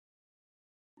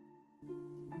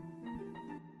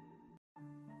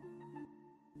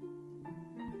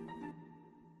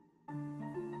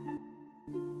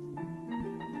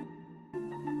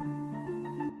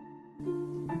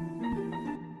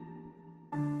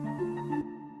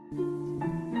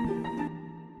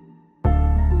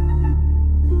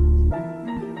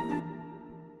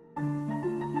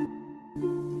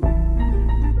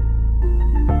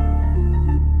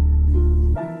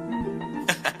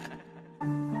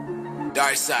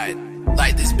Dark side,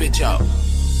 light this bitch up.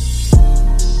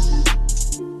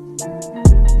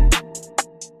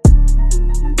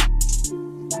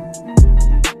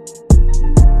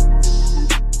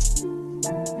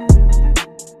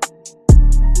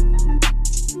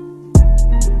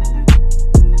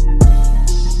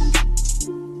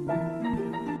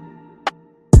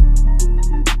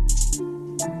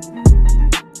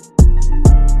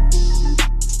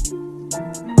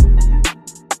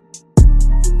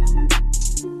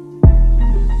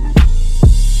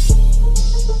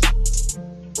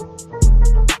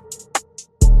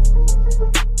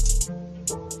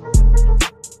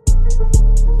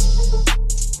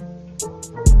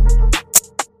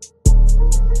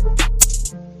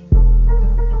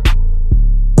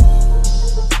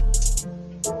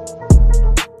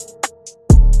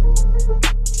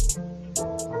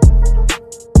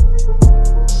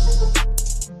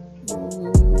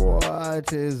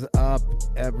 What is up,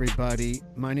 everybody?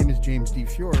 My name is James D.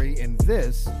 Fiore, and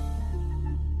this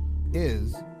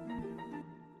is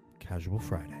Casual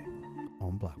Friday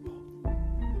on Blackball.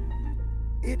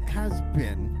 It has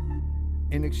been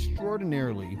an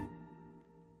extraordinarily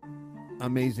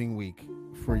amazing week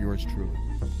for yours truly.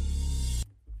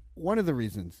 One of the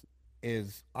reasons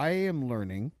is I am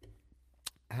learning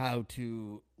how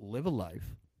to live a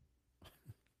life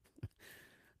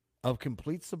of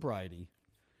complete sobriety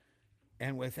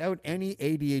and without any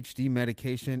ADHD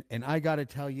medication. And I got to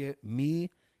tell you, me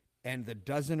and the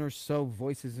dozen or so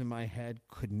voices in my head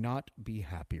could not be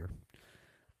happier.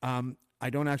 I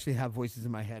don't actually have voices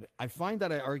in my head. I find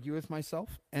that I argue with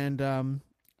myself, and I'm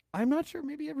not sure.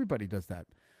 Maybe everybody does that.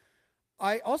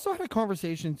 I also had a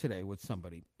conversation today with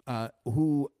somebody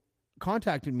who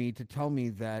contacted me to tell me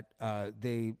that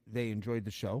they enjoyed the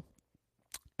show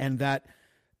and that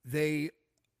they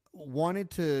wanted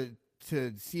to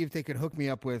see if they could hook me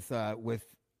up with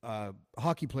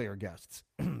hockey player guests.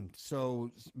 So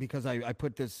because I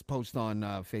put this post on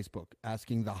Facebook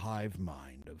asking the hive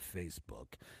mind of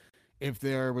Facebook if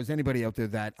there was anybody out there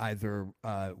that either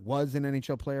was an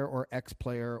NHL player or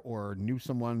ex-player or knew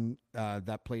someone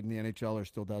that played in the NHL or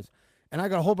still does. And I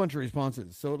got a whole bunch of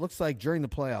responses. So it looks like during the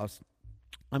playoffs,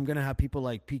 I'm going to have people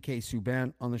like PK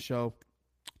Subban on the show.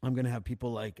 I'm going to have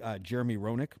people like Jeremy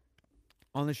Roenick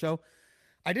on the show.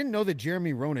 I didn't know that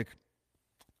Jeremy Roenick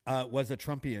was a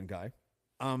Trumpian guy,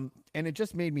 and it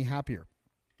just made me happier.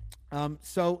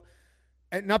 So,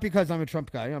 not because I'm a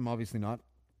Trump guy, I'm obviously not,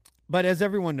 but as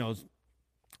everyone knows,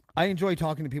 I enjoy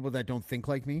talking to people that don't think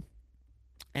like me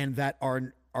and that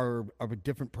are of a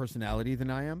different personality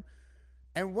than I am.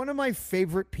 And one of my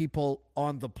favorite people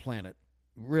on the planet,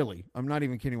 really, I'm not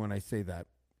even kidding when I say that,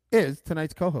 is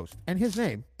tonight's co-host, and his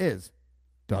name is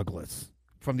Douglas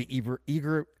from the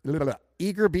Eager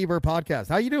Beaver podcast.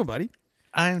 How you doing, buddy?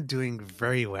 I'm doing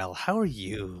very well. How are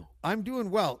you? I'm doing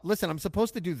well. Listen, I'm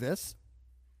supposed to do this.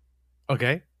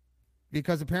 Okay.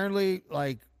 Because apparently,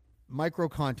 like, micro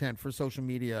content for social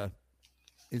media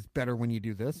is better when you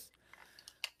do this.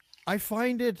 I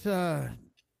find it a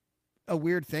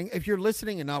weird thing. If you're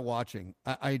listening and not watching,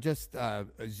 I just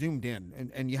zoomed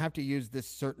in, and you have to use this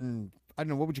certain, I don't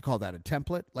know, what would you call that? A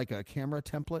template? Like a camera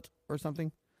template or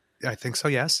something? I think so,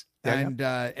 yes. Yeah,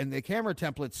 and the camera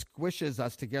template squishes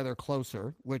us together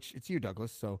closer, which it's you,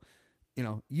 Douglas. So, you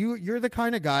know, you're the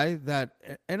kind of guy that,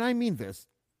 and I mean this,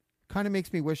 kind of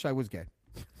makes me wish I was gay.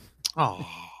 Oh,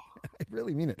 I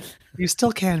really mean it. You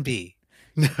still can be.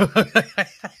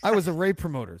 I was a rape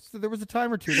promoter, so there was a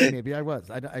time or two that maybe I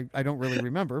was. I don't really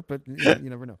remember, but you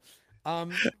never know.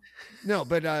 No,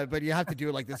 but you have to do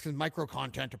it like this because micro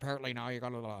content. Apparently now you got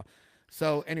to.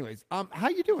 So, anyways, how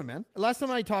you doing, man? Last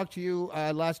time I talked to you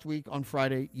last week on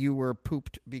Friday, you were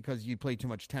pooped because you played too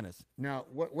much tennis. Now,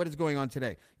 what is going on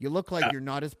today? You look like you're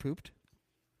not as pooped.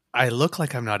 I look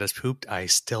like I'm not as pooped. I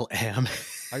still am.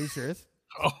 Are you serious?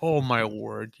 Oh, my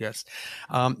word, yes.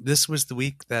 This was the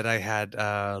week that I had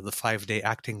the 5-day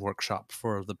acting workshop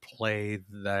for the play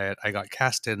that I got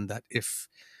cast in, that if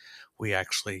we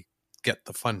actually get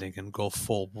the funding and go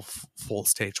full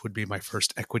stage would be my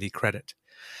first equity credit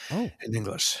in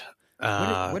English.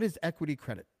 What is equity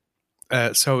credit?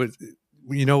 So,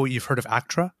 you know, you've heard of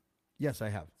ACTRA? Yes, I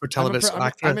have. For television,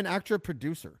 I'm an actor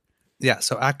producer. Yeah,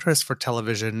 so ACTRA is for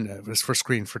television, is for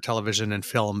screen, for television and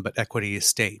film, but equity is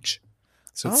stage.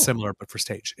 So it's similar, but for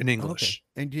stage in English.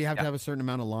 Okay. And do you have to have a certain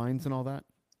amount of lines and all that?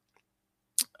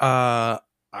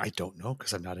 I don't know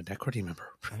because I'm not an equity member.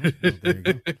 Oh, well, there you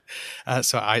go.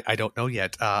 So I don't know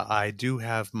yet. I do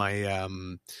have my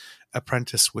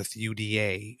apprentice with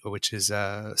UDA, which is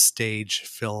stage,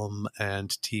 film, and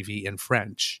TV in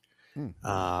French.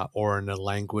 or in a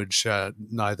language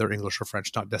neither English or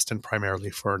French, not destined primarily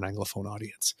for an Anglophone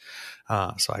audience.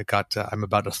 So I'm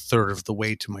about a third of the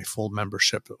way to my full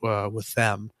membership with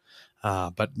them,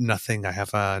 but nothing. I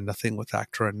have nothing with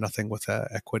ACTRA and nothing with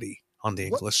Equity on the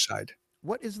English side.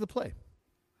 What is the play?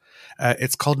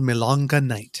 It's called Milonga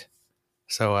Night.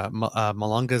 So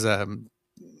Milonga is a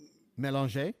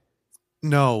Mélanger?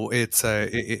 no, it's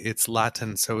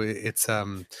Latin. So it's a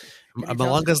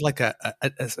Milonga is like a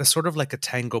sort of like a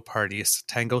tango party. It's a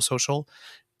tango social,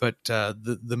 but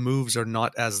the moves are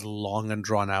not as long and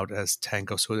drawn out as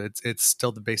tango. So it's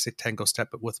still the basic tango step,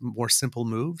 but with more simple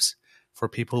moves for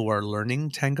people who are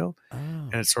learning tango. Oh.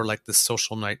 And it's sort of like this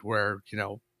social night where,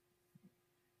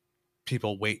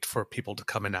 people wait for people to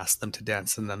come and ask them to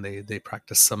dance, and then they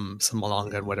practice some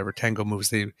milonga and whatever tango moves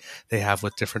they have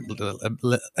with different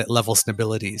levels and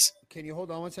abilities. Can you hold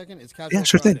on 1 second? It's Casual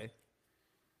sure Friday. thing.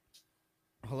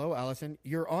 Hello, Allison.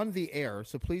 You're on the air,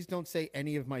 so please don't say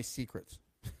any of my secrets.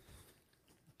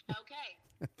 Okay.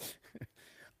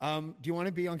 Do you want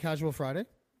to be on Casual Friday?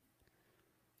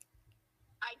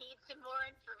 I need some more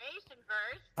information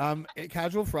first.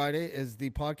 Casual Friday is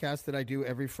the podcast that I do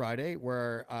every Friday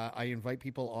where I invite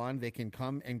people on. They can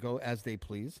come and go as they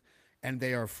please, and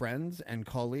they are friends and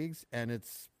colleagues, and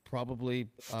it's probably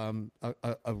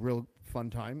a real fun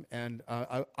time. And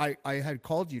I had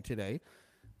called you today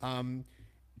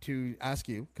to ask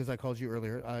you, because I called you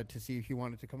earlier, to see if you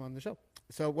wanted to come on the show.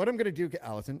 So what I'm going to do,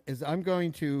 Allison, is I'm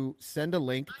going to send a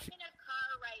link. I'm in a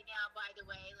car right now, by the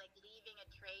way, like leaving a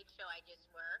trade show I just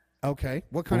worked. Okay.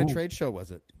 What kind of trade show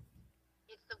was it?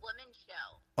 It's the women's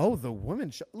show. Oh, the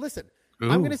women's show. Listen, Ooh.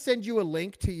 I'm going to send you a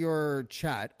link to your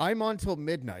chat. I'm on till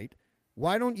midnight.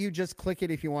 Why don't you just click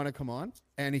it if you want to come on?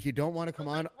 And if you don't want to come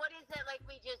on, What is it, like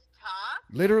we just talk?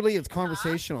 literally it's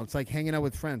conversational. It's like hanging out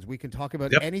with friends. We can talk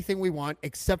about anything we want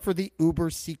except for the uber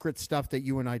secret stuff that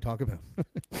you and I talk about. Dude,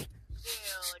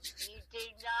 you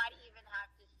did not even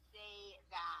have to say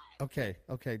that.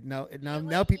 Okay. Now You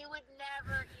people would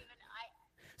never even...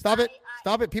 Stop it.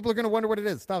 Stop it. People are going to wonder what it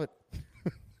is. Stop it.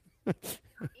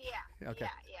 Yeah. Okay.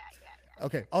 Yeah.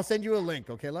 Okay. I'll send you a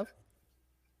link. Okay, love?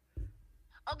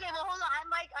 Okay, well, hold on.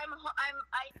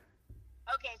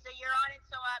 Okay, so you're on it.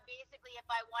 So basically, if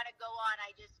I want to go on,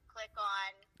 I just click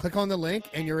on. Click on the link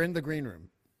and you're in the green room.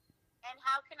 And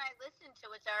how can I listen to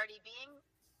it's already being?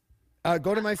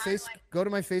 Go to my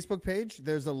Facebook page.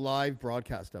 There's a live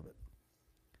broadcast of it.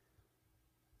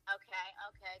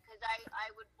 Okay, because I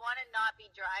would want to not be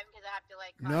driving because I have to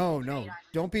like. No. concentrate on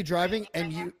Don't be driving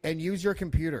and use your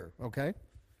computer, okay?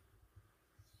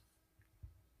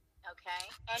 Okay,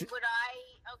 and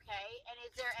and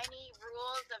is there any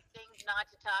rules of things not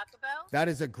to talk about? That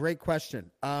is a great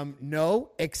question.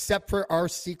 No, except for our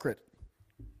secret.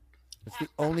 It's the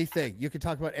only thing. You can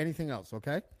talk about anything else,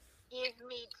 okay? Give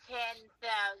me $10,000.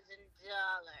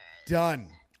 Done.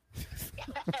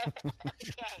 Okay.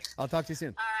 I'll talk to you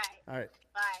soon. All right.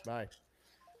 Bye. Bye.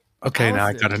 Okay, now I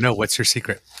Allison. got to know, what's your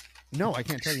secret? No, I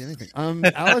can't tell you anything.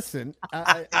 Allison.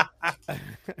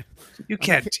 You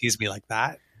can't tease me like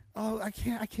that. I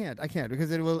can't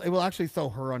because it will actually throw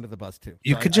her under the bus too.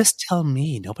 You So could just tell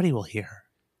me. Nobody will hear.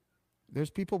 there's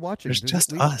people watching. There's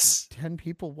just at least us. 10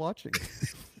 people watching.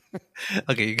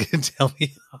 Okay, you can tell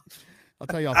me. I'll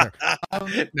tell you off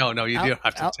there. No, you don't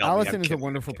have to tell Allison me. is a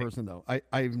wonderful person, though.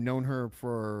 I've known her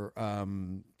for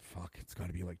it's got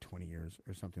to be like 20 years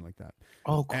or something like that.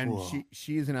 Oh, cool. And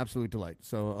she is an absolute delight.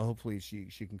 So hopefully she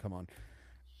can come on.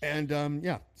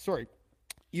 And sorry,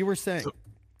 you were saying.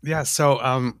 So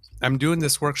I'm doing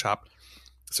this workshop.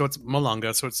 So it's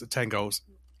Milonga, so it's a tango,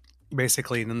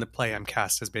 basically, and in the play I'm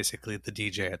cast as basically the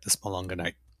DJ at this Milonga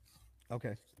night.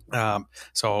 Okay.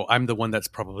 So I'm the one that's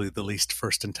probably the least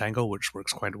versed in tango, which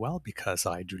works quite well because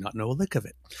I do not know a lick of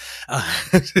it.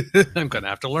 I'm going to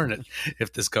have to learn it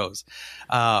if this goes.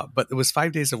 But it was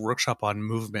 5 days of workshop on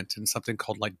movement and something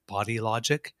called like body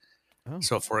logic. Oh.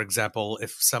 So for example,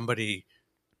 if somebody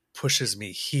pushes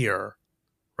me here,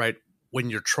 right, when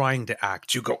you're trying to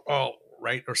act, you go, oh,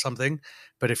 right, or something.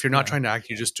 But if you're not trying to act,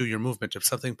 you just do your movement. If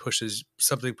something pushes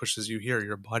you here,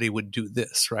 your body would do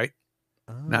this, right?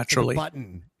 Naturally. Like a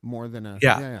button more than a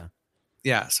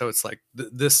Yeah, so it's like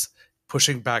this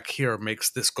pushing back here makes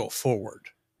this go forward.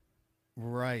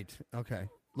 Right. Okay.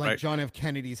 Like Right. John F.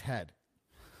 Kennedy's head.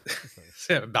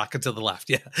 Yeah, back and to the left,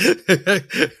 yeah.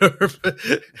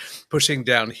 Pushing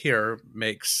down here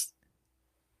makes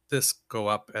this go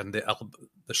up and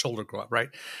the shoulder go up, right?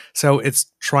 So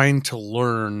it's trying to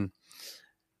learn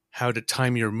how to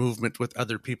time your movement with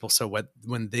other people. So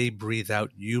when they breathe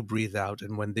out, you breathe out,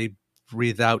 and when they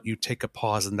breathe out, you take a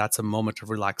pause, and that's a moment of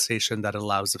relaxation that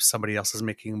allows, if somebody else is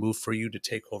making a move, for you to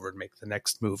take over and make the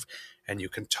next move, and you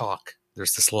can talk.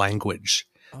 There's this language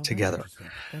together,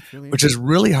 that's really which is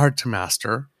really hard to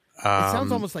master. It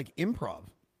sounds almost like improv.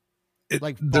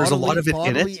 There's a lot of it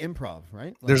in it. Improv,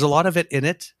 right? There's a lot of it in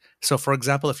it. So, for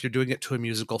example, if you're doing it to a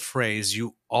musical phrase,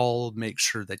 you all make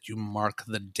sure that you mark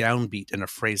the downbeat in a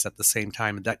phrase at the same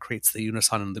time, and that creates the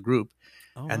unison in the group.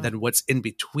 And then what's in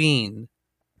between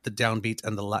the downbeat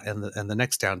and the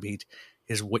next downbeat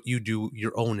is what you do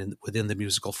your own within the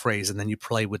musical phrase, and then you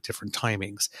play with different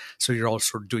timings. So you're all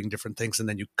sort of doing different things, and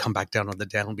then you come back down on the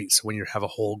downbeat. So when you have a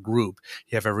whole group,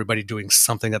 you have everybody doing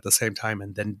something at the same time,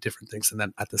 and then different things, and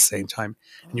then at the same time,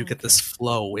 and you get this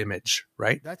flow image,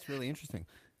 right? That's really interesting.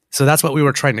 So that's what we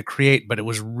were trying to create, but it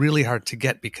was really hard to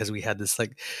get because we had this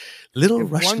like little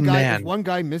Russian man. If one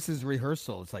guy misses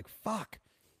rehearsal, it's like, fuck.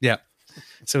 Yeah.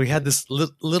 So we had this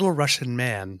little Russian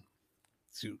man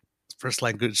whose first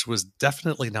language was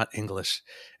definitely not English.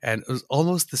 And it was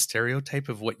almost the stereotype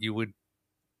of what you would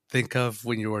think of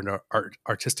when you were in an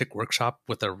artistic workshop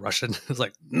with a Russian. It's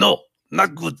like, no,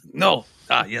 not good. No.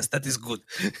 Yes, that is good.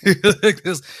 Like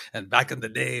this. And back in the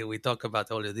day, we talk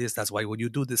about all of this. That's why when you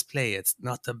do this play, it's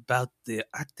not about the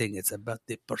acting. It's about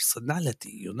the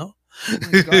personality, you know? Oh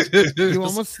my God.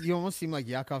 You almost seem like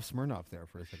Yakov Smirnoff there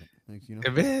for a second. Like, you know?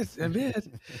 A bit.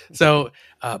 So,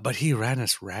 but he ran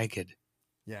us ragged.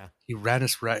 Yeah. He ran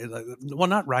us ragged. Well,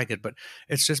 not ragged, but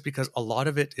it's just because a lot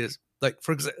of it is like,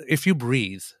 for example, if you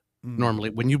breathe normally,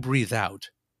 when you breathe out,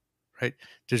 right,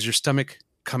 does your stomach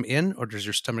come in or does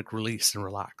your stomach release and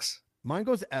relax? Mine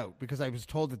goes out because I was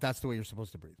told that that's the way you're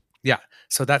supposed to breathe. Yeah.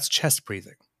 So that's chest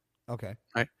breathing. Okay.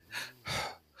 Right.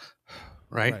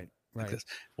 Right. Because,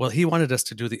 well, he wanted us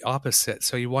to do the opposite.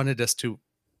 So he wanted us to,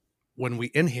 when we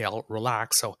inhale,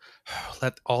 relax. So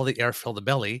let all the air fill the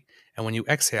belly. And when you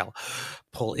exhale,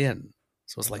 pull in.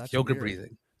 So it's like yoga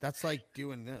breathing. That's like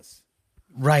doing this.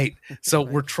 Right. So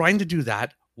we're trying to do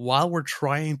that while we're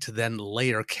trying to then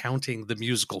layer counting the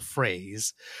musical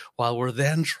phrase, while we're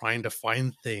then trying to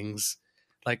find things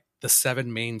like the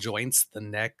 7 main joints, the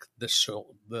neck, the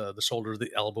shoulder, the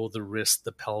elbow, the wrist,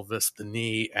 the pelvis, the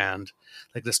knee, and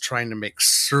like this trying to make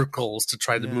circles to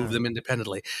try to move them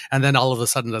independently. And then all of a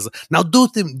sudden, now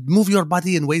move your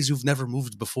body in ways you've never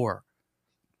moved before.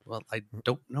 Well, I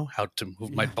don't know how to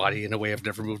move my body in a way I've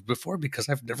never moved before because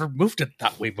I've never moved it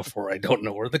that way before. I don't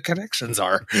know where the connections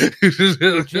are.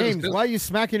 James, why are you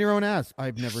smacking your own ass?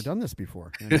 I've never done this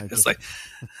before. It's like,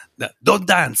 don't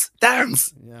dance.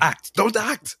 Act. Don't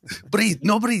act. Breathe.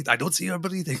 No, breathe. I don't see your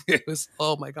breathing. It was,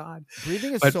 oh my God.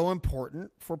 Breathing is so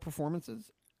important for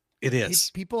performances. It is.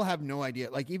 People have no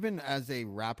idea. Like even as a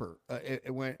rapper,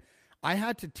 when I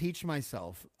had to teach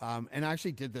myself, and I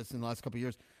actually did this in the last couple of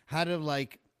years, how to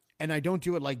like, and I don't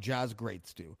do it like jazz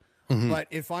greats do. But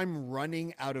if I'm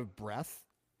running out of breath,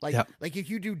 like if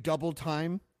you do double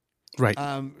time, right,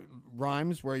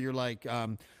 rhymes where you're like,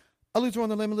 a loser on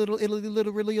the limb, a little Italy,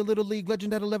 really a little league,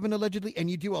 legend at 11 allegedly, and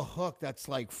you do a hook that's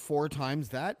like 4 times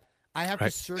that, I have to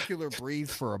circular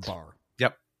breathe for a bar.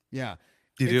 Yep. Yeah.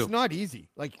 It's not easy.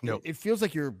 Like it feels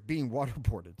like you're being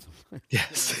waterboarded.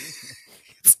 Yes.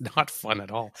 It's not fun at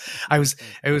all. It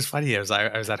was funny. I was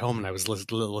at home and I was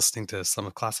listening to some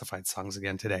of Classified songs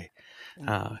again today.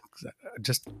 I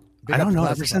don't know.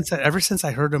 Ever since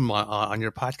I heard him on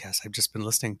your podcast, I've just been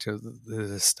listening to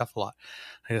this stuff a lot.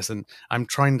 And I'm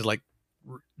trying to like,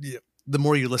 the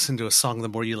more you listen to a song, the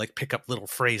more you like pick up little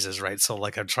phrases, right? So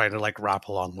like I'm trying to like rap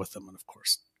along with them, and of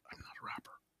course I'm not a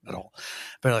rapper at all.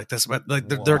 But like this, but like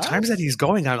there are times that he's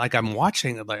going. I'm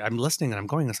watching, like I'm listening, and I'm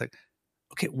going. It's like,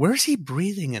 okay, where's he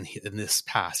breathing in this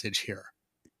passage here?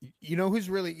 You know who's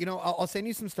really, I'll send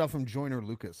you some stuff from Joyner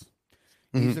Lucas.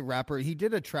 He's a rapper. He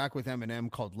did a track with Eminem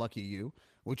called Lucky You,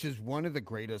 which is one of the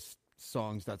greatest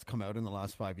songs that's come out in the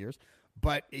last 5 years.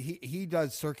 But he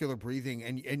does circular breathing,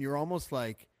 and you're almost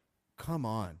like, come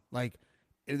on. Like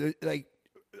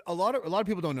a lot of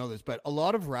people don't know this, but a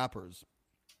lot of rappers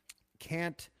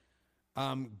can't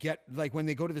get, like when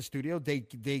they go to the studio,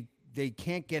 they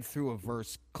can't get through a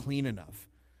verse clean enough.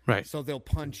 Right. So they'll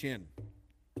punch in.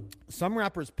 Some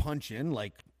rappers punch in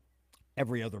like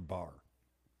every other bar.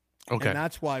 Okay. And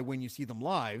that's why when you see them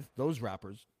live, those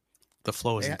rappers, the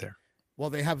flow isn't there. Well,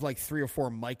 they have like 3 or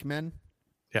 4 mic men.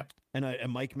 Yeah. And a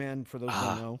mic man, for those who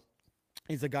don't know,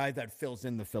 he's a guy that fills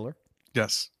in the filler.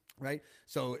 Yes. Right.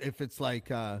 So if it's like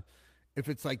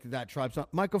that Tribe song,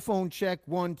 microphone check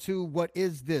 1 2, what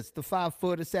is this? The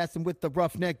 5-foot assassin with the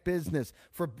roughneck business.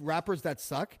 For rappers that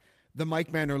suck, the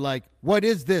mic men are like, what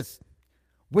is this?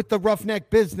 With the roughneck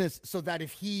business, so that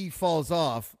if he falls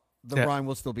off, the rhyme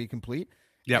will still be complete.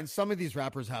 Yep. And some of these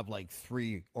rappers have like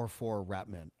 3 or 4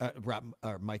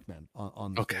 mic men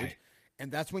on the stage.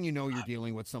 And that's when you know you're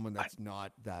dealing with someone that's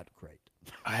not that great.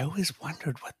 I always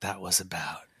wondered what that was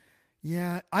about.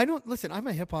 Yeah, I don't listen. I'm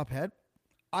a hip hop head.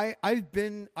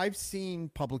 I've seen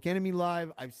Public Enemy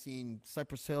live. I've seen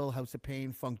Cypress Hill, House of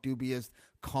Pain, Funk Dubious,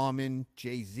 Common,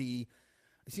 Jay-Z.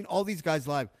 I've seen all these guys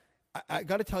live. I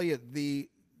got to tell you, the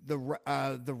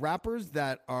rappers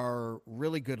that are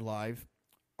really good live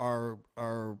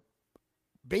are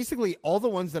basically all the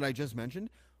ones that I just mentioned.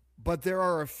 But there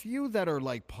are a few that are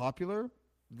like popular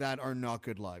that are not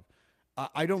good live.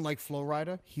 I don't like Flo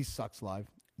Rida. He sucks live.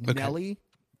 Okay. Nelly,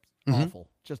 awful.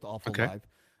 Just awful live.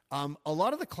 A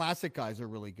lot of the classic guys are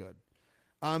really good.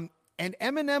 And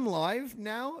Eminem live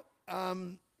now,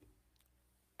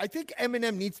 I think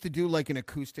Eminem needs to do like an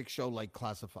acoustic show like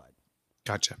Classified.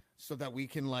 Gotcha. So that we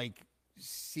can like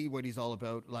see what he's all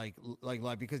about like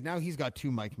live, because now he's got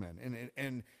 2 mic men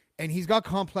and he's got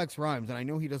complex rhymes, and I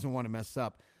know he doesn't want to mess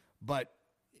up, but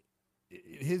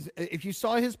if you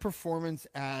saw his performance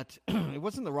at it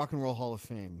wasn't the Rock and Roll Hall of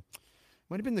Fame, it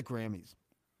might have been the Grammys.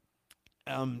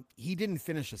 He didn't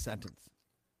finish a sentence.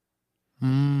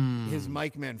 His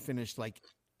mic man finished like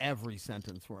every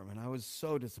sentence for him, and I was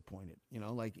so disappointed.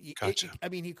 Like Gotcha.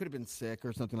 he could have been sick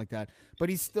or something like that, but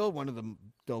he's still one of the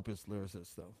dopest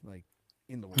lyricists, though. Like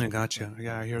in the world. I gotcha.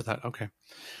 Yeah, I hear that. Okay,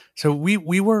 so we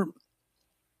were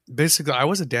basically. I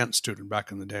was a dance student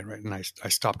back in the day, right? And I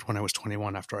stopped when I was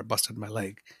 21 after I busted my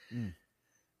leg.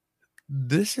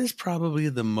 This is probably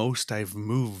the most I've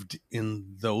moved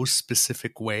in those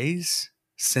specific ways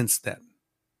since then.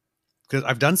 Because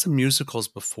I've done some musicals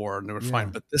before and they were fine,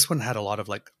 but this one had a lot of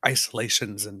like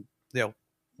isolations and,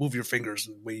 move your fingers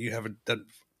in a way you haven't done.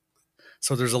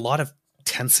 So there's a lot of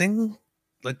tensing,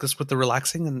 like this with the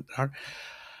relaxing and hard.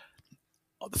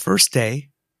 The first day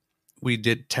we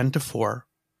did 10 to 4.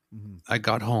 I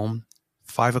got home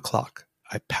 5 o'clock.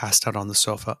 I passed out on the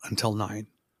sofa until 9.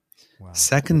 Wow.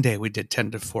 Second day we did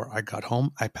 10 to 4. I got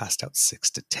home. I passed out 6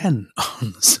 to 10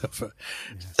 on the sofa.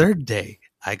 Yeah. Third day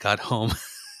I got home.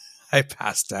 I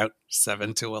passed out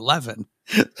 7 to 11.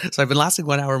 So I've been lasting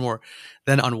 1 hour more.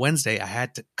 Then on Wednesday I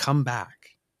had to come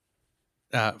back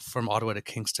from Ottawa to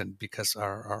Kingston because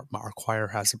our choir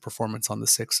has a performance on the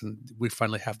 6th, and we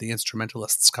finally have the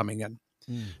instrumentalists coming in.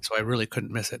 So I really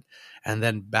couldn't miss it. And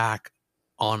then back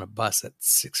on a bus at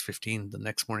 6:15 the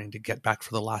next morning to get back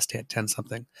for the last day at 10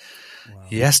 something. Wow.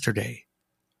 Yesterday,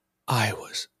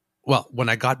 when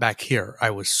I got back here, I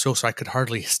was so I could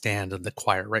hardly stand in the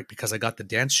choir, right? Because I got the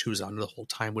dance shoes on the whole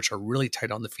time, which are really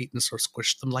tight on the feet and sort of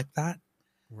squish them like that.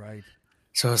 Right.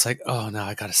 So I was like, oh no,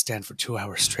 I got to stand for 2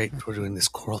 hours straight. We're doing this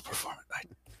choral performance.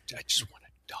 I just want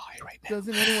to die right now.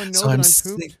 Doesn't anyone know that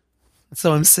I'm pooped?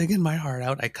 So I'm singing my heart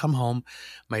out. I come home,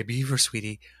 my beaver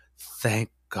sweetie, thank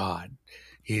God.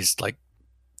 He's like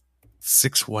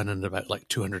 6'1" and about like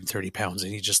 230 pounds,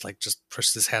 and he just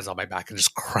pushes his hands on my back and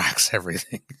just cracks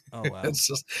everything. Oh wow!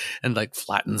 And like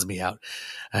flattens me out.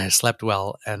 I slept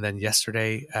well, and then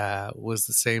yesterday was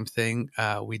the same thing.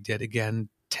 We did again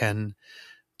 10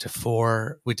 to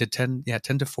 4. We did 10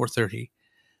 to 4:30,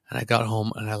 and I got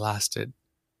home and I lasted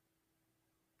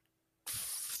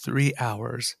 3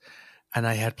 hours, and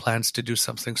I had plans to do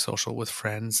something social with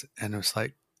friends, and it was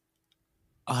like,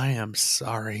 I am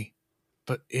sorry,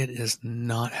 but it is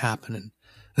not happening.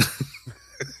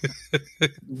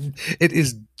 It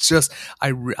is just,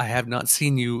 I have not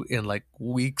seen you in like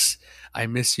weeks. I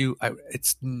miss you.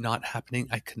 It's not happening.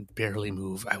 I can barely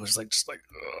move. I was like,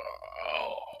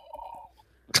 oh.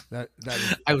 That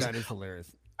is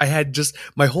hilarious. I had just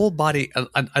my whole body.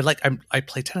 I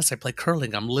play tennis. I play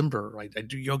curling. I'm limber. Right? I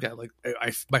do yoga. Like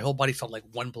my whole body felt like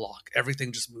one block.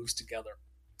 Everything just moves together.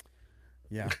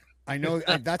 Yeah. I know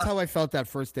that's how I felt that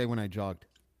first day when I jogged.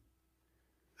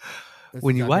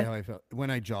 When you what? How I felt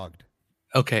when I jogged.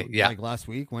 Okay, yeah. Like last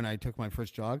week when I took my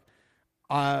first jog.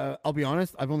 I'll be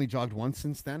honest, I've only jogged once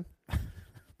since then.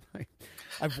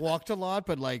 I've walked a lot,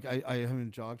 but like I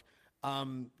haven't jogged.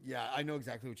 Yeah, I know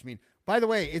exactly what you mean. By the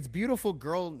way, it's beautiful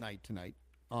girl night tonight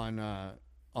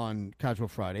on Casual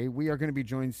Friday. We are going to be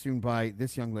joined soon by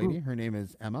this young lady. Her name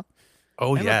is Emma.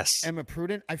 Oh, yes. Emma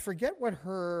Prudent. I forget what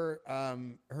her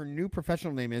new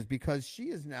professional name is because she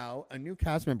is now a new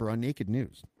cast member on Naked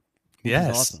News.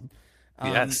 Yes. Awesome.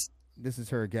 Yes. This is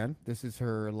her again. This is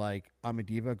her like, I'm a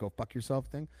diva, go fuck yourself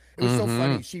thing. It was so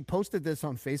funny. She posted this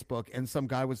on Facebook and some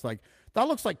guy was like, that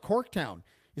looks like Corktown.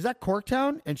 Is that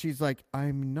Corktown? And she's like,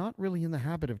 I'm not really in the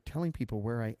habit of telling people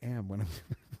where I am when I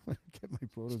get my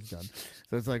photos done.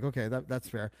 So it's like, okay, that's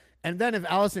fair. And then if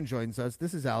Allison joins us,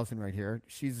 this is Allison right here.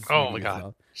 She's oh my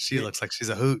God. She looks like she's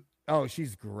a hoot. Oh,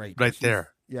 she's great. Right there.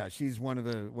 Yeah, she's one of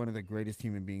the greatest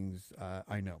human beings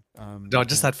I know. No,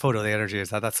 just that photo, the energy is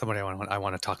that's somebody I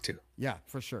want to talk to. Yeah,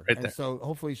 for sure. Right and there. so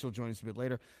hopefully she'll join us a bit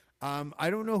later. I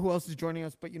don't know who else is joining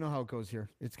us, but you know how it goes here.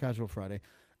 It's Casual Friday.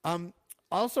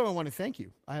 Also, I want to thank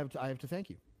you. I have to thank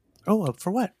you. Oh,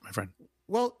 for what, my friend?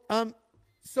 Well,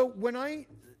 so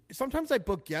sometimes I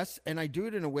book guests and I do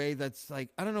it in a way that's like,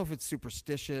 I don't know if it's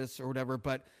superstitious or whatever,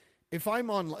 but if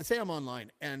I'm say I'm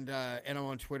online and I'm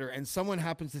on Twitter and someone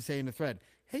happens to say in the thread,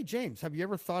 "Hey James, have you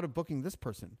ever thought of booking this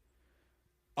person?"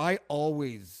 I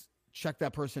always check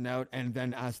that person out and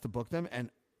then ask to book them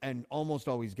and almost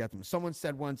always get them. Someone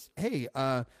said once, "Hey,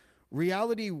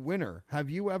 Reality Winner, have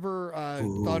you ever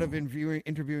thought of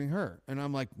interviewing her?" And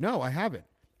I'm like, "No, I haven't."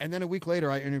 And then a week later,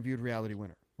 I interviewed Reality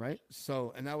Winner, right?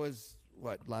 So, and that was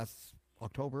last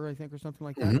October, I think, or something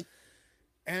like that.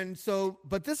 And so,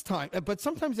 but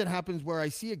sometimes it happens where I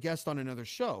see a guest on another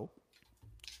show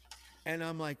and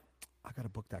I'm like, I got to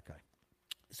book that guy.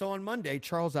 So on Monday,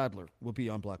 Charles Adler will be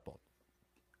on Blackball.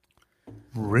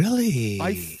 Really?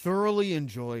 I thoroughly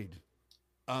enjoyed.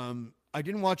 I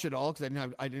didn't watch it all because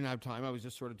I didn't have time. I was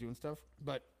just sort of doing stuff,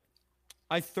 but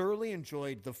I thoroughly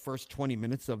enjoyed the first 20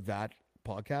 minutes of that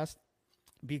podcast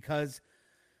because,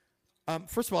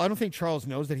 first of all, I don't think Charles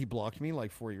knows that he blocked me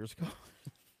like 4 years ago.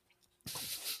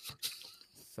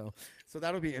 So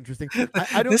that'll be interesting.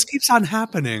 I don't, this keeps on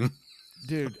happening.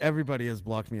 Dude, everybody has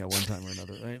blocked me at one time or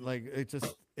another, right? Like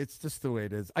it's just the way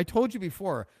it is. I told you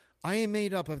before, I am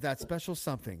made up of that special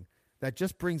something that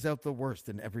just brings out the worst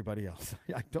in everybody else.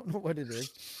 I don't know what it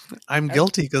is. I'm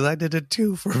guilty because I did it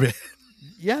too for a bit.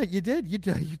 Yeah, you did. You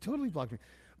totally blocked me.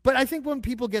 But I think when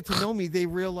people get to know me, they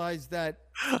realize that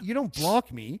you don't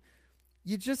block me.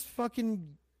 You just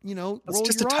fucking, roll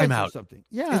just your a eyes timeout. or something.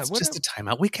 Yeah, it's just a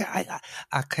timeout. We can't.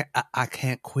 I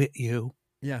can't quit you.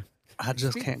 Yeah, I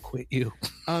just can't quit you.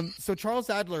 So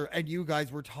Charles Adler and you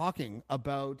guys were talking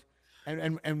about,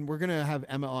 and we're gonna have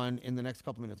Emma on in the next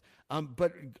couple minutes.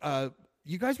 But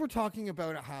you guys were talking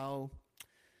about how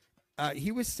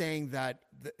he was saying that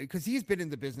because he's been in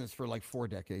the business for like 4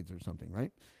 decades or something,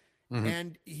 right? Mm-hmm.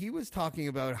 And he was talking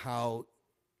about how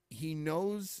he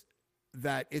knows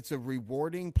that it's a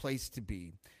rewarding place to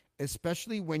be,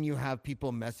 especially when you have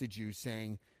people message you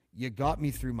saying, "You got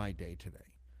me through my day today."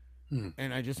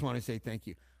 And I just want to say thank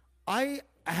you. I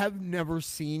have never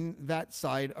seen that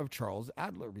side of Charles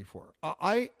Adler before.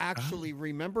 I actually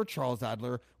remember Charles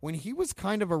Adler when he was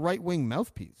kind of a right-wing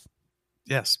mouthpiece.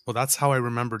 Yes. Well, that's how I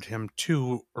remembered him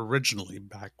too originally,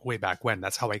 way back when.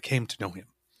 That's how I came to know him.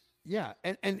 Yeah.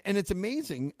 And it's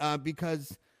amazing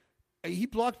because he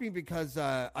blocked me because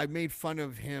I made fun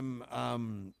of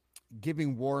him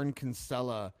giving Warren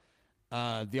Kinsella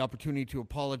the opportunity to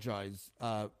apologize.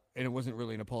 And it wasn't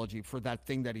really an apology for that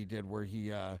thing that he did where he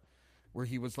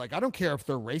was like, "I don't care if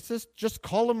they're racist, just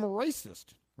call them a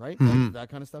racist," right? Mm-hmm. Like that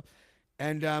kind of stuff.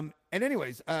 And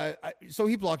anyways, so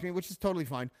he blocked me, which is totally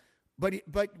fine.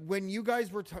 But when you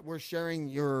guys were sharing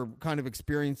your kind of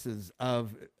experiences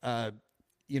of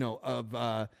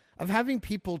having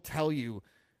people tell you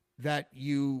that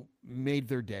you made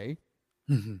their day,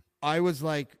 mm-hmm. I was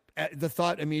like, the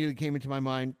thought immediately came into my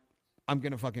mind, I'm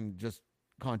gonna fucking just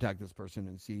contact this person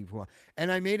and see who.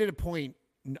 And I made a point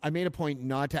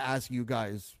not to ask you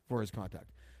guys for his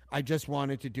contact. I just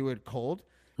wanted to do it cold.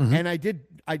 Mm-hmm. And I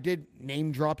did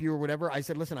name drop you or whatever. I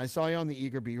said, "Listen, I saw you on the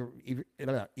Eager Beaver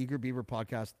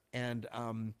podcast, and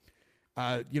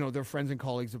they're friends and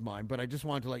colleagues of mine. But I just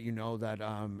wanted to let you know that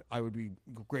I would be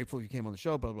grateful if you came on the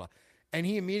show." Blah blah. And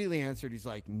he immediately answered. He's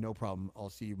like, "No problem. I'll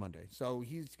see you Monday." So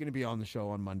he's going to be on the show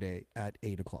on Monday at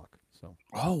 8:00. So.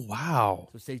 Oh wow!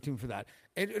 So stay tuned for that.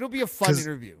 It'll be a fun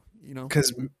interview.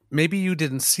 Because maybe you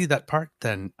didn't see that part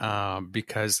then,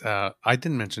 because I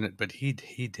didn't mention it, but he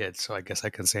did. So I guess I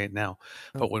can say it now.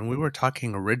 Oh. But when we were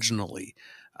talking originally,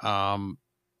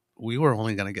 we were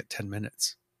only going to get 10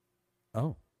 minutes.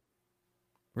 Oh,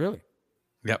 really?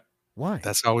 Yep. Why?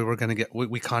 That's how we were going to get.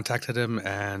 We contacted him,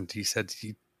 and he said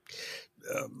he.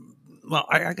 Well,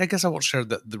 I guess I won't share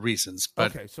the reasons,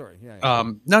 but okay, sorry. Yeah.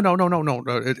 No.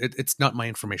 It's not my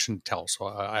information to tell, so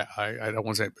I don't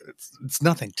want to say it's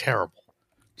nothing terrible.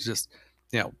 It's just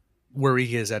where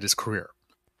he is at his career.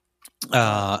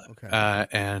 Okay.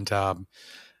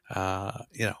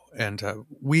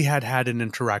 We had an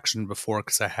interaction before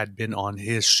because I had been on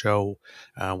his show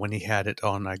when he had it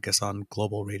on, I guess, on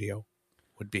Global Radio.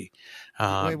 Would be.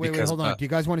 Wait, hold on. Do you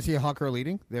guys want to see a hot girl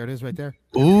eating? There it is right there.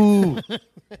 Ooh.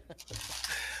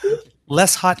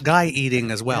 Less hot guy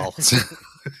eating as well.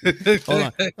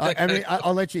 Hold on. Emily,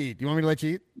 I'll let you eat. Do you want me to let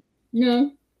you eat?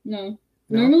 No.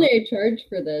 No? Normally I charge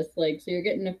for this, like, so you're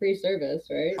getting a free service,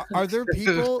 right? Are there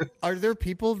people? Are there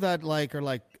people that like are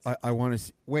like I want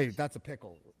to? Wait, that's a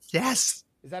pickle. Yes.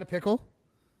 Is that a pickle?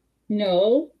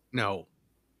 No, No.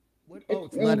 What? Oh,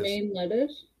 it's it's lettuce. romaine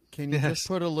lettuce. Can you Yes. just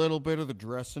put a little bit of the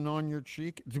dressing on your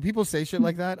cheek? Do people say shit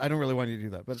like that? I don't really want you to do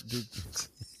that, but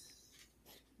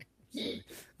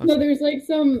No, there's like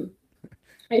some.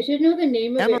 I should know the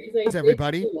name of Emma it. 'cause I Rose, did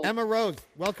everybody. Google it. Emma Rose,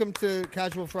 welcome to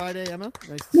Casual Friday, Emma.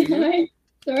 Nice to see you. Hi.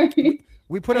 Sorry.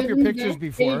 We put I up was your in the pictures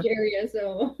backstage before. area,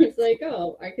 so it's like,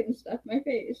 oh, I can stuff my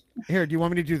face. Here, do you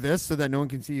want me to do this so that no one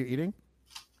can see you eating?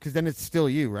 Because then it's still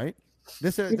you, right?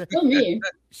 This It's still me.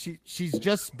 she's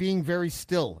just being very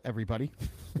still, everybody.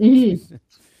 Mhm.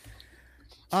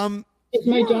 It's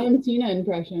my yeah. John Cena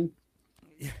impression.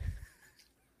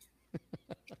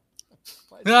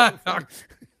 That's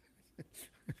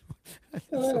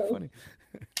so Oh. funny.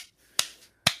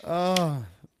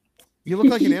 You look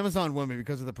like an Amazon woman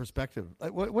because of the perspective.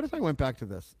 Like, what if I went back to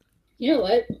this? You know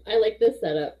what? I like this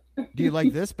setup. Do you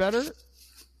like this better?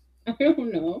 I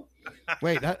don't know.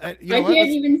 Wait, you know I what? can't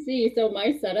even see. So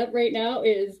my setup right now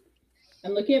is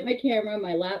I'm looking at my camera,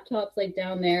 my laptop's like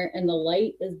down there, and the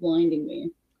light is blinding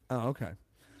me. Oh, okay.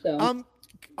 So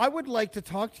I would like to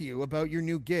talk to you about your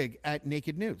new gig at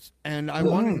Naked News, and I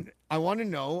want to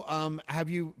know. Have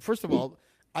you? First of all,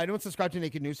 I don't subscribe to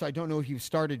Naked News, so I don't know if you've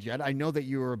started yet. I know that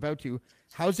you are about to.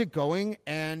 How's it going?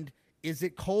 And is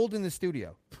it cold in the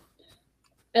studio?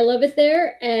 I love it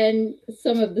there and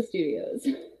some of the studios.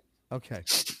 Okay.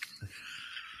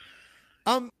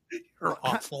 You're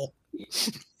awful.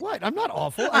 What? I'm not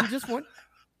awful. I'm just one.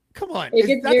 Come on. It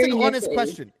gets That's very an honest nipply.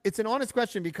 question. It's an honest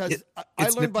question because I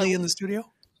It's learned by nipply in the studio.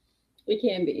 We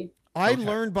can be. I Okay.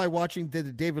 learned by watching the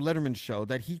David Letterman show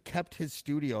that he kept his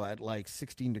studio at like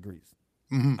 16 degrees.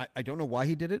 Mhm. I don't know why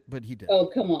he did it, but he did. Oh,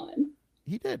 come on.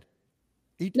 He did.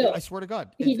 No. I swear to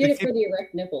God. He did it if for the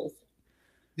erect nipples.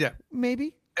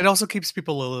 Maybe. It also keeps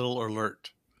people a little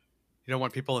alert. You don't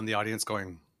want people in the audience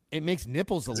going, It makes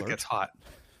nipples as it alert. gets hot.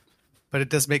 But it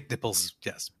does make nipples,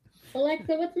 yes.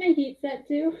 Alexa, what's my heat set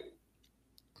to?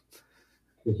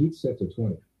 The heat set to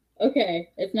 20. Okay,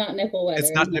 it's not nipple weather.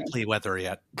 It's not isn't it? nipply weather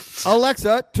yet.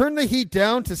 Alexa, turn the heat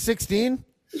down to 16.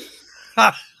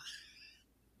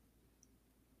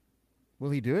 Will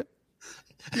he do it?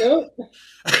 Nope.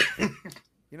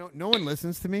 You know, no one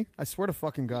listens to me. I swear to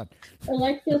fucking God.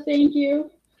 Alexa, thank you.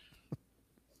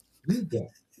 You got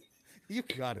it. You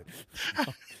got it.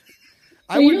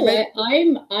 So you know what?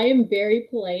 I am very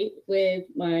polite with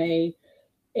my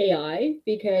AI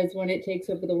because when it takes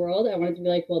over the world, I want it to be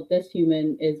like, well, this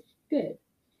human is good.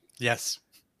 Yes.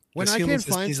 When This I human can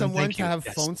says find please and someone thank to you. have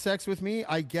Yes. phone sex with me,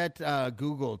 I get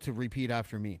Google to repeat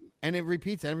after me. And it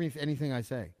repeats anything I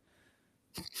say.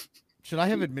 Should I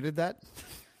have admitted that?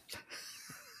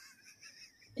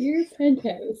 Dear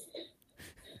Penthouse,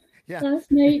 Yeah.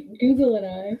 last night Google and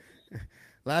I.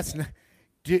 Last night,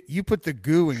 you put the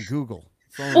goo in Google.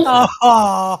 That's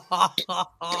all I'm saying.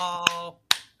 Oh,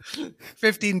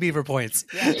 15 beaver points.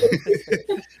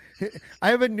 I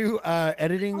have a new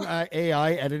editing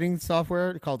AI editing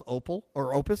software called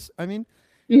Opus. I mean,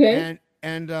 Okay.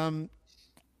 and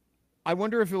I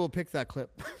wonder if it will pick that clip.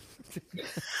 Just,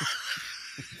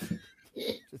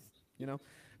 you know,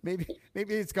 maybe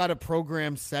it's got a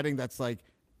program setting that's like,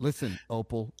 listen,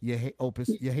 Opal, you hate Opus,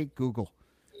 you hate Google.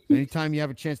 Anytime you have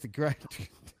a chance to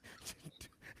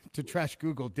to trash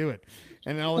Google, do it.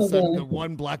 And then all of a sudden, the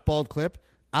one blackballed clip,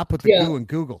 I'll put the Yeah. goo in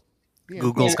Google. Yeah.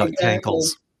 Google's Yeah, got exactly.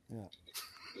 tankles.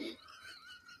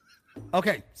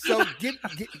 Okay, so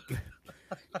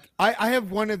I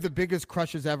have one of the biggest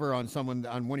crushes ever on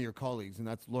one of your colleagues, and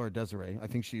that's Laura Desiree. I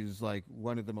think she's like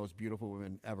one of the most beautiful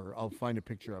women ever. I'll find a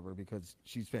picture of her because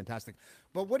she's fantastic.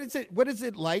 But what is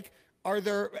it like?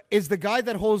 Is the guy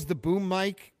that holds the boom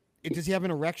mic, does he have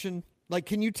an erection? Like,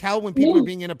 can you tell when people No. are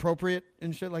being inappropriate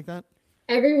and shit like that?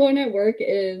 Everyone at work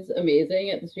is amazing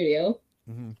at the studio.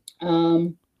 Mm-hmm.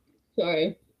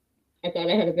 Sorry. I thought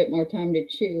I had a bit more time to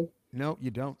chew. No,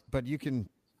 you don't. But you can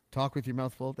talk with your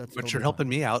mouth full. That's But totally you're helping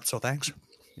me out, so thanks. fine.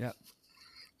 Yeah.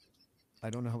 I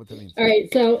don't know what that means. All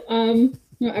right, so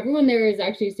no, everyone there is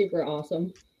actually super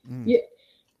awesome. Mm.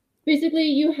 Basically,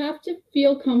 you have to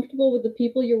feel comfortable with the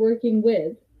people you're working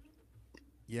with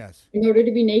Yes. in order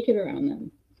to be naked around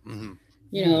them. Mm-hmm.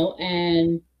 You know,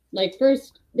 and like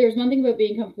first, there's one thing about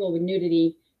being comfortable with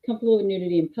nudity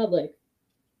in public,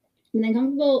 and then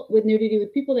comfortable with nudity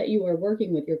with people that you are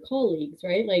working with, your colleagues,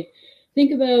 right? Like,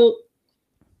 think about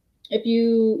if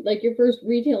you like your first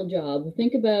retail job.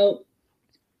 Think about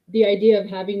the idea of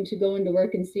having to go into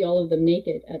work and see all of them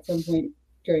naked at some point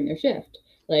during their shift.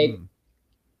 Like,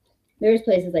 there's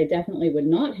places I definitely would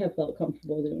not have felt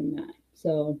comfortable doing that.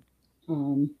 So,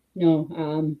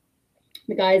 no,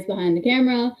 the guys behind the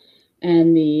camera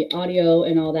and the audio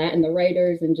and all that, and the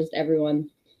writers and just everyone,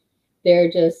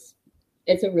 it's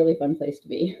a really fun place to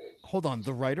be. Hold on,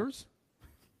 the writers?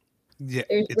 Yeah,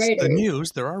 There's it's writers. the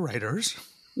news. There are writers.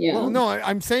 Yeah. Well, no,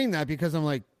 I'm saying that because I'm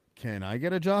like, can I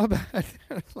get a job?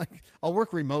 Like, I'll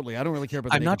work remotely. I don't really care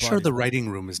about. I'm not sure the writing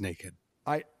room is naked.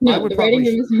 I No, would the writing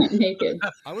probably. room is not naked.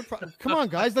 I would. Come on,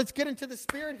 guys, let's get into the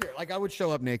spirit here. Like, I would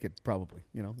show up naked, probably.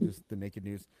 Just the naked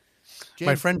news. James,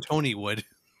 My friend Tony would.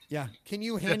 Yeah. Can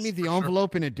you hand Yes, me the for sure.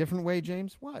 envelope in a different way,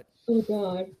 James? What? Oh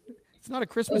God. It's not a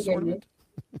Christmas Oh, ornament.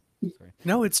 Sorry.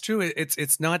 No, it's true.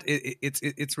 It's not.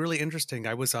 It's really interesting.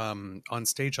 I was on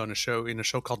stage on a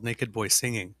show called Naked Boy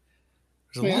Singing.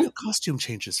 There's a lot of costume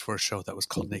changes for a show that was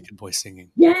called Naked Boy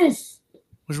Singing. Yes. It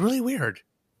was really weird.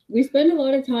 We spend a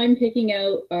lot of time picking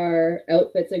out our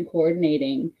outfits and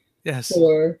coordinating Yes.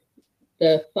 for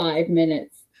the 5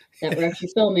 minutes that we're actually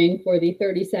filming for the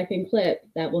 30-second clip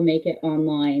that will make it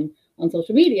online on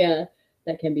social media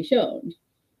that can be shown.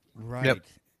 Right. Yep.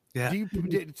 Yeah.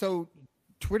 So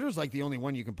Twitter's like the only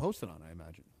one you can post it on, I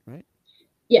imagine, right?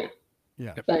 Yeah.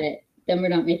 Yeah. But then we're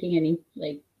not making any,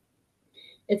 like,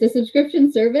 it's a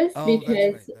subscription service Oh, that's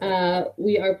because right.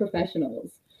 we are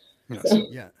professionals. Yes. So,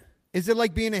 Yeah. Is it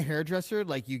like being a hairdresser?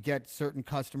 Like you get certain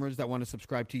customers that want to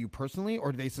subscribe to you personally,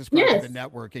 or do they subscribe to Yes. the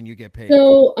network and you get paid?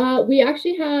 So we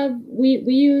actually have, we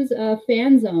use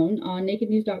Fan Zone on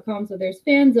nakednews.com. So there's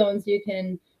Fan Zones. You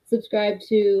can subscribe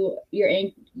to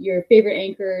your favorite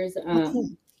anchors,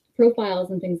 profiles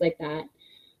and things like that.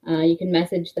 You can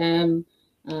message them,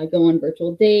 go on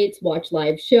virtual dates, watch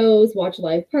live shows, watch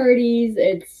live parties.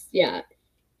 It's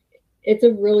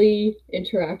a really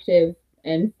interactive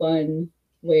and fun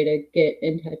way to get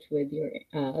in touch with your,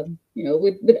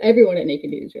 with everyone at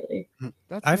Naked News, really.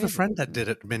 That's I have a amazing. friend that did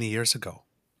it many years ago.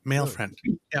 Male Really? friend.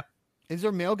 Yeah. Is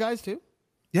there male guys too?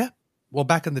 Yeah. Well,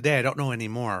 back in the day, I don't know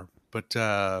anymore, but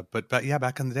yeah,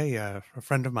 back in the day, a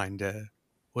friend of mine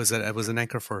was an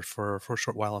anchor for a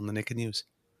short while on the Naked News.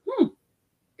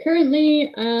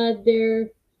 Currently, to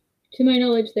my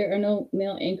knowledge, there are no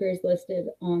male anchors listed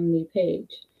on the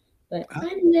page, but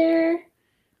I'm there.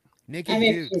 Naked I'm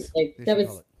dudes. actually, like, they that should was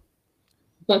call it.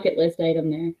 bucket list item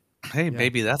there. Hey, Yeah.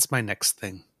 maybe that's my next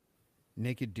thing.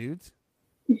 Naked dudes.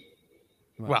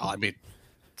 Well, I mean,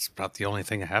 it's about the only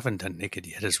thing I haven't done naked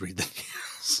yet is read the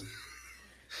news.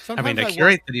 I mean, I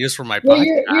curate the news for my Well, podcast.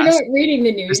 you're not reading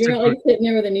the news. Just You're to not like sitting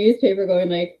there with a newspaper going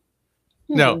like,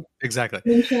 No, exactly.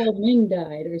 When Child Ming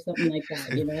died or something like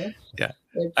that, Yeah.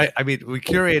 Which- I mean, we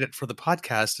curate it for the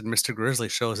podcast, and Mr. Grizzly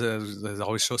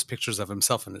always shows pictures of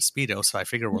himself in a Speedo, so I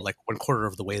figure we're like 1/4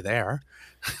 of the way there.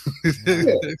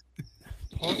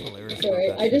 Paul's hilarious about Sorry,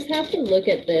 that I shit. just have to look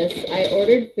at this. I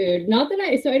ordered food. Not that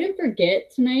I didn't forget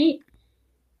tonight,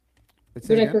 It's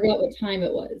but I again? forgot what time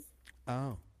it was.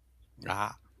 Oh.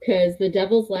 Ah, Because the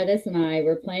Devil's Lettuce and I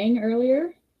were playing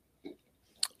earlier.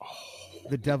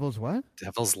 The devil's what?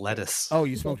 devil's lettuce. Oh,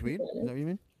 you smoked weed? Devil's Is that what you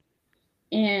mean?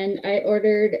 And I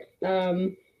ordered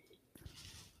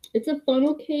it's a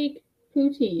funnel cake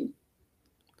poutine.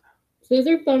 So those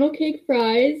are funnel cake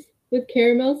fries with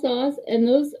caramel sauce and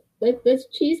that's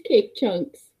cheesecake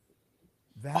chunks.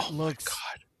 That Oh looks my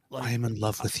God. like I am in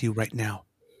love with you right now.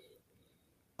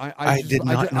 I did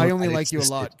not know I only that like you a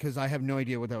existed. lot because I have no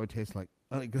idea what that would taste like.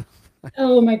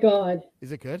 Oh my God.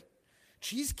 Is it good?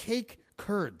 Cheesecake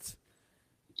curds.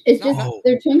 It's No. just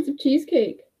they're chunks of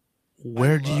cheesecake.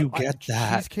 Where do you get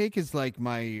that? Cheesecake is like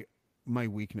my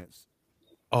weakness.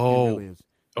 It Oh, really is.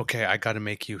 okay. I got to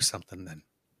make you something then.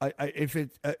 If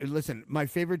it listen, my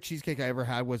favorite cheesecake I ever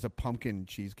had was a pumpkin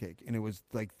cheesecake, and it was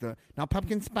like not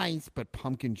pumpkin spice, but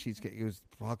pumpkin cheesecake. It was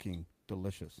fucking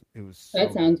delicious. It was. So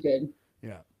That sounds good.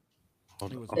 Yeah,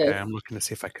 Hold It on. was Okay, good. I'm looking to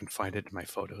see if I can find it in my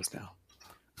photos now.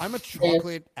 I'm a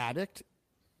chocolate addict.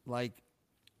 Like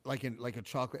a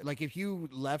chocolate. Like if you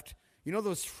left,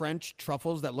 those French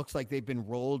truffles that looks like they've been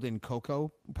rolled in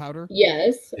cocoa powder.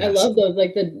 Yes, I Yes. love those.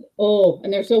 Like and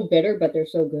they're so bitter, but they're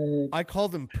so good. I call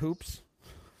them poops.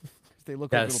 They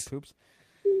look like Yes. little poops.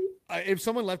 If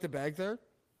someone left a bag there,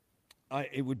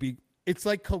 it's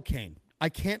like cocaine. I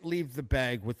can't leave the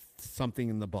bag with something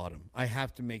in the bottom. I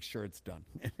have to make sure it's done.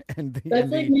 That's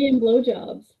like me and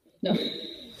blowjobs. No.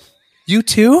 You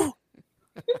too?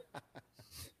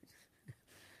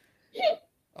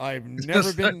 I've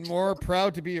never been more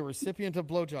proud to be a recipient of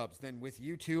blowjobs than with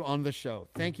you two on the show.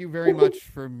 Thank you very much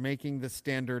for making the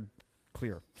standard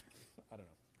clear. I don't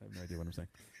know. I have no idea what I'm saying.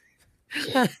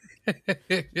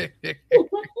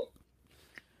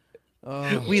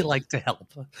 We like to help.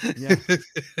 Yeah.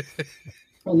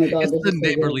 Oh my god, It's this the is so good.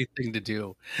 neighborly thing to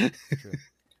do.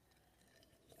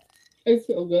 It's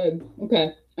so good.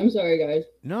 Okay, I'm sorry, guys.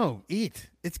 No, eat.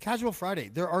 It's Casual Friday.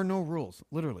 There are no rules,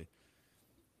 literally.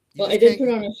 You Well, just I did can't-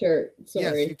 put on a shirt.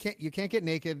 Sorry. Yes, you can't get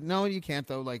naked. No, you can't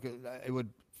though. Like it would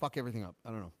fuck everything up.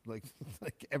 I don't know. Like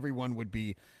everyone would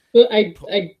be. But I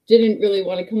didn't really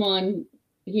want to come on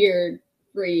here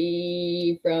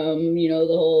free from, the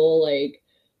whole like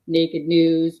naked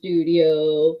news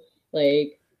studio.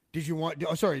 Like, Did you want?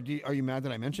 Oh, sorry. Are you mad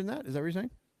that I mentioned that? Is that what you're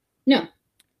saying? no,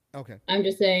 Okay. I'm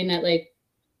just saying that, like,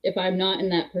 if I'm not in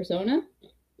that persona,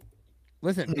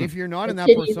 Listen, if you're not in that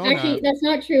Actually, persona, that's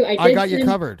not true. I got you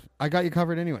covered. I got you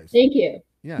covered anyways. Thank you.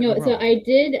 Yeah. No, so problem. I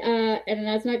did, and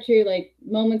that's not true. Like,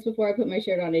 moments before I put my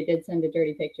shirt on, I did send a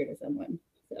dirty picture to someone.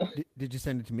 So Did you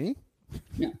send it to me?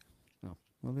 No. Oh,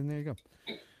 well then there you go.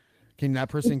 Can that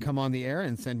person come on the air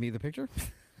and send me the picture?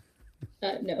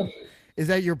 no. Is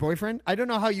that your boyfriend? I don't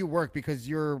know how you work because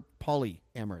you're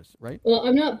polyamorous, right? Well,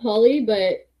 I'm not poly,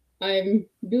 but I'm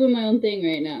doing my own thing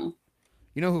right now.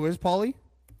 You know who is poly?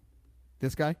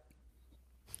 This guy.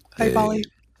 Hi, Polly.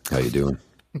 How you doing?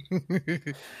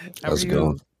 How's it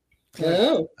going?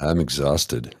 Oh, I'm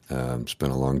exhausted. It's been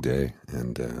a long day,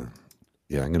 and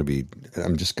yeah, I'm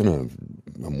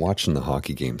watching the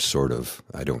hockey game, sort of.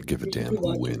 I don't give a damn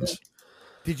who wins.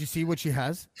 Did you see what she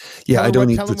has? Yeah, I don't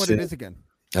eat Tell him what poutine. it is again.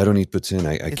 I don't eat poutine.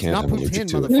 I It's can't. not I'm allergic poutine,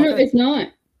 to it. no, it's not.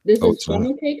 This Oh, is it's not?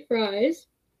 funnel cake fries,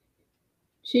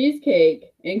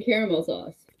 cheesecake, and caramel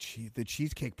sauce. The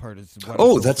cheesecake part is. What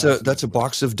Oh, I'm so that's a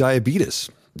box of diabetes.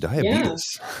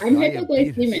 Diabetes. I'm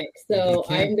Diabetes. hypoglycemic, so You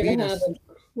can't I'm going beat to have us. a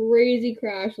crazy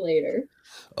crash later.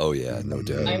 Oh yeah, no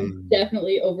doubt. I'm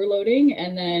definitely overloading,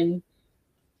 and then,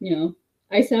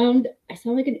 I sound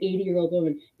like an 80-year-old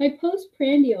woman. My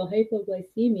postprandial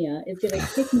hypoglycemia is going to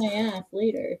kick my ass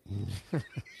later.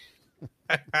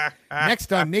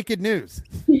 Next on Naked News.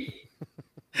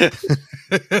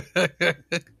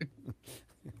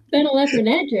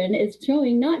 Phenylephrine is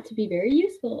showing not to be very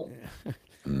useful.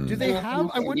 Do they have?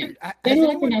 I wonder.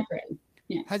 Phenylephrine.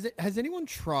 Has anyone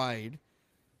tried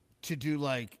to do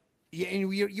like? Yeah,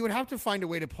 and you would have to find a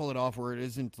way to pull it off where it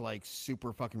isn't like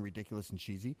super fucking ridiculous and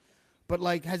cheesy. But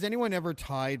like, has anyone ever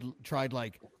tried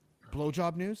like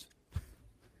blowjob news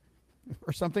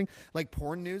or something like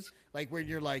porn news, like where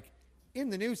you're like in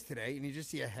the news today and you just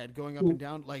see a head going up and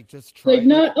down, like just try. Like,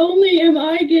 not only am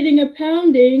I getting a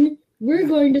pounding, we're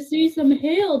going to see some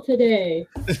hail today.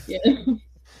 Yeah.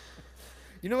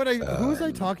 You know what? Who was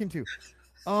I talking to?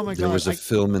 Oh my god! There was a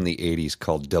film in the 80s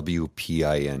called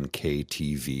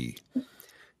WPINK-TV.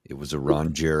 It was a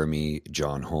Ron Jeremy,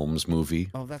 John Holmes movie.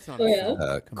 Oh, that's not. Oh,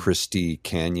 yeah? Christy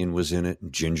Canyon was in it,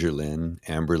 Ginger Lynn,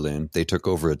 Amber Lynn. They took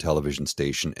over a television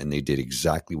station and they did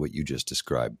exactly what you just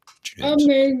described, James.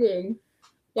 Amazing.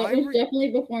 That was definitely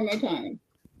before my time.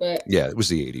 But yeah, it was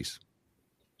the 80s.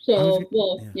 So,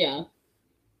 yeah.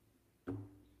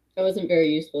 I wasn't very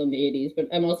useful in the 80s, but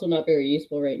I'm also not very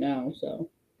useful right now, so.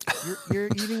 You're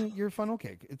eating your funnel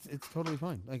cake. It's totally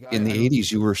fine. Like In the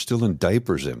 80s, you were still in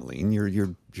diapers,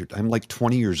 Emmeline. I'm like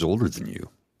 20 years older than you.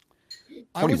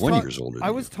 21 years older than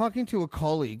I was talking to a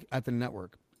colleague at the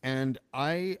network, and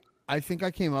I think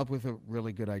I came up with a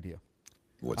really good idea.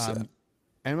 What's that?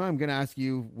 Emma, I'm going to ask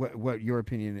you what your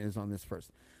opinion is on this first.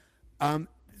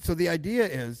 So the idea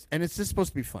is, and it's just supposed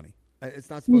to be funny. It's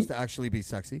not supposed to actually be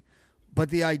sexy. But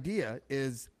the idea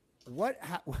is,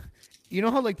 you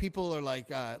know how like people are like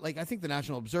I think the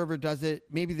National Observer does it.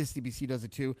 Maybe the CBC does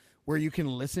it too, where you can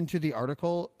listen to the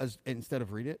article instead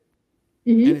of read it.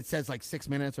 Mm-hmm. And it says like 6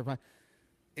 minutes or 5.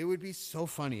 It would be so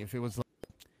funny if it was like,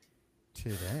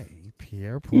 today,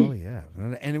 Pierre Poilievre.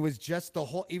 And it was just the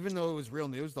whole, even though it was real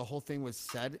news, the whole thing was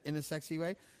said in a sexy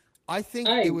way. I think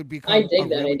it would become. I dig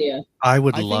that idea. I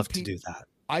would love to do that.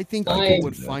 I think people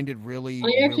would find it really.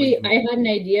 I had an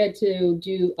idea to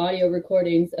do audio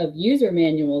recordings of user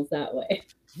manuals that way.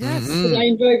 Yes. Because I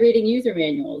enjoy reading user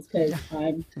manuals because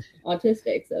I'm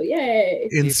autistic. So yay.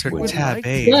 Insert tab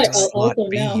A. But I'll also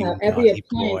know how every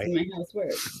appliance in my house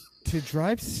works. To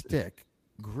drive stick,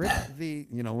 grip the,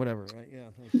 whatever. Right?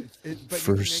 Yeah.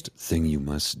 First thing you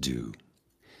must do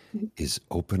is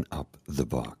open up the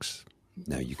box.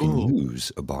 Now, you can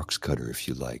use a box cutter if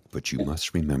you like, but you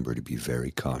must remember to be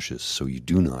very cautious so you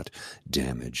do not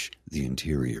damage the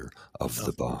interior of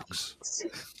the box. So,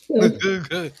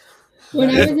 when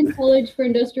I was in college for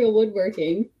industrial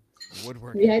woodworking,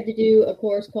 we had to do a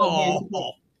course called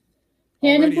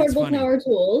Hand and Portable Power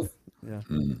Tools. Yeah.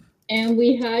 And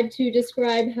we had to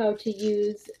describe how to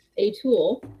use a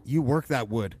tool. You work that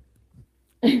wood.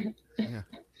 Yeah.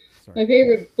 My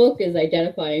favorite book is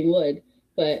Identifying Wood,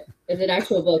 but it's an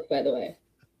actual book, by the way.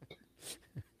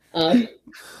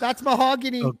 That's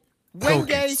mahogany. Go Wenge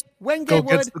against wood.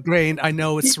 the grain. I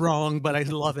know it's wrong, but I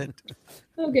love it.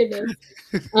 Oh goodness.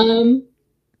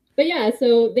 But yeah,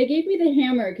 so they gave me the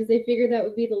hammer because they figured that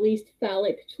would be the least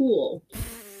phallic tool.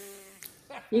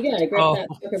 You gotta grab that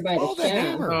fucker by the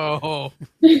shaft. Oh,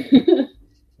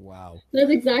 Wow. That's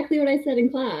exactly what I said in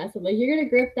class. I'm like, you're gonna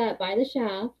grip that by the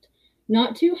shaft,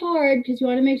 not too hard, because you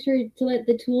want to make sure to let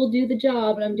the tool do the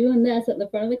job. And I'm doing this at the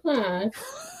front of the class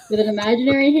with an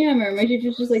imaginary hammer. My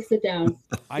teacher's just like, sit down.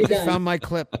 I just found my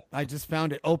clip. I just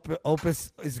found it.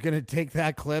 Opus is going to take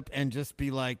that clip and just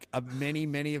be like,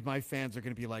 many of my fans are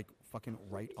going to be like, fucking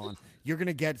right on. You're going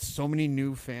to get so many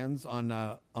new fans on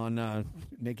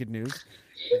Naked News.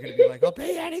 You're going to be like, I'll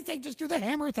pay anything. Just do the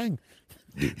hammer thing.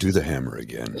 Do the hammer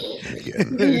again and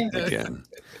again and again.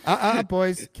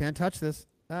 Boys, can't touch this.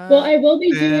 Well, I will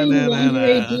be doing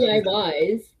lingerie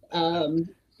DIYs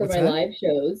for my live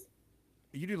shows.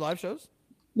 You do live shows?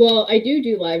 Well, I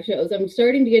do live shows. I'm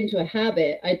starting to get into a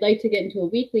habit. I'd like to get into a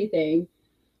weekly thing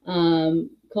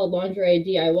called Lingerie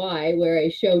DIY, where I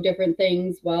show different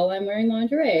things while I'm wearing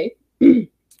lingerie,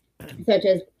 such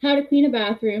as how to clean a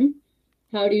bathroom,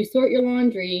 how to sort your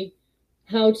laundry,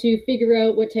 how to figure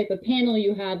out what type of panel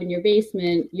you have in your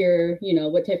basement,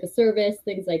 what type of service,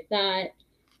 things like that,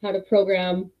 how to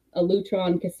program a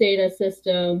Lutron Caseta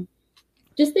system,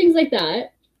 just things like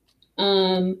that.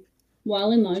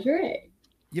 While in lingerie.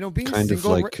 Being kind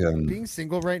single, of like being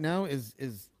single right now is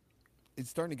it's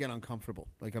starting to get uncomfortable.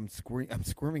 Like I'm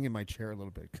squirming in my chair a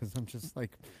little bit because I'm just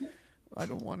like, I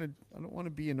don't want to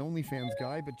be an OnlyFans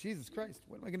guy, but Jesus Christ,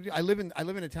 what am I going to do? I live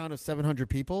in a town of 700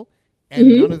 people,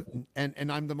 and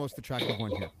and I'm the most attractive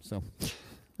one here. So,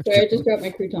 sorry, I just grabbed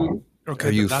my croutons. Okay,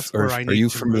 are you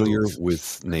familiar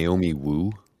with Naomi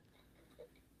Wu?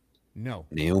 No.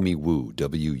 Naomi Wu,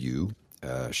 WU.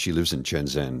 She lives in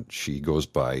Shenzhen. She goes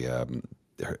by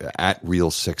at Real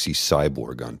Sexy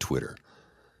Cyborg on Twitter.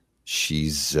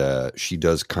 She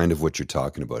does kind of what you're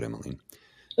talking about, Emmeline.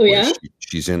 Oh yeah.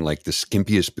 She's in like the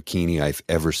skimpiest bikini I've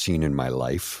ever seen in my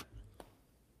life,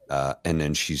 and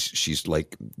then she's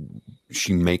like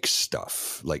she makes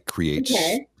stuff, like creates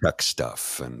tech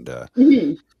stuff, and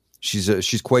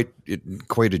she's quite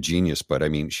a genius. But I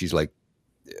mean, she's like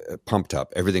pumped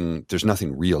up. Everything, there's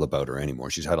nothing real about her anymore.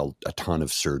 She's had a ton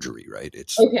of surgery, right?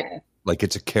 It's like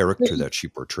it's a character that she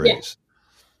portrays.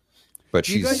 But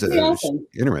she's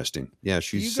interesting. Yeah,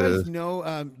 she's. Do you guys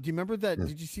know? Do you remember that?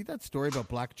 Did you see that story about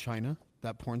Black China,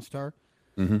 that porn star,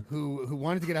 who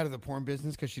wanted to get out of the porn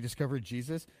business because she discovered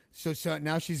Jesus? So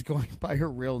now she's going by her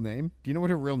real name. Do you know what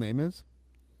her real name is?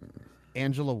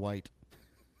 Angela White.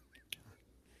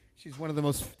 She's one of the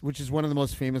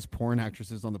most famous porn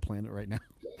actresses on the planet right now.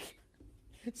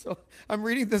 So I'm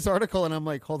reading this article and I'm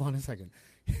like, hold on a second.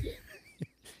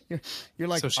 You're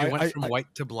like, so she went from white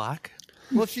to black.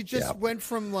 Well, she just went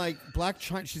from like Black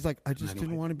China. She's like, I just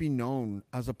didn't want to be known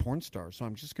as a porn star, so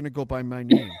I'm just going to go by my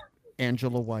name,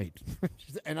 Angela White.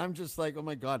 And I'm just like, oh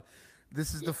my God,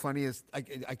 this is the funniest. I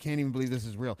can't even believe this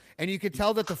is real. And you could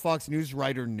tell that the Fox News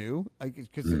writer knew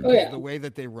because the way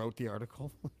that they wrote the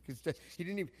article. He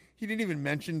didn't even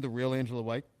mention the real Angela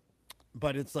White,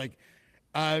 but it's like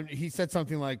he said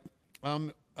something like,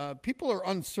 people are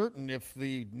uncertain if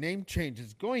the name change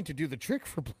is going to do the trick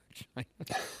for Black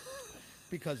China.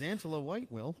 Because Angela White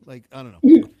will. Like, I don't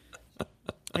know.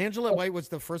 Angela White was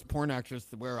the first porn actress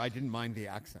where I didn't mind the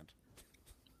accent.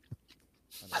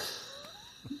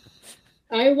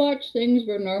 I watch things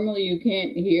where normally you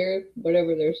can't hear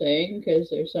whatever they're saying because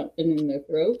there's something in their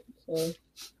throat. So.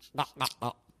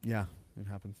 Yeah, it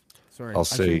happens. Sorry, I'll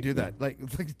say do that. Like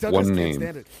Douglas one can't name.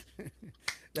 Stand it.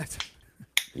 That's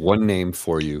one name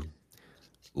for you.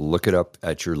 Look it up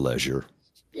at your leisure,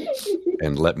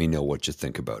 and let me know what you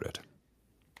think about it.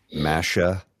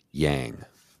 Masha Yang.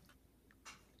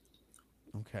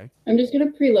 Okay. I'm just gonna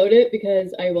preload it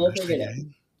because I will forget it.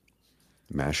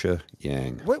 Masha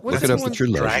Yang. Look it up at your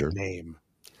leisure. Drag name.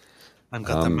 I've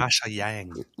got the Masha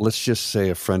Yang. Let's just say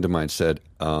a friend of mine said,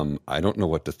 I don't know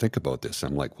what to think about this.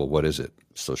 I'm like, well, what is it?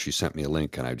 So she sent me a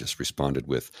link and I just responded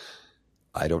with,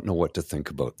 I don't know what to think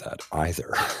about that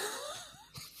either.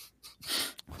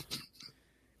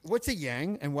 What's a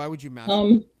Yang and why would you match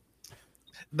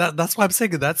That's why I'm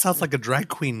saying that sounds like a drag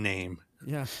queen name.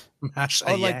 Yeah. Masha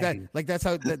Yang. Yang. Like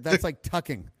that. Like that's like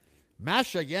tucking.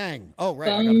 Masha Yang. Oh,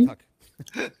 right. I got to tuck.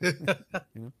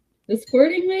 The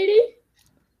squirting lady?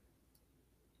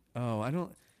 Oh, I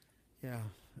don't. Yeah.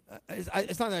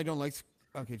 It's not that I don't like.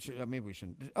 Okay, maybe we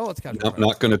shouldn't. Oh, it's kind of. I'm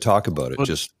not going to talk about it.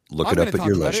 Just look it up at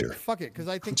your leisure. Fuck it, because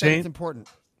I think that's important.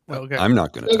 Okay. I'm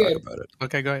not going to talk about it.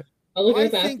 Okay, go ahead. I'll look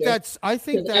it up after. I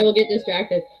think that I will get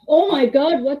distracted. Oh my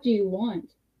God, what do you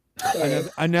want? So,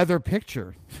 Another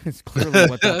picture is clearly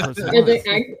what that person is wants.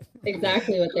 it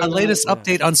exactly what they Our want. latest Yeah.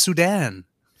 update on Sudan.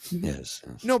 Yes.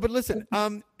 No, but listen, there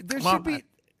Come on, should be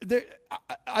there.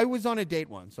 I was on a date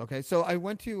once. Okay, so I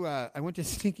went to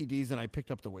Stinky D's and I picked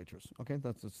up the waitress. Okay,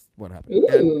 that's just what happened.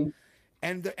 Ooh.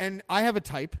 And I have a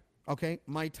type. Okay,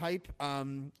 my type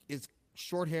is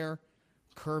short hair,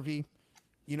 curvy.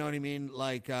 You know what I mean?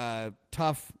 Like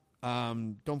tough.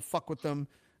 Don't fuck with them.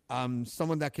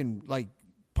 Someone that can like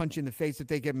punch you in the face if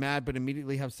they get mad, but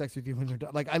immediately have sex with you when they're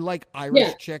done. Like I like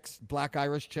Irish chicks. Black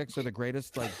Irish chicks are the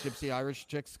greatest. Like gypsy Irish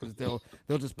chicks because they'll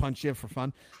just punch you for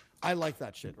fun. I like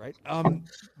that shit, right?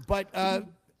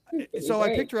 So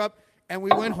I picked her up and we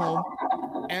went home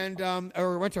and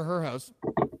or went to her house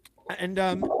and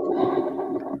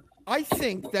I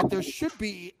think that there should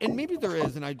be, and maybe there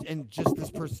is, and just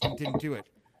this person didn't do it.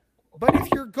 But if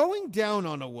you're going down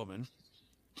on a woman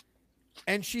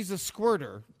and she's a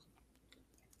squirter,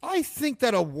 I think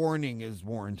that a warning is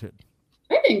warranted.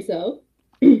 I think so.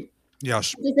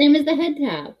 Yes. It's the same as the head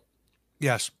tap.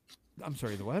 Yes. I'm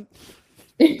sorry, the what?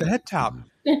 The head tap.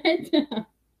 The head tap.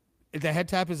 The head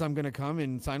tap is I'm going to come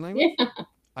in sign language? Yeah.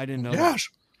 I didn't know that. Yes.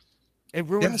 It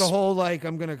ruins Yes. the whole, like,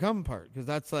 I'm going to come part because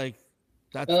that's the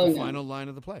no. final line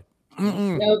of the play.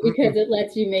 No, because it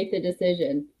lets you make the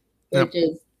decision, which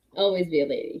is always be a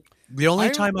lady. The only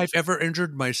time I've ever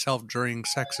injured myself during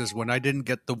sex is when I didn't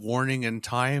get the warning in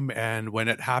time, and when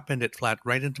it happened, it flat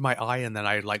right into my eye, and then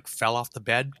I like fell off the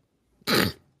bed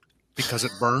because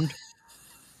it burned.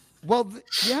 Well,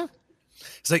 yeah.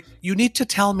 It's like, you need to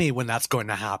tell me when that's going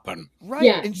to happen. Right.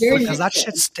 Yeah, and very Because that much so.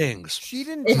 shit stings. She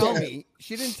didn't tell me.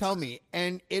 She didn't tell me.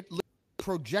 And it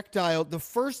projectile. The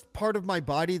first part of my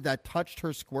body that touched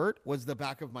her squirt was the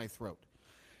back of my throat.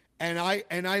 And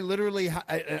I literally,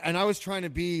 and I was trying to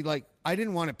be like, I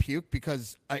didn't want to puke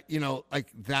because like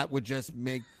that would just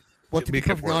make, well, to be Make it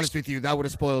perfectly worse. honest with you, that would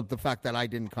have spoiled the fact that I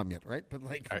didn't come yet. Right. But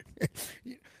like, Right.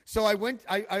 so I went,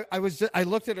 I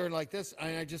looked at her like this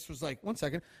and I just was like, 1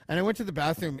 second. And I went to the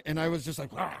bathroom and I was just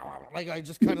like I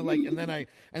just kind of like, and then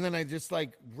I just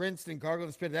like rinsed and gargled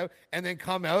and spit it out and then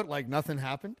come out like nothing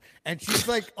happened. And she's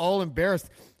like all embarrassed.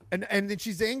 And then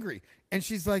she's angry and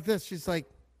she's like this, she's like,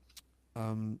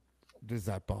 does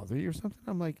that bother you or something?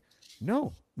 I'm like,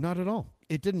 no, not at all.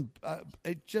 It didn't,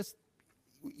 it just,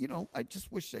 I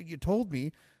just wish that you told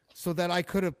me so that I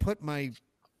could have put my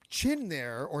chin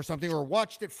there or something or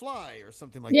watched it fly or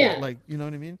something like that. Like, you know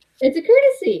what I mean? It's a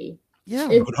courtesy. Yeah.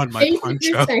 It's Put on my basic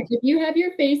poncho. respect. If you have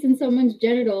your face in someone's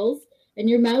genitals and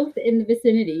your mouth in the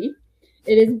vicinity,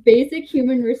 it is basic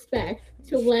human respect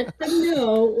to let them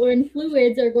know when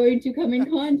fluids are going to come in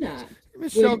contact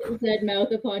Michelle, with said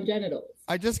mouth upon genitals.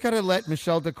 I just got to let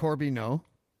Michelle DeCorby know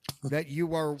that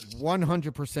you are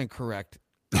 100% correct.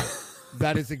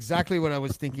 That is exactly what I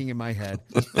was thinking in my head.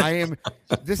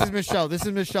 This is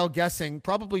Michelle guessing,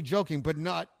 probably joking, but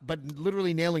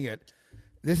literally nailing it.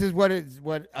 This is what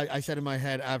I said in my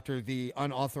head after the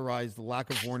unauthorized lack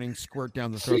of warning squirt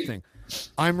down the throat thing.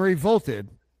 I'm revolted,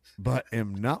 but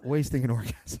am not wasting an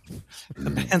orgasm. The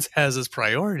man has his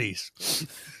priorities.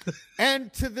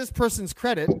 And to this person's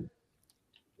credit,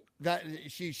 that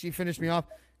she finished me off.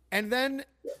 And then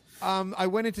I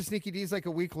went into Sneaky D's like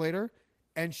a week later,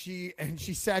 and she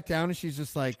sat down and she's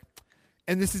just like,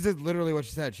 and this is literally what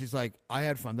she said. She's like, I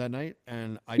had fun that night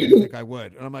and I didn't think I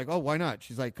would. And I'm like, oh, why not?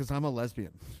 She's like, because I'm a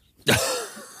lesbian.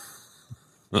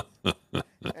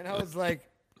 And I was like,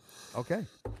 okay.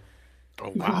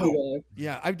 Oh, wow.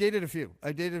 Yeah, I've dated a few.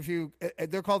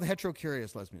 They're called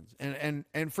hetero-curious lesbians.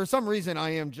 And for some reason,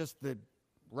 I am just the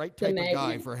right type of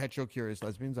guy for hetero-curious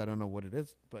lesbians. I don't know what it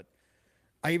is, but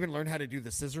I even learned how to do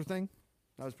the scissor thing.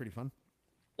 That was pretty fun.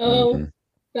 Oh,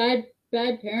 bad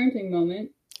parenting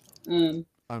moment.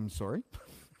 I'm sorry.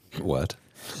 What?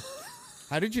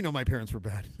 How did you know my parents were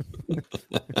bad?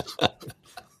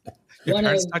 Your One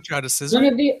parents of- taught you how to scissor?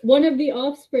 One of the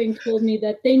offspring told me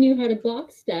that they knew how to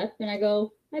box step, and I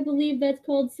go, I believe that's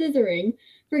called scissoring,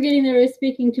 forgetting that I was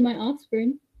speaking to my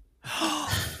offspring.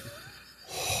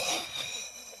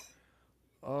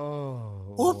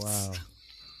 Oh, Oops. wow.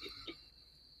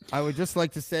 I would just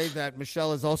like to say that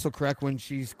Michelle is also correct when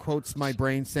she quotes my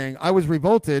brain saying, I was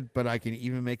revolted, but I can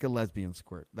even make a lesbian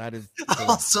squirt. That is correct.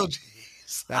 Also,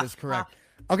 jeez. That is correct.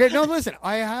 Okay, no, listen,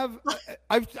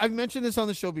 I've mentioned this on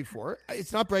the show before.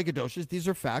 It's not braggadocious. These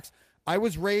are facts. I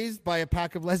was raised by a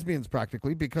pack of lesbians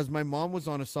practically because my mom was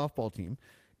on a softball team,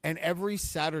 and every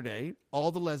Saturday,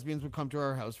 all the lesbians would come to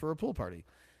our house for a pool party.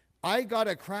 I got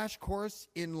a crash course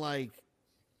in like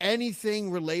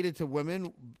anything related to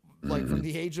women, like from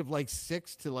the age of like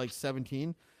 6 to like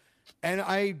 17. And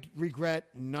I regret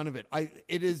none of it.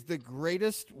 It is the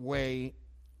greatest way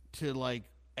to like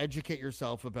educate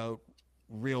yourself about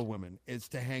real women is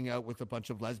to hang out with a bunch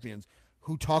of lesbians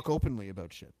who talk openly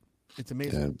about shit. It's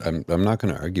amazing. I'm not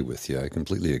going to argue with you. I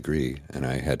completely agree. And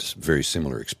I had a very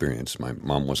similar experience. My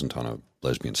mom wasn't on a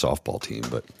lesbian softball team,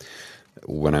 but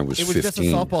when I was 15... It was just a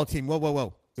softball team.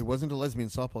 Whoa. It wasn't a lesbian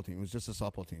softball team. It was just a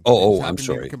softball team. I'm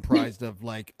sorry. Comprised of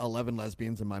like 11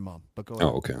 lesbians and my mom. But go ahead.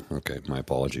 Oh, okay. My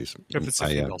apologies. If it's a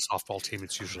female softball team,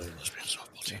 it's usually a lesbian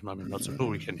softball team. I mean, that's who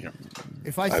we can hear.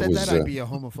 If I said that, I'd be a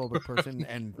homophobic person,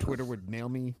 and Twitter would nail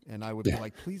me, and I would be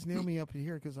like, please nail me up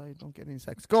here because I don't get any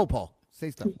sex. Go, Paul.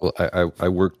 Say stuff. Well, I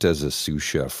worked as a sous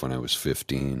chef when I was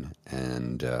 15,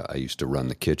 and I used to run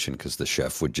the kitchen because the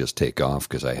chef would just take off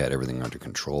because I had everything under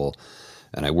control.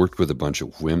 And I worked with a bunch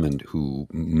of women who,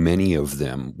 many of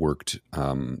them worked,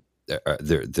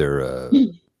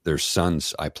 their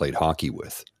sons I played hockey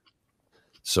with.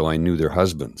 So I knew their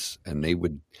husbands, and they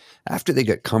would, after they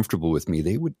got comfortable with me,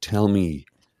 they would tell me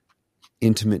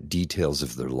intimate details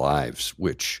of their lives,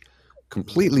 which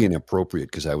completely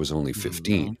inappropriate because I was only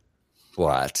 15.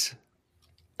 But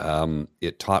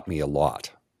it taught me a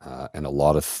lot,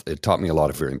 it taught me a lot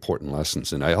of very important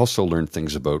lessons. And I also learned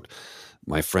things about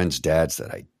my friends' dads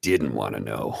that I didn't want to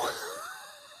know.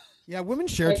 Yeah, women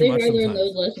share I too much think I sometimes. learned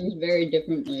those lessons very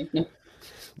differently. No.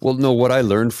 Well, no, what I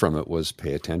learned from it was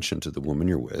pay attention to the woman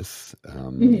you're with,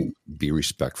 be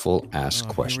respectful, ask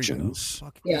questions.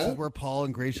 Fuck, Yeah. This is where Paul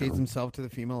ingratiates himself to the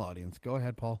female audience. Go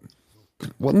ahead, Paul.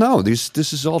 Well, no, this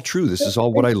is all true. This is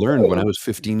all what I learned when I was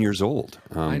 15 years old.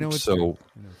 I know it's so. true.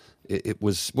 It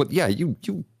was, well, yeah, you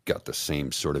got the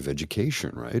same sort of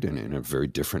education, right? And in a very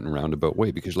different and roundabout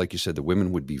way, because like you said, the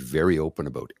women would be very open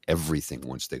about everything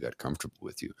once they got comfortable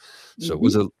with you. So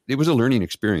it was a learning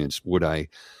experience. Would I,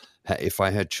 if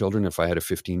I had children, if I had a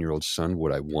 15-year-old son,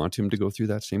 would I want him to go through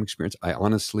that same experience? I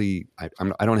honestly, I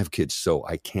don't have kids, so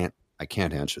I can't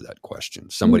answer that question.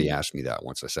 Somebody asked me that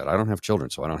once. I said, I don't have children,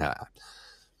 so I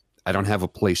don't have a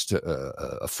place to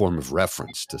a form of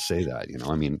reference to say that,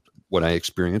 I mean, what I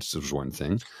experienced was one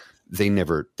thing. They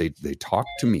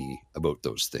talked to me about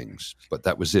those things, but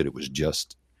that was it. It was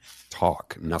just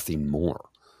talk, nothing more,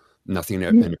 nothing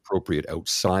inappropriate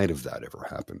outside of that ever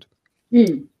happened.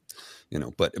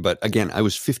 But again, I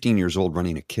was 15 years old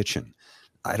running a kitchen.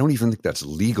 I don't even think that's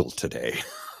legal today.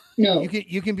 No.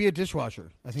 You can be a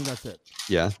dishwasher. I think that's it.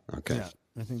 Yeah. Okay. Yeah,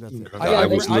 I think that's it. I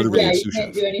was literally a you sous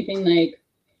can't chef. do anything like.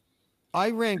 I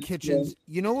ran kitchens.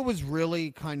 You know what was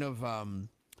really kind of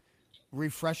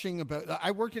refreshing about?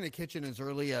 I worked in a kitchen as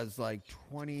early as like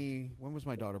 20. When was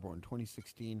my daughter born?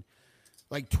 2016.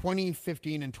 Like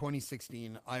 2015 and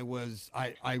 2016, I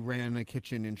ran a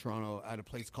kitchen in Toronto at a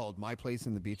place called My Place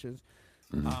in the Beaches.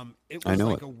 It was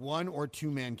like a 1 or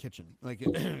 2 man kitchen. Like,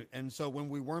 and so when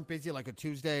we weren't busy, like a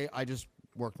Tuesday, I just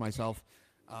worked myself.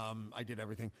 I did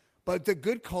everything. But the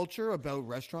good culture about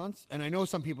restaurants, and I know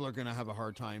some people are going to have a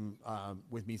hard time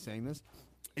with me saying this,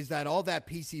 is that all that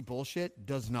PC bullshit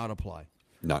does not apply.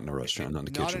 Not in a restaurant, not in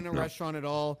the kitchen. Not in a restaurant at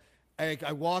all.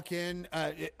 I walk in,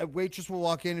 a waitress will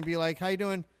walk in and be like, how you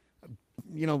doing?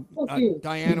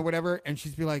 Diane or whatever. And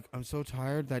she'd be like, I'm so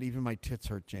tired that even my tits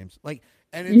hurt, James. Like,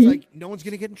 and it's like, no one's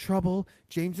going to get in trouble.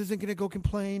 James isn't going to go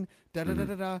complain.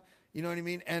 Da-da-da-da-da. You know what I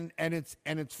mean? And it's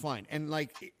fine. And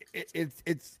like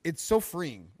it's so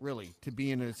freeing, really, to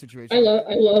be in a situation.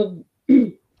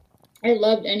 I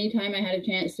loved any time I had a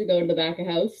chance to go to the back of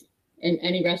house in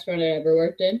any restaurant I ever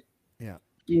worked in. Yeah.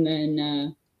 And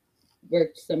then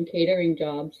worked some catering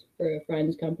jobs for a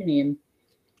friend's company, and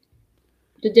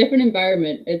it's a different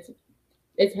environment. It's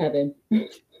heaven.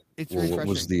 It's refreshing. What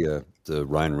was the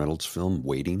Ryan Reynolds film,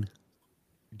 Waiting?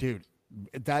 Dude,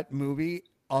 that movie,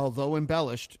 although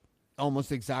embellished,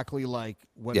 almost exactly like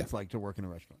what it's like to work in a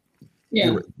restaurant.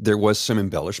 Yeah. There was some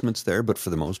embellishments there, but for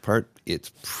the most part,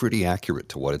 it's pretty accurate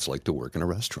to what it's like to work in a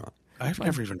restaurant. I've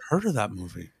never even heard of that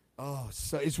movie. Oh,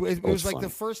 so it was like the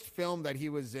first film that he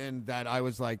was in that I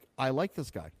was like, I like this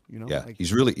guy. Yeah, like,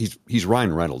 he's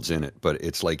Ryan Reynolds in it, but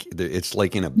it's like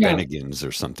in a Bennigan's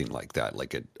or something like that,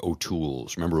 like at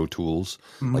O'Toole's. Remember O'Toole's?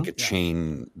 Like a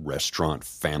chain restaurant,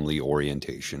 family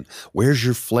orientation. Where's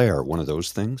your flair? One of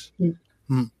those things.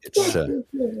 It's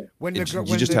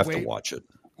you just have to watch it.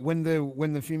 When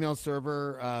the female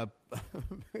server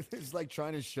is like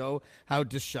trying to show how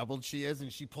disheveled she is,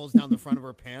 and she pulls down the front of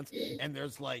her pants, and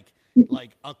there's like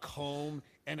a comb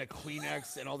and a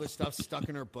Kleenex and all this stuff stuck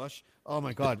in her bush. Oh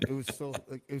my god, it was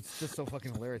just so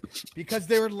fucking hilarious because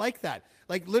they were like that.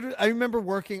 Like literally,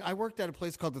 I worked at a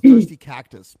place called the Thirsty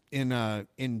Cactus in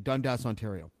Dundas,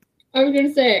 Ontario. I was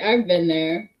gonna say I've been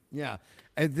there. Yeah,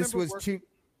 and this was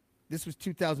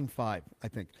 2005, I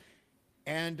think,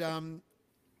 and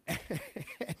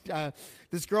And,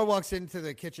 this girl walks into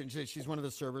the kitchen. She's one of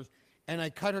the servers, and I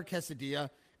cut her quesadilla.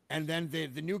 And then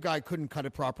the new guy couldn't cut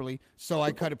it properly, so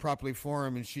I cut it properly for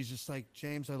him. And she's just like,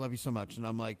 James, I love you so much. And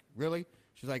I'm like, really?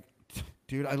 She's like,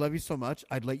 dude, I love you so much.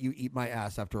 I'd let you eat my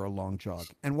ass after a long jog,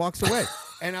 and walks away.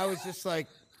 And I was just like,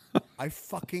 I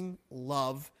fucking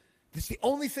love this. The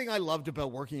only thing I loved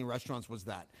about working in restaurants was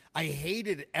that I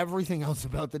hated everything else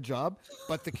about the job,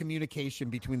 but the communication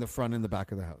between the front and the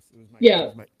back of the house. It was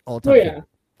my all-time favorite.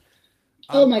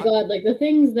 Oh my God. Like the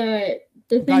things that,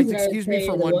 guys, excuse me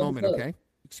for one moment. Okay.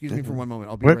 Excuse me for one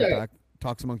moment. I'll be right back.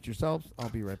 Talks amongst yourselves. I'll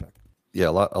be right back. Yeah,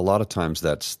 a lot of times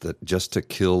that's just to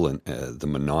kill the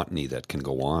monotony that can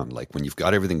go on. Like when you've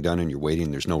got everything done and you're waiting,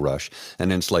 there's no rush.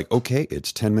 And then it's like, okay,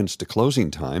 it's 10 minutes to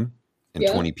closing time and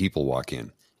 20 people walk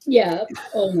in. Yeah.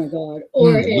 Oh my God.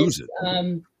 Or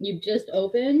you've just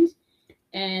opened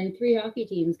and 3 hockey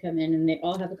teams come in and they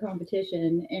all have a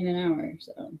competition in an hour.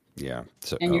 So yeah.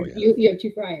 So, and you have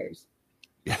 2 fryers.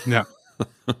 Yeah.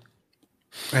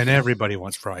 And everybody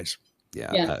wants fries.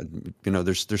 Yeah.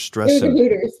 There's stress in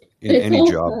any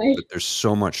job, but there's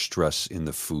so much stress in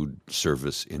the food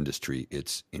service industry.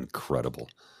 It's incredible.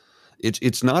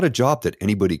 It's not a job that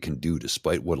anybody can do,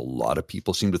 despite what a lot of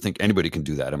people seem to think anybody can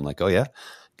do that. I'm like, oh yeah,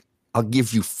 I'll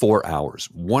give you 4 hours,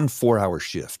 1 4-hour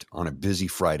shift on a busy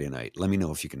Friday night. Let me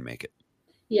know if you can make it.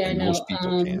 Yeah, and most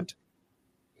people can't.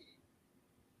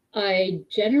 I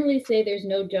generally say there's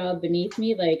no job beneath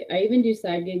me. Like I even do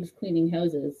side gigs cleaning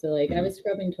houses. So like I was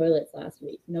scrubbing toilets last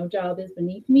week. No job is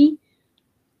beneath me.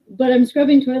 But I'm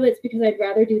scrubbing toilets because I'd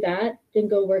rather do that than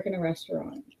go work in a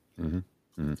restaurant.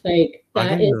 Like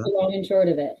that is the long and short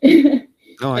of it.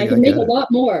 I can make a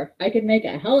lot more. I can make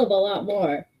a hell of a lot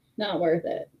more. Not worth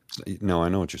it. No, I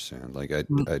know what you're saying. Like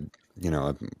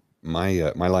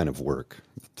my line of work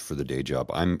for the day job,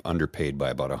 I'm underpaid by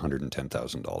about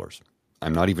 $110,000.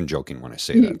 I'm not even joking when I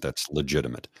say that. That's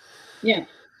legitimate. Yeah.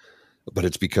 But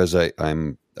it's because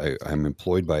I'm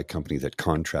employed by a company that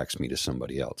contracts me to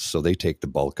somebody else. So they take the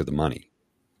bulk of the money.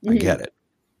 I get it.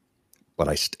 But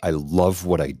I love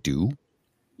what I do.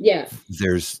 Yeah.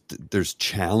 There's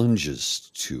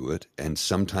challenges to it. And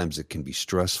sometimes it can be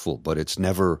stressful, but it's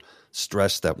never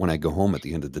stress that when I go home at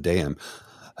the end of the day,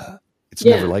 it's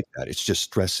never like that. It's just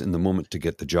stress in the moment to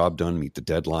get the job done, meet the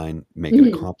deadline, make it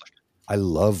accomplished. I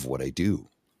love what I do.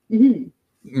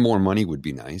 More money would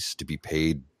be nice, to be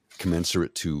paid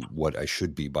commensurate to what I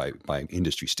should be by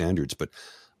industry standards, but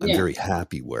I'm very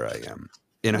happy where I am.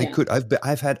 And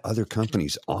I've had other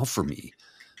companies offer me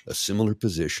a similar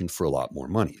position for a lot more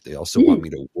money. They also want me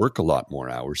to work a lot more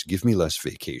hours, give me less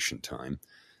vacation time,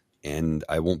 and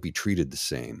I won't be treated the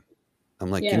same.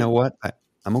 I'm like, you know what?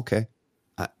 I'm okay.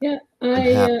 I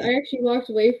actually walked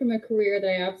away from a career that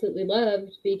I absolutely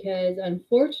loved because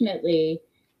unfortunately,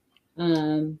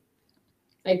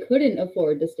 I couldn't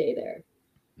afford to stay there.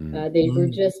 They were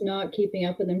just not keeping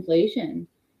up with inflation.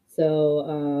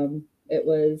 So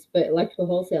but electrical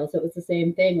wholesale. So it was the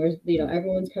same thing where,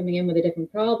 everyone's coming in with a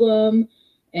different problem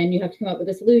and you have to come up with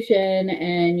a solution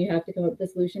and you have to come up with a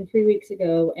solution 3 weeks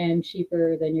ago and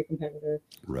cheaper than your competitor,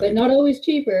 but not always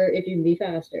cheaper if you can be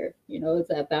faster. It's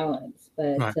that balance,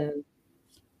 but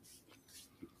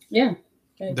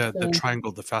the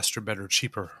triangle, the faster, better,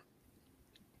 cheaper.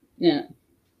 Yeah.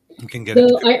 You can get so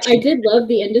I did love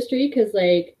the industry because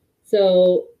driving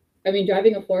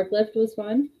a forklift was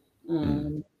fun.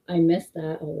 I missed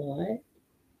that a lot,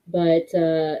 but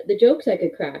the jokes I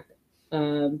could crack.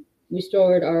 We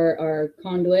stored our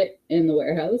conduit in the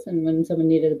warehouse, and when someone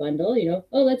needed a bundle,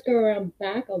 let's go around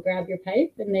back, I'll grab your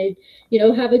pipe, and they'd,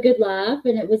 have a good laugh,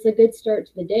 and it was a good start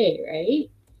to the day, right?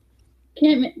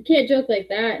 Can't joke like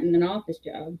that in an office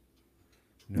job.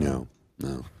 No.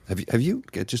 Have you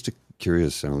just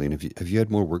curious, Emmeline, have you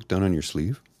had more work done on your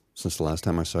sleeve since the last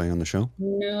time I saw you on the show?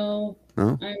 No,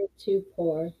 I'm too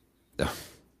poor. I'm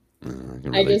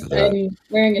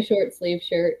wearing a short sleeve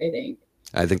shirt,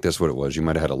 I think that's what it was. You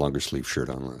might have had a longer sleeve shirt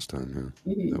on last time.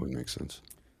 Yeah. That would make sense.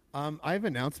 I have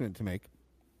an announcement to make.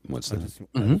 What's that?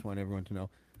 I just want everyone to know.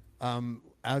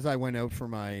 As I went out for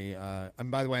my, and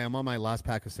by the way, I'm on my last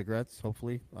pack of cigarettes.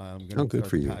 Hopefully, I'm going to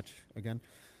start the patch again.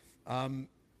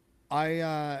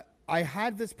 I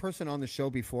had this person on the show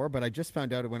before, but I just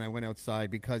found out when I went outside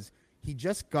because he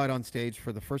just got on stage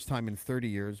for the first time in 30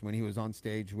 years when he was on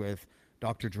stage with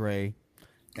Dr. Dre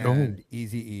and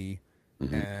Eazy-E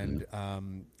and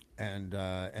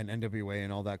NWA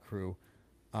and all that crew.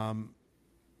 Where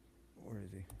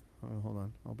is he? Oh, hold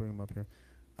on. I'll bring him up here.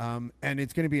 And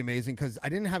it's going to be amazing because I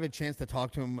didn't have a chance to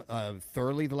talk to him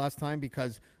thoroughly the last time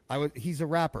because he's a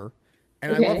rapper,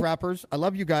 and I love rappers. I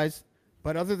love you guys.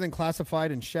 But other than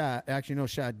Classified and Shad, actually, no,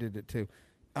 Shad did it too.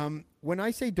 When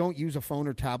I say don't use a phone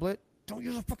or tablet, don't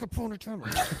use a fucking phone or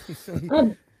tablet.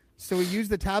 So he used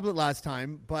the tablet last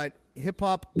time, but Hip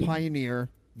Hop Pioneer,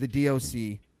 the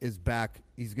DOC, is back.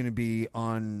 He's going to be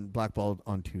on Blackballed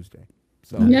on Tuesday.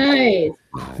 So Nice.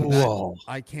 Whoa.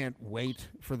 I can't wait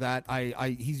for that.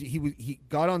 He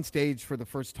got on stage for the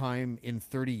first time in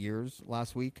 30 years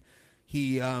last week.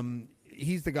 He's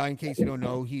the guy, in case you don't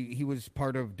know, he was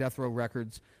part of Death Row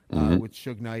Records with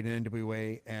Suge Knight and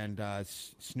NWA and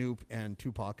Snoop and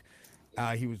Tupac.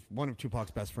 He was one of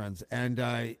Tupac's best friends, and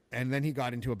then he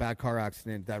got into a bad car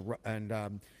accident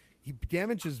he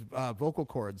damaged his vocal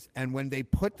cords, and when they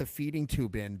put the feeding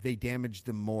tube in, they damaged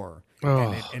them more,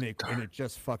 and it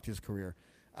just fucked his career.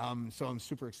 So I'm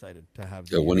super excited to have.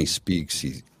 So when he speaks,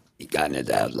 he kind of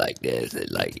out like this,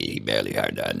 like he barely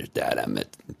hard to understand.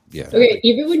 Yeah. Okay,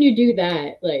 even when you do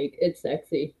that, like it's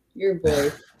sexy. Your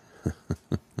voice.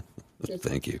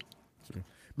 Thank you.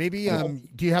 Maybe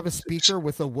do you have a speaker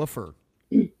with a woofer?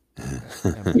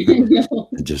 No.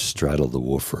 Just straddle the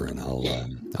woofer, and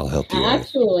I'll help you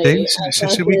Actually, James,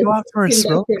 should we go out for a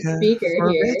smoke? Speaker For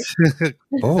a here. bit?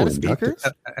 Oh, speaker?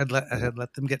 And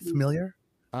let them get familiar.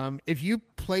 If you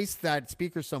place that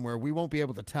speaker somewhere, we won't be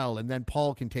able to tell, and then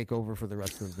Paul can take over for the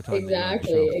rest of the time.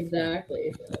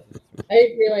 Exactly. I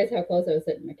didn't realize how close I was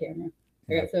sitting to my camera.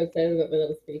 I got so excited about my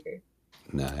little speaker.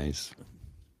 Nice.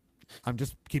 I'm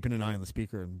just keeping an eye on the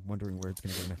speaker and wondering where it's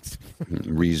going to go next.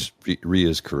 Rhea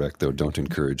is correct, though. Don't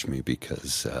encourage me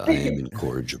because I am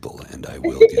incorrigible and I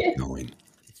will get going.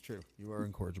 It's true. You are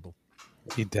incorrigible.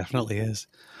 He definitely is.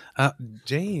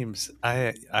 James,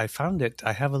 I found it.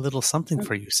 I have a little something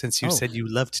for you since you said you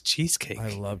loved cheesecake. I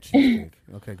love cheesecake.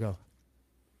 Okay, go.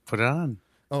 Put it on.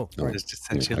 Oh, right. Just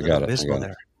sent you a I little got it. visual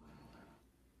there.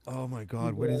 Oh my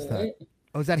God, what is that?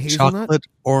 Oh, is that hazelnut? Chocolate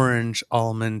orange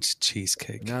almond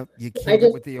cheesecake. No, you killed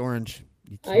it with the orange.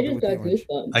 I just got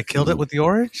goosebumps. I killed it with the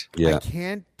orange? Yeah. I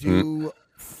can't do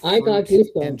I got fruit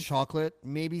goosebumps. and chocolate.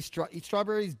 Maybe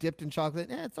strawberries dipped in chocolate.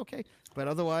 It's okay. But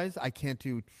otherwise, I can't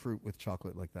do fruit with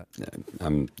chocolate like that.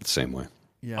 I'm the same way.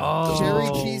 Yeah. Oh. Cherry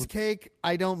cheesecake,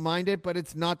 I don't mind it, but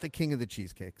it's not the king of the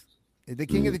cheesecakes. The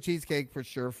king of the cheesecake, for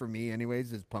sure, for me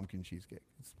anyways, is pumpkin cheesecake.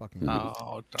 It's fucking good.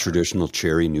 Oh, darn. Traditional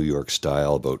cherry New York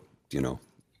style, about 8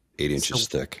 inches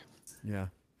thick. Yeah.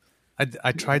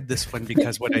 I tried this one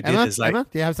because what I did Emma, is Emma,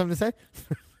 do you have something to say?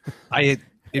 if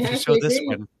you show this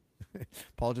one,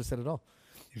 Paul just said it all.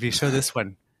 if you show this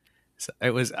one, so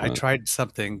I tried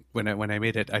something when I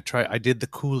made it. I did the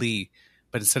coulis,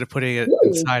 but instead of putting it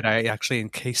inside, I actually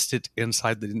encased it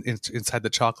inside the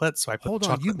chocolate. So I put the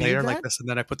chocolate layer like this, and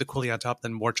then I put the coulis on top,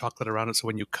 then more chocolate around it. So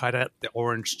when you cut it, the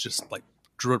orange just like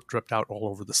dripped out all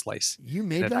over the slice. You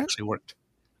made that? It actually worked.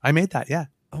 I made that, yeah.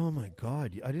 Oh my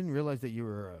God. I didn't realize that you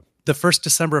were... The first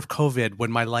December of COVID,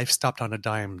 when my life stopped on a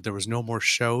dime, there was no more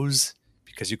shows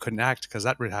because you couldn't act because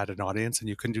that had an audience, and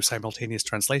you couldn't do simultaneous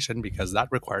translation because that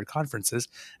required conferences,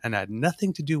 and had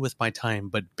nothing to do with my time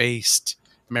but based,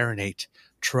 marinate,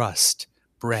 trust,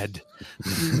 bread,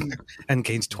 and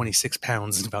gained 26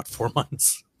 pounds in about 4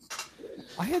 months.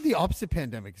 I had the opposite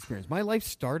pandemic experience. My life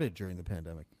started during the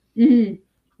pandemic.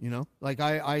 Mm-hmm. Like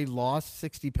I lost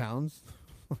 60 pounds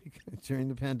during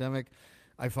the pandemic.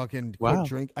 I fucking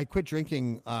quit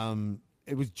drinking.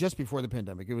 It was just before the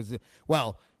pandemic. It was,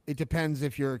 it depends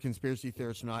if you're a conspiracy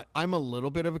theorist or not. I'm a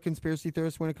little bit of a conspiracy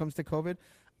theorist when it comes to COVID.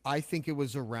 I think it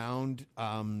was around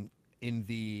in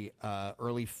the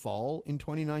early fall in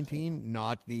 2019,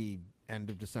 not the end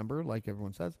of December, like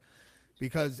everyone says,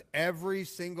 because every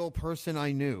single person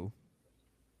I knew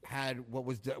had what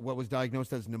was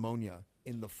diagnosed as pneumonia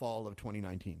in the fall of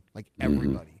 2019. Like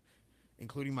everybody,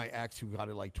 including my ex, who got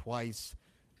it like twice.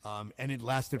 And it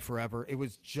lasted forever. It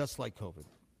was just like COVID.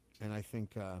 And I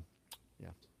think, I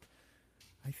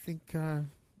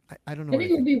don't know. I think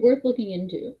it would be worth looking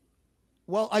into.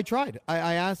 Well, I tried.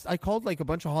 I called like a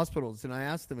bunch of hospitals and I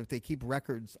asked them if they keep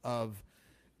records of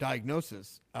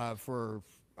diagnosis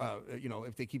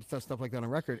if they keep stuff like that on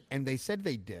record. And they said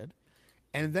they did.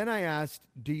 And then I asked,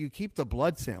 do you keep the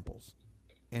blood samples?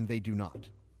 And they do not.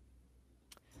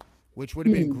 Which would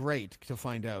have been great to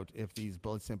find out if these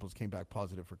blood samples came back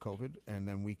positive for COVID, and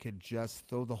then we could just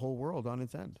throw the whole world on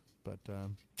its end. But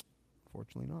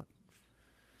fortunately not.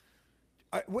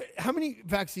 How many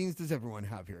vaccines does everyone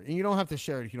have here? And you don't have to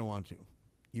share it if you don't want to.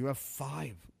 You have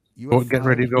 5. We'll get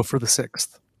ready to go for the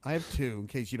 6th. I have 2, in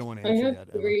case you don't want to I answer have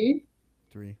yet. 3.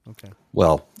 3, okay.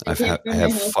 Well, I have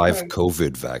health 5 card.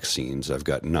 COVID vaccines. I've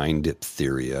got 9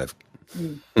 diphtheria.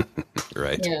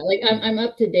 Right. Yeah, like I'm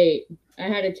up to date. I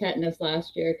had a tetanus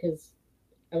last year because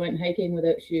I went hiking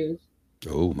without shoes.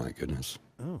 Oh my goodness.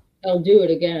 Oh. I'll do it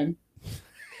again.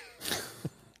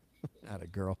 Atta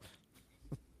girl.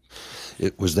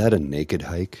 Was that a naked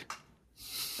hike?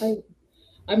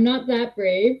 I'm not that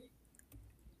brave,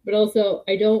 but also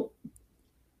I don't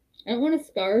want to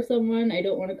scar someone. I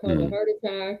don't want to cause a heart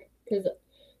attack because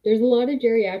there's a lot of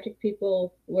geriatric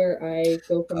people where I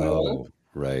go for my walk.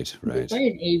 Right. It's by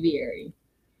an aviary.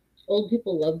 Old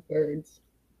people love birds.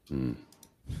 I'm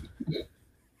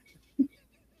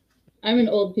an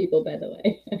old people, by the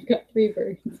way. I've got 3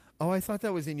 birds. Oh, I thought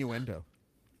that was innuendo.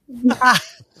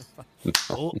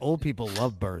 old people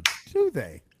love birds. Do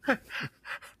they?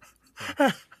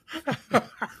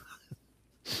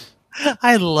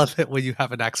 I love it when you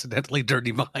have an accidentally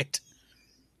dirty mind.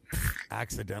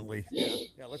 Accidentally.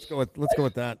 Yeah, let's go with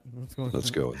that. Let's go with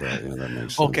that. Yeah, that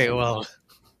makes sense. Okay, well.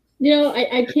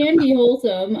 I can be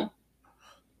wholesome.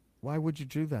 Why would you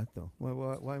do that though?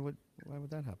 Why would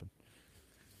that happen?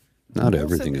 Not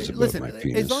everything is about my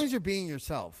penis. As long as you're being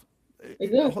yourself.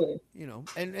 Exactly.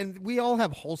 And we all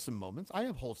have wholesome moments. I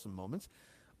have wholesome moments.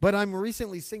 But I'm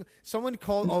recently single. Someone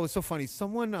called. Oh, it's so funny.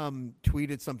 Someone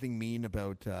tweeted something mean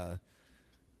about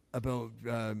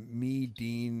me,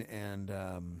 Dean, and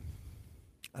I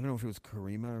don't know if it was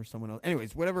Karima or someone else.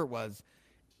 Anyways, whatever it was.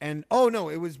 And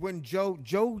it was when Joe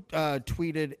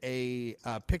tweeted a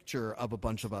picture of a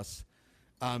bunch of us,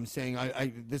 saying,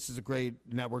 "I this is a great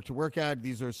network to work at.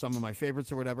 These are some of my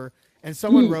favorites or whatever." And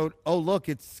someone wrote, "Oh, look,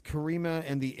 it's Karima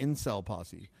and the Incel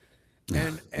Posse,"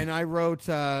 and I wrote.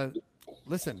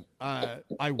 Listen,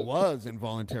 I was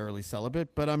involuntarily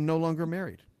celibate, but I'm no longer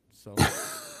married. So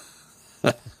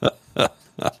that's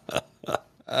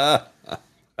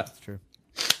true.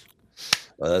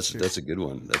 That's a good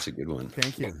one. That's a good one.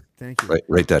 Thank you.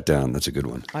 Write that down. That's a good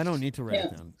one. I don't need to write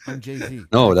it down. I'm Jay-Z.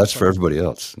 No, that's for everybody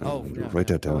else. No, yeah, write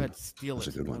that down. Go ahead, steal that's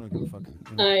it. a good one. I don't give a fuck.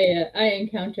 I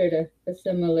encountered a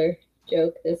similar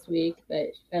joke this week, but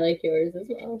I like yours as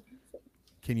well.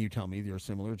 Can you tell me your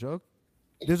similar joke?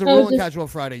 There's a rule in Casual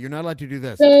Friday. You're not allowed to do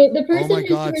this. So the person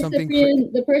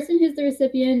the person who's the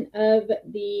recipient of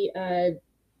the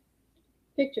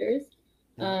pictures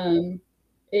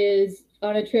is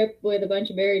on a trip with a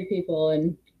bunch of married people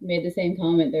and made the same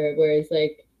comment there where he's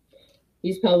like,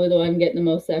 he's probably the one getting the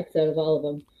most sex out of all of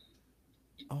them.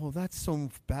 Oh, that's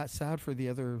so sad for the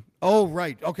other. Oh,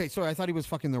 right. Okay, sorry. I thought he was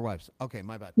fucking their wives. Okay,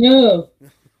 my bad. No.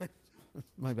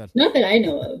 My bad. Not that I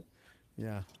know of.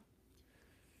 Yeah.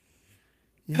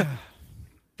 Yeah,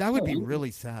 that would be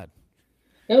really sad.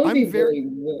 That would be really,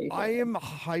 really sad. I am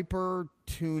hyper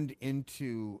tuned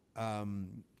into.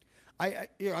 I'm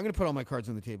going to put all my cards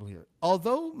on the table here.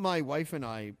 Although my wife and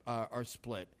I are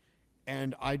split,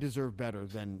 and I deserve better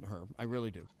than her, I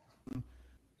really do.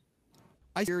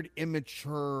 I feared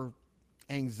immature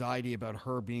anxiety about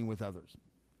her being with others,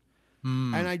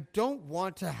 and I don't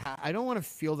want to. I don't want to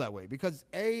feel that way because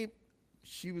A,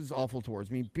 she was awful towards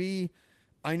me. B,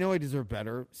 I know I deserve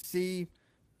better. C,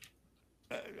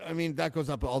 I mean, that goes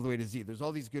up all the way to Z. There's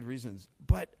all these good reasons.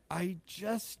 But I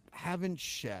just haven't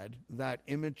shed that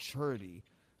immaturity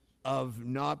of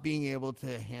not being able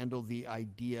to handle the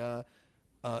idea.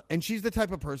 And she's the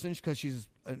type of person, because she's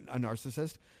a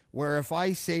narcissist, where if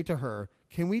I say to her,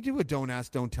 can we do a don't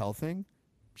ask, don't tell thing?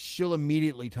 She'll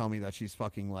immediately tell me that she's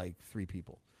fucking like 3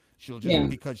 people. She'll just,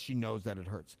 because she knows that it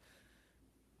hurts.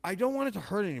 I don't want it to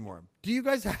hurt anymore. Do you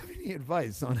guys have any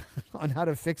advice on how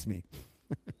to fix me?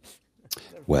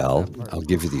 Well, I'll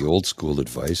give you the old school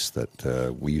advice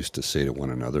that we used to say to one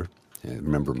another.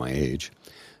 Remember my age.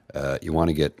 You want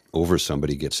to get over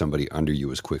somebody, get somebody under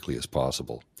you as quickly as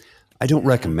possible. I don't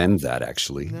recommend that,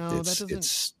 actually. No,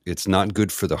 it's not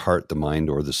good for the heart, the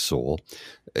mind, or the soul.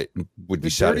 It would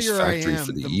be satisfactory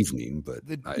for the evening, but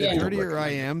the dirtier I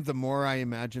am, the more I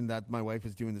imagine that my wife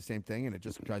is doing the same thing, and it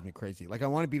just drives me crazy. Like, I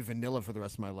want to be vanilla for the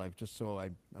rest of my life, just so I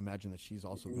imagine that she's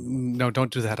also vanilla. No,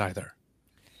 don't do that either.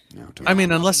 No, I mean,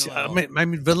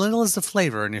 vanilla is the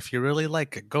flavor, and if you really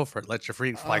like it, go for it. Let your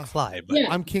freak flag fly. But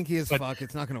I'm kinky as fuck.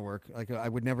 It's not going to work. Like, I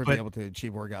would never be able to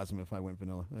achieve orgasm if I went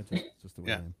vanilla. That's just the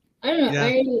way I am. I don't know.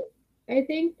 Yeah. I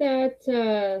think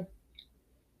that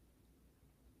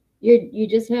you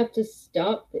just have to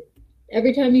stop.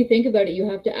 Every time you think about it, you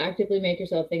have to actively make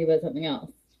yourself think about something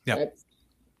else. Yeah. That's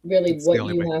really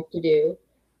what you have to do.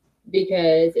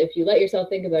 Because if you let yourself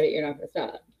think about it, you're not going to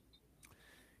stop.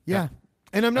 Yeah.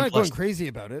 And I'm not going crazy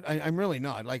about it. I'm really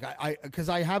not. Like, because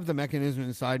I have the mechanism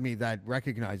inside me that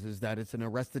recognizes that it's an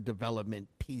arrested development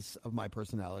piece of my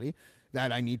personality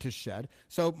that I need to shed.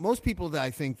 So most people that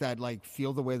I think that like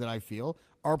feel the way that I feel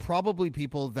are probably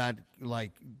people that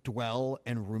like dwell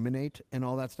and ruminate and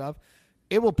all that stuff.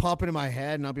 It will pop into my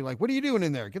head and I'll be like, what are you doing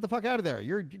in there? Get the fuck out of there.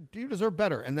 You deserve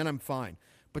better. And then I'm fine.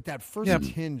 But that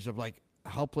first tinge of like,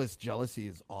 helpless jealousy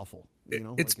is awful.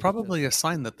 It's probably a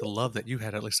sign that the love that you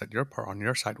had, at least at your part on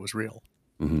your side, was real.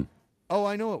 Mm-hmm. Oh,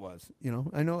 I know it was.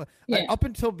 I know. Yeah. Up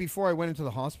until before I went into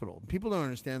the hospital, people don't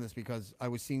understand this because I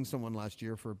was seeing someone last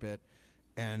year for a bit,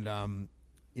 and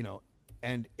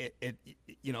and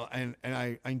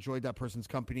I enjoyed that person's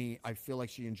company. I feel like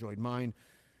she enjoyed mine,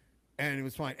 and it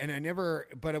was fine. And I never,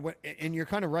 but I went, and you're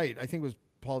kind of right. I think it was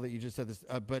Paul that you just said this.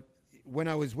 But when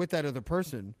I was with that other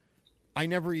person, I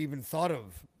never even thought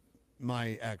of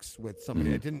my ex with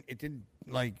somebody. Mm-hmm. It didn't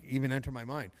like even enter my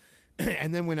mind.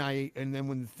 And then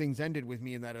when things ended with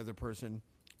me and that other person,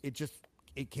 it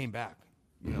came back,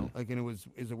 like, and it was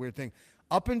a weird thing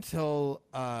up until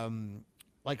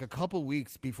like a couple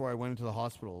weeks before I went into the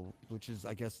hospital, which is,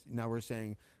 I guess now we're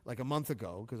saying like a month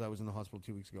ago, because I was in the hospital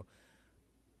 2 weeks ago.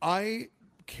 I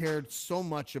cared so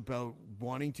much about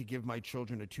wanting to give my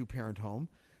children a 2-parent home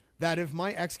that if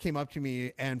my ex came up to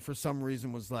me and for some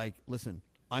reason was like, listen,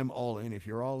 I'm all in. If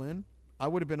you're all in, I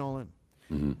would have been all in.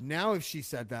 Mm-hmm. Now, if she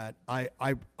said that, I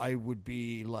would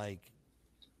be like,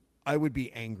 I would be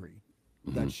angry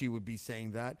that she would be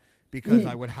saying that, because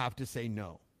I would have to say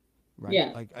no, right?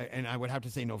 Yeah. Like, and I would have to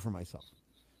say no for myself,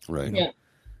 Right. Yeah.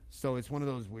 So it's one of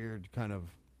those weird kind of.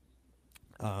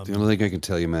 The only thing I can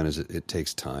tell you, man, is it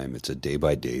takes time. It's a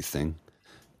day-by-day thing.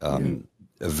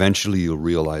 Eventually, you'll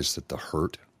realize that the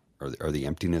hurt or the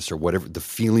emptiness or whatever, the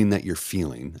feeling that you're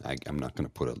feeling, I'm not going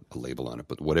to put a label on it,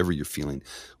 but whatever you're feeling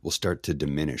will start to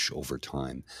diminish over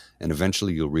time. And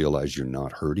eventually you'll realize you're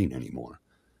not hurting anymore.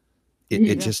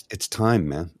 It's time,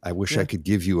 man. I wish I could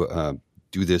give you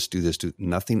do this, do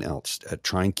nothing else.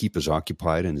 Try and keep as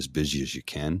occupied and as busy as you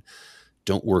can.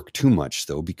 Don't work too much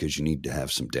though, because you need to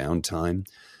have some downtime.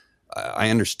 I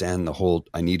understand the whole,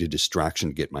 I need a distraction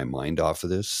to get my mind off of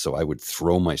this. So I would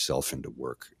throw myself into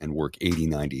work and work 80,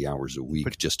 90 hours a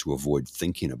week just to avoid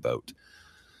thinking about.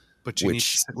 But you need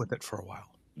to sit with it for a while.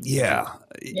 Yeah.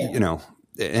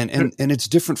 And it's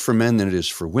different for men than it is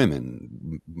for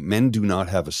women. Men do not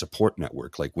have a support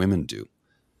network like women do.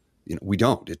 We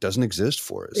don't. It doesn't exist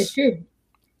for us. It's true.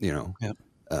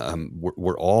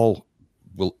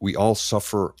 We all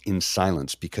suffer in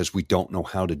silence because we don't know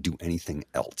how to do anything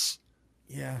else.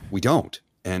 Yeah, we don't.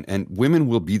 And women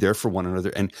will be there for one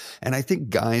another. And I think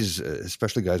guys,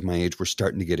 especially guys my age, we're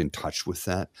starting to get in touch with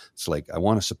that. It's like, I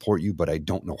want to support you, but I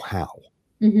don't know how.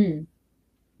 Mm-hmm.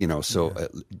 Do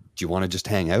you want to just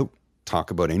hang out,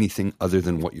 talk about anything other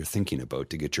than what you're thinking about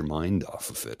to get your mind off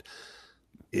of it?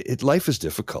 Life is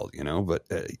difficult, but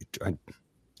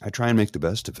I try and make the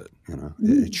best of it.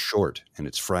 It's short and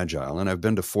it's fragile. And I've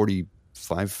been to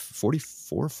 45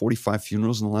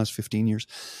 funerals in the last 15 years.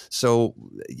 So,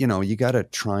 you got to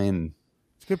try and.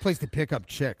 It's a good place to pick up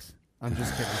chicks. I'm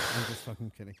just kidding. I'm just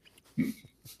fucking kidding.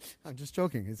 I'm just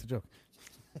joking. It's a joke.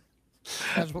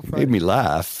 Made me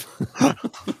laugh.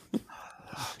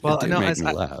 Well, make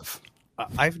me laugh.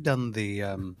 I've done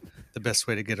the best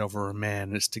way to get over a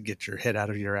man is to get your head out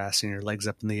of your ass and your legs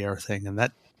up in the air thing. And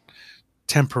that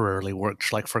temporarily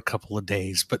worked like for a couple of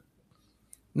days, but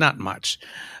not much.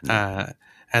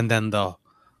 And then the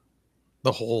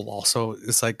whole also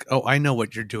is like, oh, I know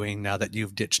what you're doing now that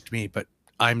you've ditched me, but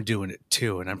I'm doing it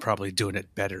too. And I'm probably doing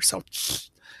it better. So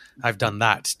I've done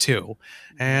that too.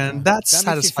 And that's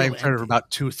satisfying for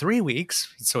about 2-3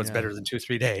 weeks. So it's better than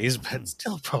 2-3 days, but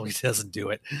still probably doesn't do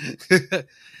it.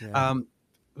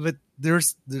 But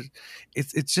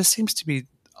it just seems to be,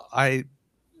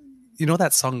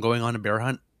 that song Going on a Bear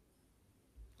Hunt?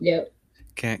 Yep.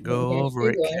 Can't go over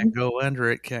it, can't go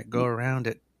under it, can't go around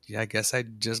it. Yeah, I guess I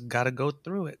just got to go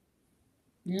through it.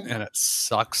 Yeah. And it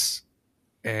sucks.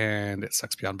 And it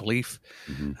sucks beyond belief.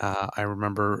 Mm-hmm. I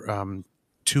remember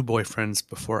 2 boyfriends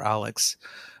before Alex.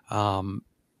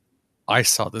 I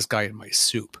saw this guy in my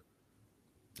soup.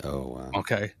 Oh, wow.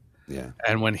 Okay. Yeah.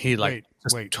 And when he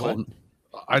told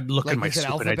I'd look like in my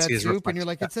soup and I'd see his soup and you're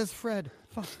like, it says Fred.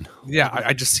 Fuck. Yeah,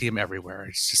 I just see him everywhere.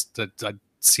 It's just that I'd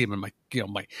see him in my,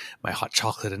 my hot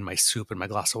chocolate and my soup and my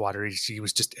glass of water. He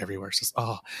was just everywhere. It's just,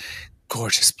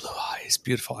 gorgeous blue eyes,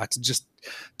 beautiful. It's just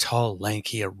tall,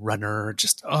 lanky, a runner.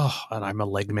 Just and I'm a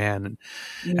leg man,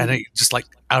 and I just like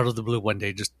out of the blue one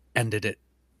day just ended it,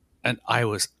 and I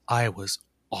was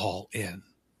all in,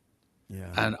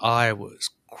 and I was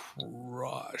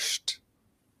crushed,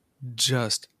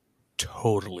 just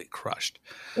totally crushed.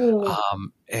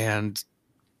 And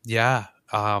yeah,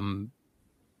 I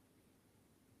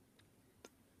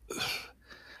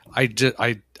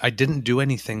didn't do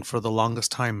anything for the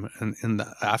longest time, and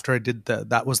after I did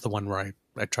that was the one where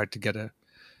I tried to get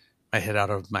my head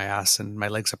out of my ass and my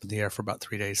legs up in the air for about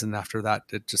 3 days, and after that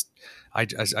I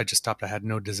just stopped. I had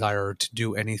no desire to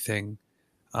do anything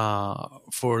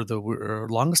for the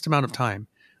longest amount of time,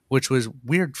 which was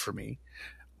weird for me.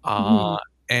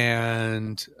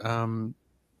 And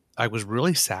I was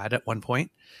really sad at one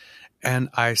point, and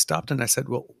I stopped and I said,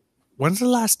 well, when's the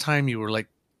last time you were like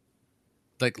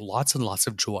lots and lots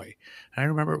of joy? And I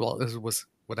remember, well, this was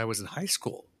when I was in high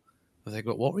school. I was like,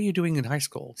 well, what were you doing in high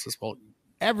school? It says, well,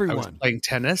 Everyone. I was playing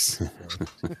tennis.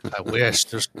 I wish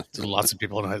there's lots of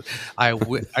people. I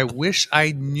wish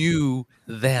I knew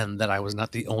then that I was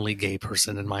not the only gay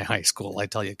person in my high school. I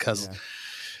tell you, because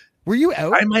were you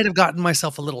out? I might have gotten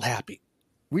myself a little happy.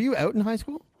 Were you out in high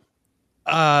school?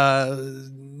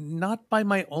 Not by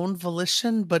my own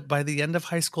volition, but by the end of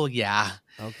high school, yeah.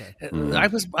 Okay.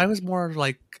 I was more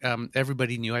like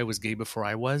everybody knew I was gay before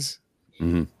I was.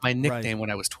 Mm-hmm. My nickname when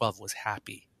I was 12 was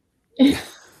Happy.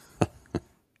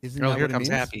 Isn't Oh, that here what it comes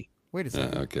means? Happy. Wait a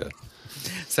second. Okay.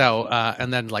 So,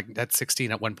 and then like at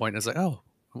 16 at one point, I was like, oh,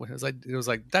 it was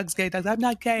like, Doug's gay. Doug, I'm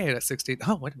not gay. And at 16,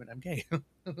 oh, wait a minute, I'm gay.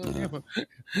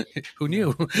 Who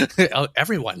knew? Oh,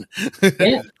 everyone.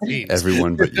 Yeah. Jeez.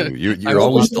 Everyone but you. I You're was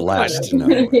always the the last last to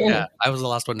know. Yeah, I was the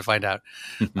last one to find out.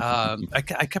 I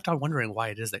kept on wondering why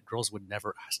it is that girls would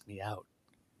never ask me out.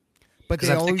 But 'Cause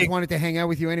they I'm always thinking- wanted to hang out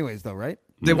with you anyways, though, right?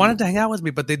 They wanted to hang out with me,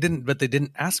 but they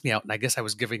didn't ask me out. And I guess I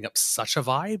was giving up such a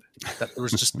vibe that there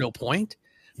was just no point.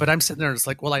 But I'm sitting there, it's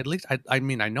like, well, at least I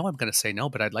mean, I know I'm going to say no,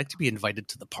 but I'd like to be invited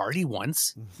to the party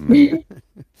once.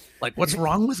 Like, what's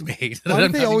wrong with me? Why do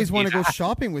they always want to go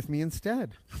shopping with me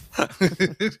instead?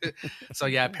 So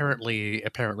yeah, apparently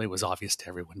it was obvious to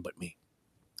everyone but me.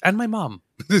 And my mom.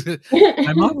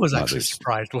 My mom was actually Mothers.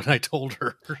 surprised when I told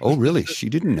her. Oh, really? She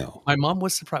didn't know. My mom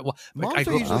was surprised. Well, Moms I are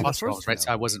grew up usually in the hospitals, first right? to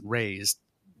So I wasn't raised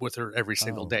with her every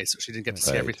single Oh. day, so she didn't get to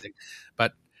see Right. everything.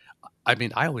 But I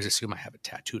mean, I always assume I have it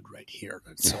tattooed right here.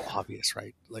 That's so obvious,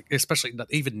 right? Like, especially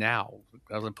even now,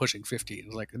 as I'm pushing 50.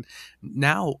 It's like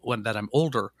now, when that I'm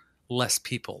older, less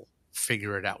people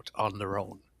figure it out on their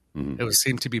own. Mhm. It would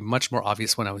seem to be much more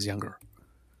obvious when I was younger.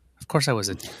 Of course, I was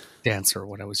a dancer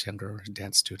when I was younger, a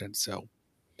dance student. So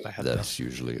I had That's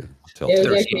usually a I was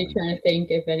telltale actually sign. trying to think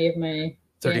if any of my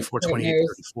 34, dance 28, partners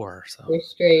 34. So were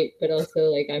straight, but also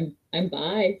like I'm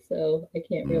bi, so I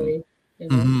can't really. You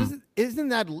know. Mhm.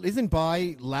 Isn't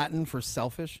bi Latin for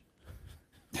selfish?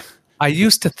 I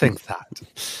used to think that.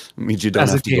 It means you don't As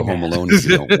a have to gay go home man. alone if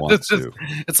you don't want to.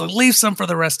 It's like, leave some for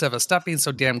the rest of us. Stop being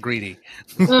so damn greedy.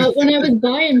 When I was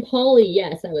bi and poly,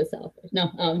 yes, I was selfish.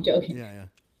 No, I'm joking. Yeah.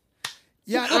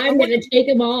 Yeah, I'm gonna take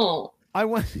them all. I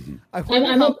want. I I'm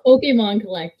wonder a Pokemon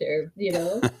collector. You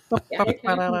know. Gotta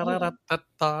catch 'em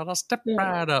all. Step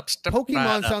right up. Step Pokemon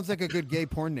right up. sounds like a good gay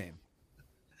porn name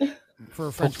for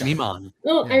a French guy. Pokemon.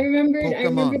 Oh, Yeah. I remember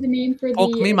Pokemon. the name for the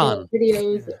Pokemon.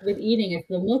 videos with eating. It's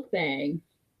the mukbang.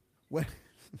 What?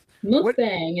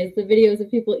 Mukbang is the videos of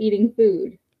people eating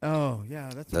food. Oh, yeah,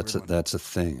 that's a weird one. That's a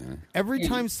thing. Huh? Every Yeah.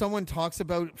 time someone talks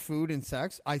about food and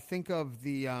sex, I think of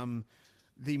the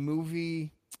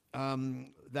movie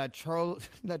that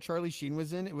Charlie Sheen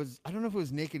was in. It was, I don't know if it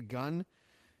was Naked Gun.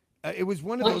 It was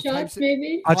one of Hot those shots, types.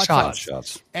 maybe. Hot Hot shots.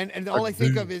 Shots. And all I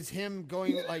think of is him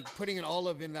going, like, putting an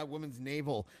olive in that woman's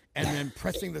navel and then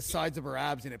pressing the sides of her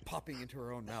abs and it popping into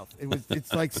her own mouth.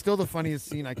 It's like still the funniest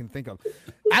scene I can think of.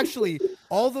 Actually,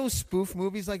 all those spoof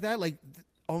movies like that, like,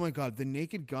 oh my God, the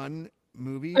Naked Gun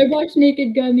movie. I watched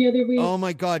Naked Gun the other week. Oh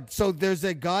my God. So there's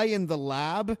a guy in the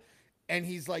lab and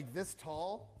he's like this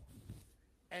tall.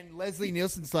 And Leslie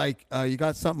Nielsen's like, you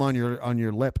got something on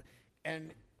your lip.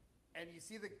 And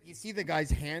you see the guy's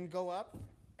hand go up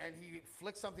and he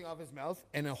flicks something off his mouth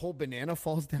and a whole banana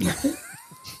falls down.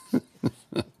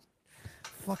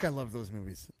 Fuck, I love those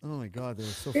movies. Oh my God, they're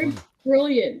so They're funny.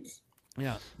 brilliant.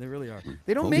 Yeah, they really are.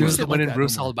 They don't Well, make It was shit the one like in that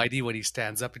Bruce no more. Almighty when he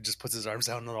stands up and just puts his arms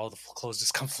out and all the clothes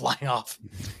just come flying off.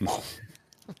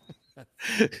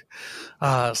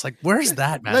 It's like, where's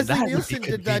that, man? Leslie That would be Nielsen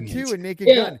did that convenient. too in Naked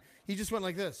Yeah. Gun. He just went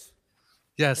like this.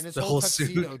 Yes, And his the whole whole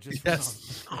tuxedo suit. just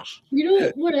Yes. You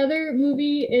know what other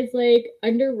movie is like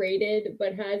underrated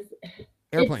but has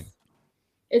Airplane.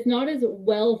 It's not as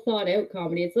well thought out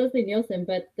comedy. It's Leslie Nielsen,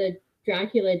 but the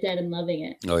Dracula Dead and Loving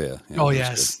It. Oh yeah. Oh, that's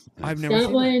yes. good. Yeah. I've never That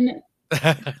seen one I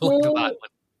like that one.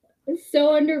 is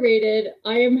so underrated.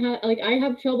 I am I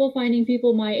have trouble finding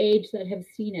people my age that have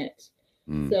seen it.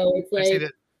 Mm. So it's I've seen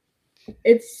like it.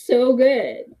 it's so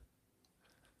good.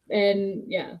 And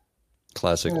yeah.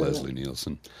 Classic Oh. Leslie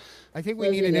Nielsen. I think we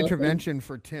Leslie need an Nielsen. intervention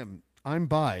for Tim. I'm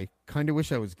bi, kind of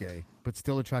wish I was gay, but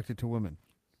still attracted to women.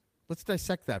 Let's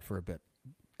dissect that for a bit.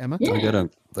 Emma? Yeah.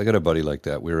 I got a buddy like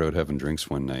that. We were out having drinks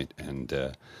one night, and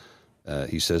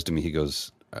he says to me, he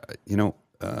goes,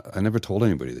 I never told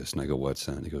anybody this. And I go, what's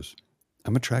that? And he goes,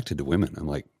 I'm attracted to women. I'm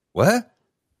like, what?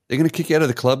 they're going to kick you out of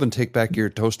the club and take back your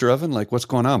toaster oven? Like, what's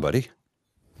going on, buddy?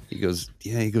 He goes,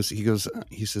 yeah, he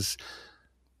says,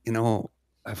 you know,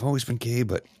 I've always been gay,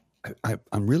 but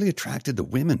I'm really attracted to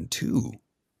women too.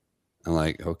 I'm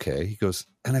like, okay. He goes,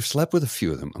 and I've slept with a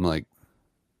few of them. I'm like,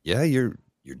 yeah, you're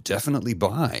definitely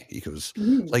bi. He goes,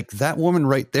 like that woman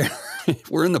right there.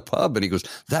 We're in the pub, and he goes,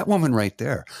 that woman right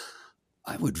there.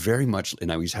 I would very much, and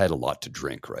he's had a lot to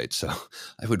drink, right? So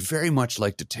I would very much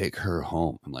like to take her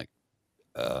home. I'm like,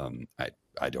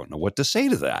 I don't know what to say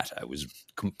to that. I was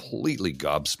completely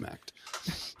gobsmacked.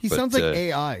 He sounds like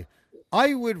AI.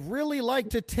 I would really like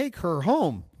to take her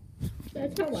home.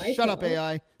 That's how I Shut feel. up,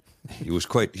 AI.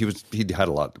 He had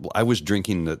a lot. I was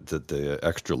drinking the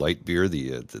extra light beer,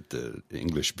 the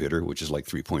English bitter, which is like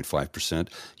 3.5%.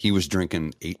 He was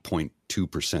drinking 8.2%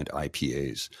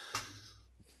 IPAs.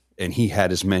 And he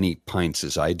had as many pints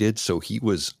as I did, so he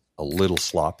was a little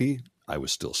sloppy. I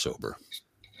was still sober.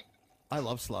 I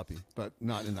love sloppy, but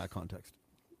not in that context.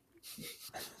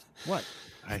 What?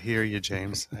 I hear you,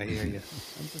 James. I hear you.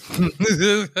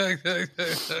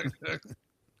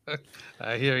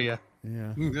 I hear you.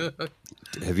 Yeah.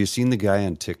 Have you seen the guy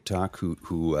on TikTok who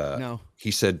No.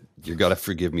 He said, you got to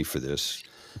forgive me for this,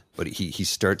 but he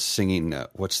starts singing,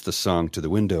 what's the song? To the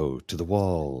window, to the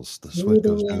walls, the sweat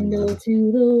goes down.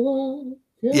 To the wall.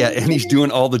 Yeah, and he's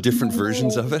doing all the different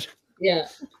versions of it. Yeah.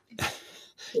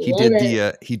 He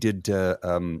did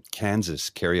Kansas,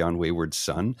 Carry On Wayward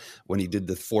Son, when he did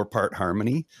the 4-part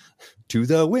harmony, to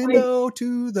the window,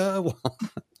 to the wall.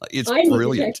 It's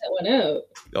brilliant. Need to check that one out.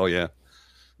 Oh yeah.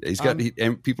 He's got,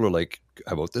 and people are like,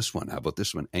 how about this one? How about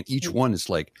this one? And each one is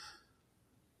like,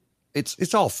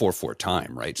 it's all 4/4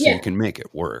 time, right? So you can make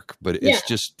it work, but it's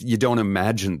just, you don't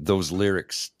imagine those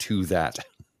lyrics to that.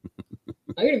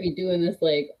 I'm going to be doing this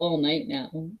like all night now,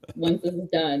 once this is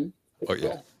done. Oh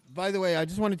yeah. By the way, I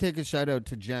just want to take a shout out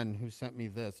to Jen, who sent me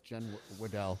this. Jen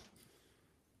Waddell.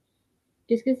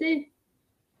 Just gonna say,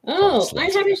 oh, I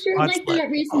had a shirt like that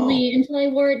recently until I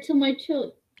wore it to my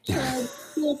child's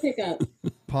school pickup.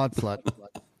 Pod slut.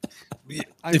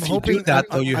 If you do that,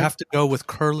 though, you have to go with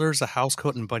curlers, a house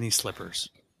coat, and bunny slippers.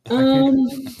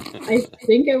 I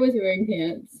think I was wearing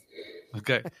pants.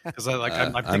 Okay, because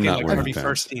I'm thinking like Harvey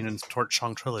Firestein in Torch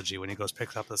Song Trilogy when he goes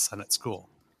picks up his son at school.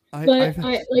 I've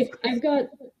got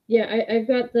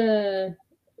the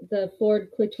Ford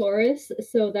clitoris,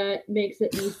 so that makes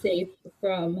it me safe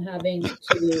from having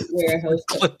to wear a house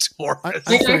coat.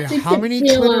 How many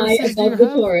clitorises do you have? The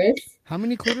Taurus. How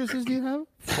many clitorises do you have?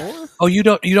 4? Oh, you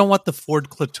don't want the Ford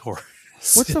clitoris.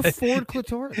 What's a Ford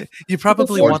clitoris? You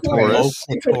probably want the low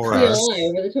clitoris. CLI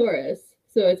over the Taurus,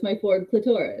 so it's my Ford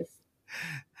clitoris.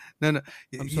 No,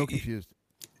 I'm so confused.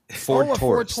 Ford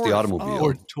Taurus, the automobile.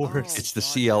 Ford Taurus. It's the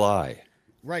CLI.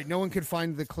 Right. No one could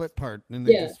find the clip part, and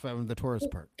they just found the Taurus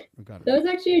part. Got it. That was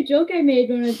actually a joke I made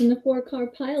when I was in the 4-car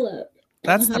pileup.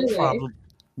 That's the problem.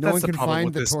 No one can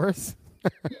find the Taurus.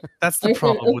 That's the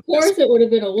problem. Of course, it would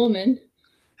have been a woman.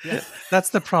 Yeah. That's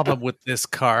the problem with this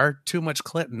car. Too much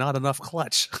clip, not enough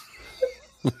clutch.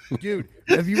 Dude,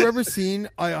 have you ever seen?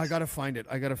 I gotta find it.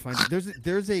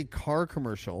 There's a car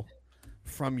commercial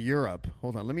from Europe.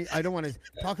 Hold on. I don't want to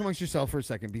talk amongst yourself for a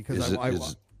second because No.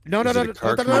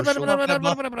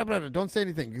 Don't say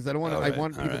anything because I don't want. I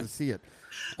want people to see it.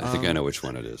 I think I know which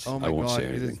one it is. Oh my I won't god, say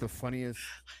anything. it is the funniest.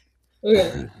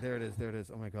 Okay. There it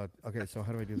is. Oh my god. Okay, so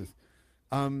how do I do this?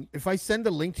 If I send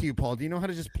a link to you, Paul, do you know how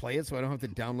to just play it so I don't have to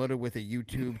download it with a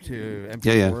YouTube to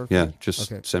MP4? Yeah.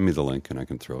 Just send me the link and I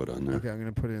can throw it on there. Okay, I'm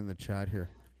gonna put it in the chat here.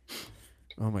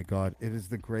 Oh my god, it is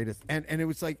the greatest, and it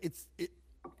was like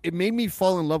it made me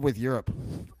fall in love with Europe.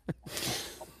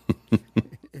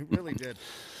 It really did.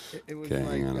 It was okay,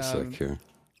 like, hang on a sec here.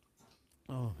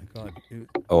 Oh my god.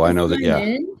 I know that.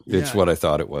 Yeah, it's what I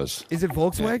thought it was. Is it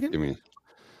Volkswagen?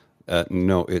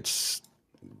 No, it's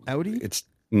Audi. It's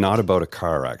not about a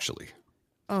car, actually.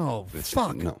 Oh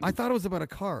fuck! No. I thought it was about a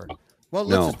car. Well,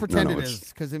 let's just pretend it is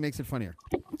because it makes it funnier.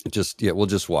 We'll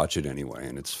just watch it anyway,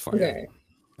 and it's funny.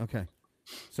 Okay.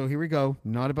 So here we go.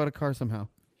 Not about a car somehow.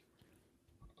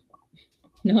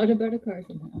 Not about a car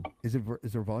somehow. Is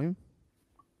there volume?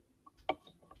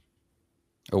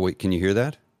 Oh wait, can you hear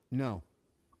that? No.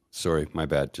 Sorry, my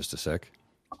bad. Just a sec.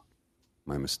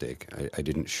 My mistake. I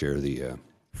didn't share the.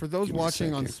 For those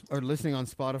watching or listening on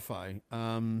Spotify,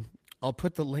 I'll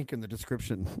put the link in the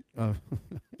description.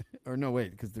 Or no,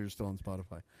 wait, because they're still on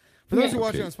Spotify. For those who are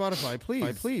watching on Spotify,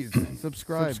 please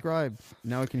subscribe.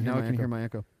 Now I can hear my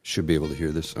echo. Should be able to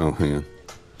hear this. Oh, hang on.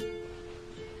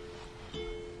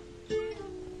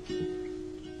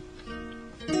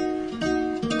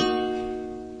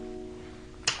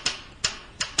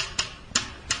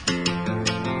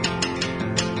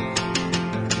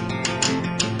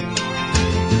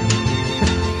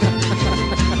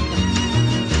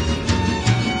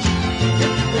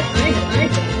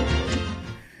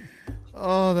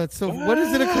 that's so. What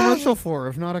is it a commercial for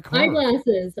if not a car?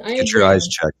 Eyeglasses. Get your eyes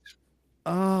checked.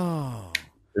 Oh,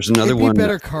 There's another it'd be one.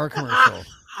 better car commercial.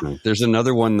 There's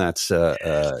another one that's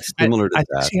similar to I that.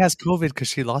 think she has COVID because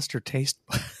she lost her taste.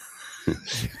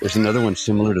 There's another one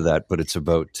similar to that, but it's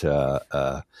about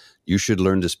you should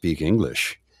learn to speak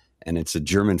English. And it's a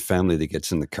German family that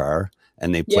gets in the car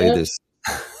and they play this.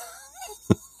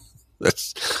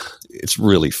 It's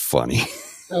really funny.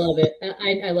 I love it.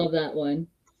 I love that one.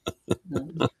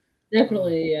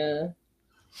 Definitely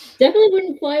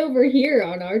wouldn't fly over here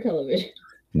on our television.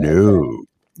 No.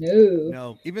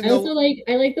 Even I though also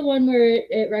I like the one where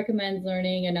it recommends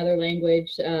learning another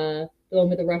language. The one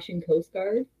with the Russian Coast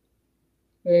Guard,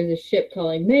 where there's a ship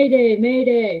calling "Mayday,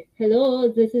 Mayday! Hello,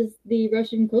 this is the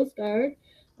Russian Coast Guard.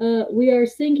 We are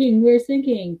sinking. We're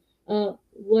sinking.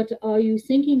 What are you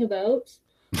thinking about?"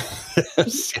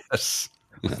 Yes.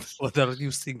 What are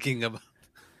you thinking about?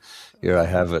 Here I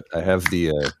have it. I have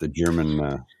the German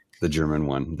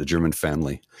one, the German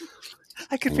family.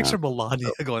 I can picture Melania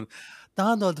going,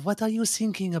 "Donald, what are you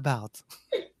thinking about?"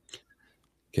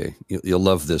 Okay, you'll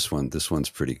love this one. This one's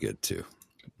pretty good too.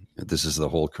 This is the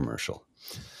whole commercial.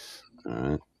 All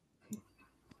right.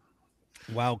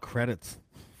 wow, credits.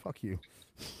 Fuck you.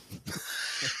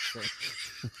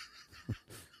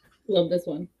 Love this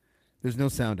one. There's no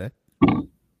sound, eh?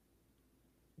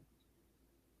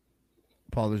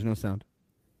 Paul, there's no sound.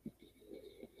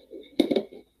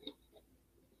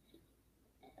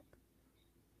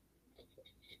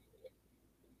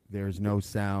 There's no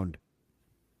sound.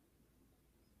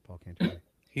 Paul can't hear me.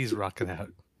 He's rocking out.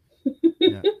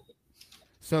 Yeah.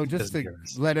 So just Doesn't to hear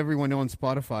us. let everyone know on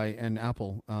Spotify and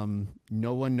Apple,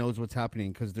 no one knows what's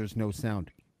happening because there's no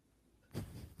sound.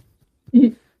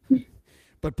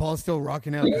 But Paul's still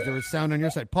rocking out because there was sound on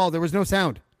your side. Paul, there was no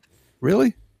sound.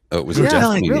 Really? Oh, it was Yeah,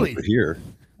 definitely really. over here.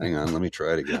 Hang on, let me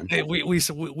try it again. Hey, we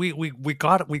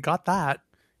got that.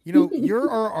 You know, you're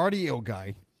our audio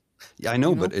guy. Yeah, I know,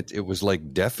 You know? but it was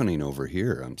like deafening over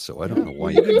here. So I don't know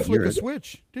why You you didn't couldn't flip hear the it.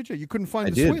 switch, did you? You couldn't find I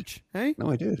the did. switch, hey? No,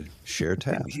 I did. Share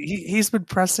tab. He's been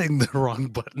pressing the wrong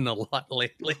button a lot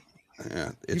lately. Yeah,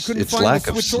 You it's couldn't it's find lack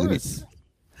the of sleep. switchoris.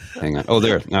 Hang on. Oh,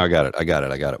 there. Now I got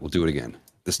it. We'll do it again.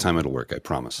 This time it'll work. I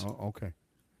promise. Oh, okay.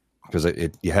 Because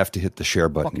you have to hit the share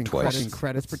button Fucking twice.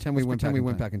 credits. Pretend we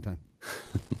went back in time.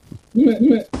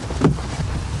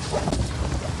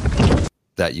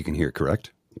 That you can hear,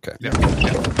 correct? Okay.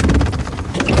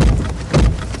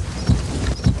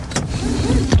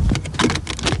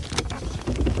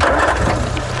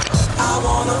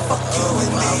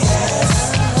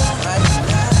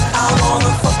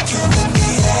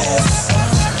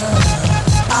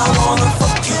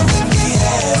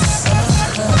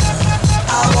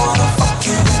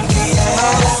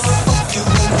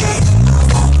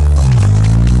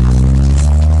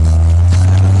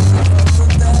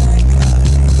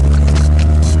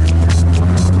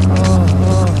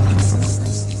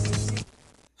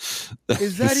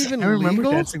 Is that even I remember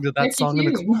legal? dancing to that Yes, song you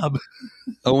in a do. club.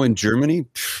 Oh, in Germany,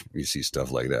 you see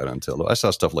stuff like that on television. I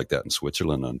saw stuff like that in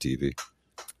Switzerland on TV.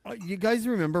 You guys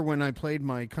remember when I played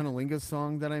my Cunnilingus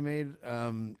song that I made,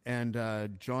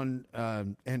 and John,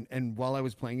 and while I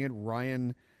was playing it,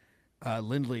 Ryan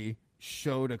Lindley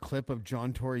showed a clip of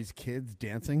John Tory's kids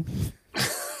dancing.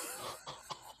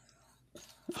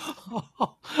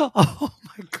 Oh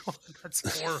my god,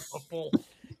 that's horrible.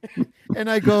 And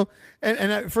I go, and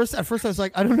at first I was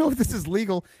like, I don't know if this is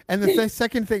legal. And the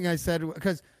second thing I said,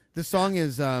 because the song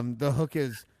is, the hook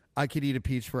is, I could eat a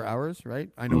peach for hours, right?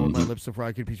 I know what my lips are for.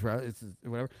 I could eat a peach for hours, it's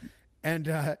whatever. And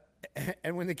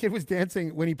when the kid was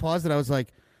dancing, when he paused it, I was like,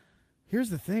 here's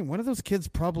the thing. One of those kids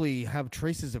probably have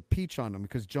traces of peach on them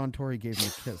because John Tory gave him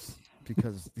a kiss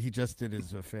because he just did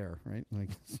his affair, right? Like,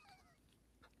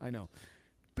 I know.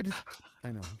 But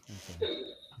I know.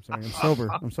 I'm sorry.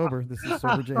 I'm sober. This is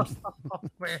Sober James.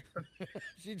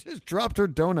 She just dropped her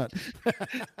donut.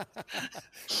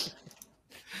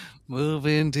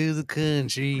 Moving to the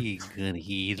country, gonna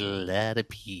eat a lot of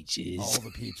peaches. All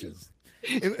the peaches.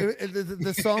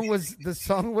 The song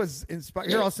was inspired.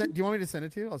 Here, do you want me to send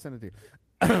it to you? I'll send it to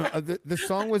you. The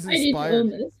song was I need to own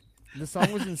inspired. this. The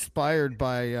song was inspired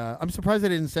by. I'm surprised I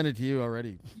didn't send it to you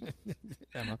already,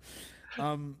 Emma.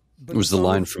 But It was the song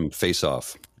line from Face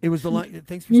Off. It was the line.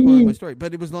 Thanks for spoiling my story.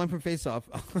 But it was the line from Face Off,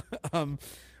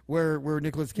 where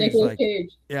Nicolas Cage Nicolas like,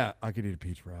 Cage. yeah, I could eat a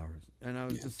peach for hours, and I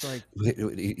was just like,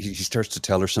 He starts to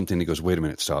tell her something. He goes, "Wait a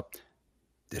minute, stop.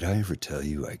 Did I ever tell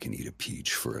you I can eat a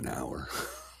peach for an hour?"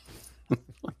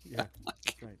 yeah,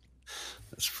 right.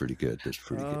 That's pretty good. That's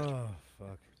pretty good. Oh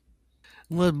fuck.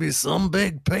 Would be some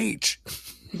big peach.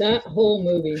 That whole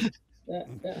movie.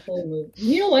 That whole movie.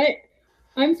 You know what?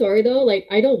 I'm sorry though, like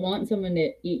I don't want someone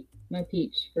to eat my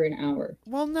peach for an hour.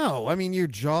 Well, no. I mean, your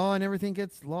jaw and everything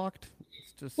gets locked.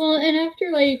 It's just Well, and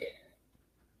after like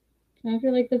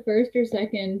the first or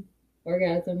second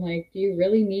orgasm, like, do you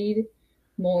really need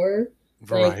more? Like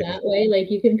Variety. that way,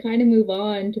 like you can kind of move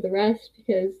on to the rest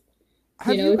because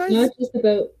have you know you it's guys not just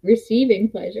about receiving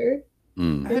pleasure.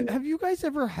 have you guys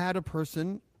ever had a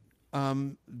person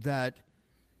that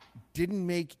didn't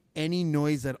make any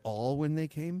noise at all when they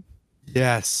came?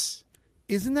 Yes.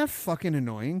 Isn't that fucking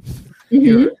annoying?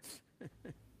 Mhm.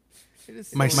 It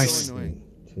is My- so my- annoying.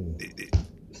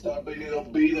 Stop making a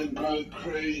beat and going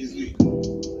crazy.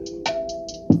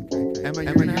 Emma,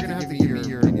 you're gonna have to give me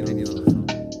your opinion on this song.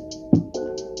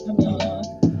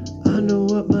 I know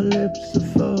what my lips are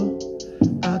for.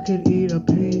 I could eat a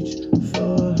peach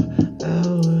for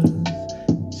hours.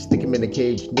 Stick him in a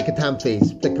cage, nick a time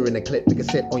face, flicker in a clip, like a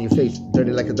set on your face.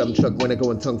 Dirty like a dumb truck when I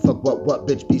go and tongue fuck. What,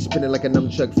 bitch, be spinning like a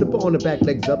nunchuck. Flip it on the back,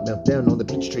 legs up, melt down on the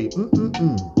peach tree.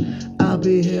 I'll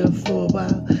be here for a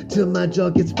while, till my jaw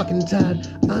gets fucking tired.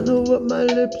 I know what my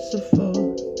lips are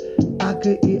for. I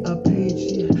could eat a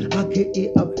peach, yeah. I could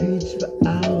eat a peach for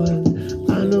hours.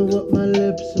 I know what my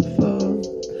lips are for.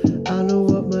 I know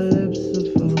what my lips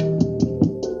are for.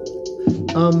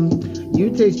 You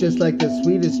taste just like the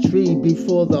sweetest tree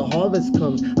before the harvest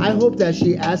comes. I hope that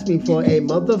she asks me for a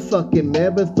motherfucking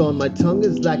marathon. My tongue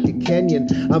is like a canyon.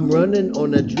 I'm running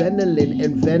on adrenaline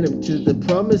and venom to the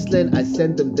promised land. I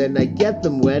send them, then I get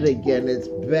them wet again. It's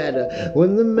better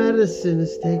when the medicine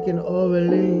is taken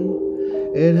orally.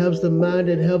 It helps the mind,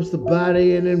 it helps the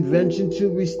body, an invention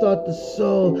to restart the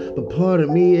soul. But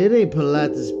pardon me, it ain't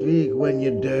polite to speak when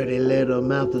your dirty little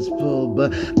mouth is full.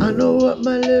 But I know what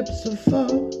my lips are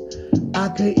for. I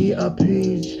could eat a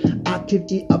peach, I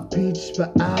could eat a peach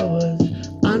for hours.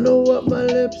 I know what my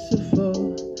lips are for.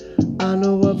 I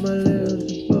know what my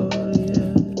lips are for,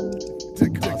 yeah.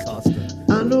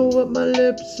 I know what my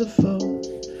lips are for.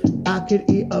 I could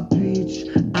eat a peach,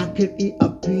 I could eat a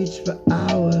peach for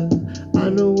hours. I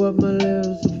know what my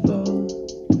lips are for,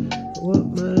 what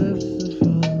my lips are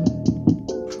for.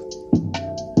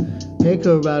 Hey,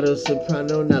 Corrado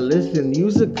Soprano, now listen,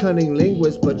 use a cunning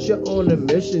linguist, but you're on a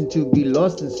mission to be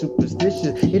lost in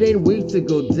superstition. It ain't weak to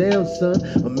go down, son.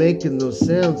 I'm making no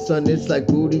sound, son. It's like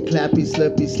booty clappy,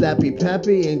 slippy, slappy,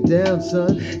 pappy ain't down,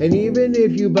 son. And even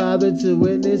if you bother to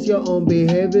witness your own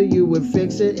behavior, you would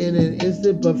fix it in an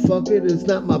instant. But fuck it, it's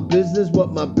not my business.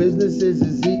 What my business is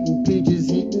eating peaches,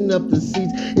 heating up the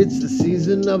seeds. It's the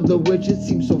season of the witch, it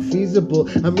seems so feasible.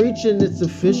 I'm reaching, it's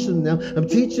official now. I'm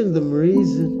teaching them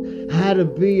reason. How to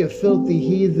be a filthy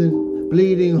heathen,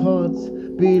 bleeding hearts,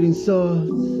 beating swords,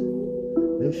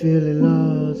 and feeling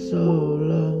lost, so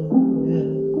long,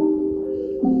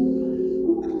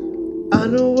 yeah. I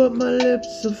know what my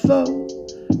lips are for.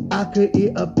 I could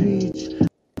eat a peach,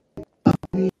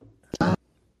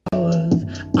 hours.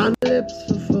 I know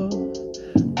lips are for.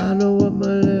 I know what my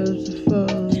lips are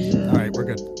for, yeah. All right, we're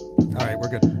good.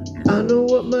 I know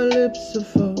what my lips are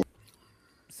for.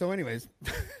 So, anyways,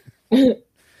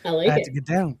 I like I had it. to get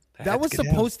down. that was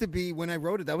supposed to be, when I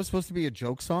wrote it, that was supposed to be a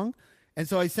joke song. And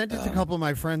so I sent it to a couple of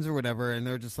my friends or whatever, and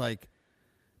they're just like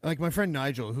my friend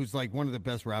Nigel, who's like one of the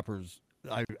best rappers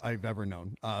I've ever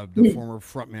known, the former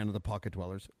frontman of the Pocket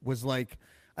Dwellers, was like,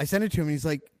 I sent it to him, and he's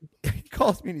like, he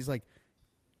calls me, and he's like,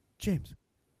 James,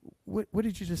 what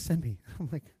did you just send me? I'm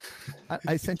like,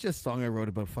 I sent you a song I wrote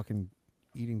about fucking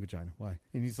eating vagina. Why?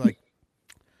 And he's like,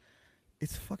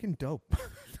 it's fucking dope.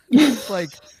 It's like,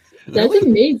 That's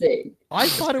amazing. I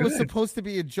thought it was supposed to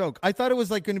be a joke. I thought it was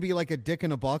like going to be like a dick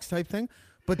in a box type thing.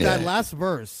 But that last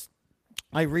verse,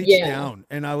 I reached down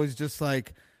and I was just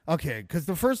like, okay, because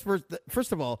the first verse,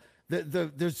 first of all,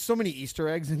 there's so many Easter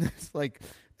eggs in this. Like,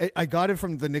 I got it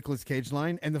from the Nicolas Cage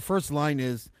line, and the first line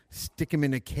is "Stick him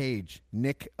in a cage,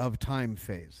 Nick of time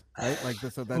phase." Right, like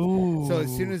this. So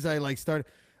as soon as I like started.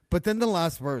 But then the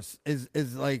last verse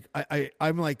is like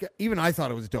I'm like, even I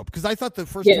thought it was dope because I thought the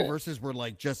first two verses were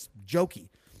like just jokey.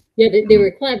 Yeah, they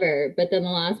were clever, but then the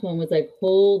last one was like,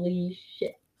 holy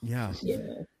shit. Yeah. Yeah.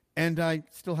 And I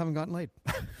still haven't gotten laid.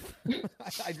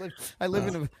 I live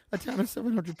in a town of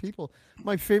 700 people.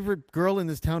 My favorite girl in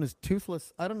this town is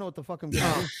toothless. I don't know what the fuck I'm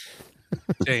going to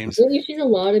do. James, Really, she's a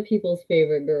lot of people's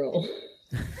favorite girl.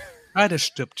 I'd have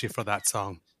stooped you for that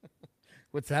song.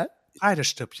 What's that? I'd have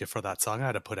stooped you for that song.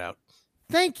 I'd have put out.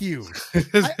 Thank you.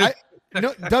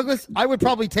 No, Douglas, I would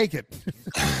probably take it.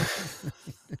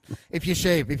 If you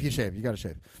shave, you got to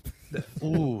shave.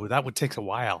 Ooh, that would take a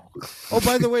while. Oh,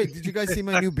 by the way, did you guys see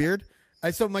my new beard?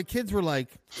 So my kids were like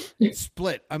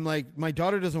split. I'm like, my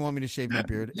daughter doesn't want me to shave my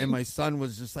beard, and my son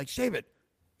was just like, shave it.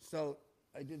 So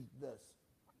I did this.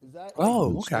 Is that?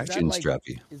 Oh, is okay. that Chin like-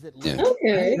 strappy. Is it? Yeah.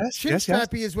 Okay. Yes, Chin yes, yes.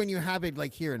 strappy is when you have it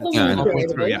like here. And Oh, Yeah, I know. Right,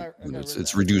 Through, yeah.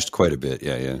 It's reduced quite a bit.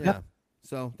 Yeah. Yeah.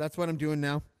 So that's what I'm doing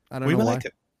now. I don't We know will why. like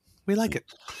it. We like it.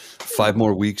 5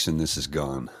 more weeks and this is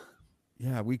gone.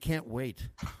 Yeah, we can't wait.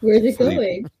 Where's it Funny.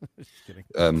 going? Just kidding.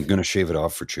 I'm going to shave it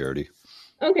off for charity.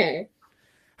 Okay.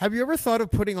 Have you ever thought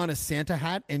of putting on a Santa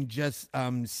hat and just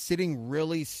sitting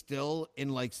really still in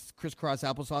like crisscross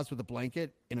applesauce with a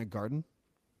blanket in a garden?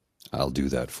 I'll do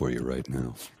that for you right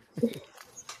now.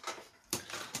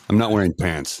 I'm not wearing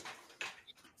pants.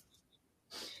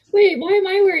 Wait, why am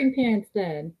I wearing pants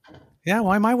then? Yeah,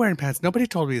 why am I wearing pants? Nobody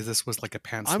told me this was like a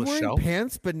pantsless I'm wearing show.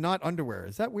 pants, but not underwear.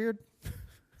 Is that weird? Is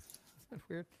that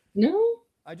weird? No?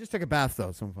 I just took a bath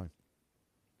though, so I'm fine.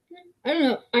 I don't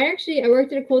know. I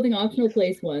worked at a clothing optional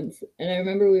place once, and I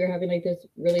remember we were having like this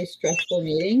really stressful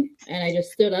meeting, and I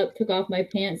just stood up, took off my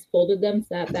pants, folded them,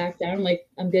 sat back down. I'm like,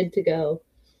 I'm good to go.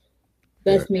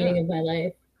 Best meeting of my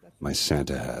life. My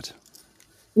Santa hat.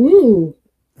 Ooh.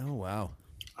 Oh wow.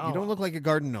 Oh. You don't look like a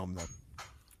garden gnome though.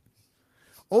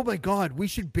 Oh my God, we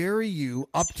should bury you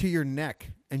up to your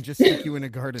neck and just stick you in a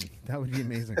garden. That would be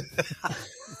amazing.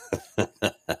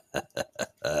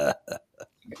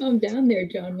 Calm down there,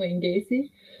 John Wayne Gacy.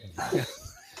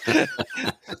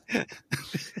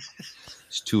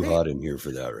 It's too hot in here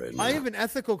for that right now. I have an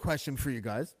ethical question for you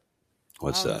guys.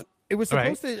 What's that? It was All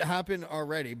right. supposed to happen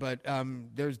already, but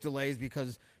there's delays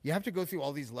because you have to go through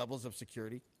all these levels of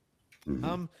security.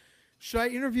 Mm-hmm. Should I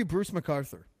interview Bruce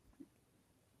MacArthur?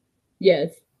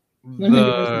 Yes.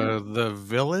 100%. The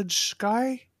village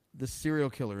guy? The serial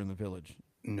killer in the village.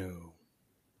 No.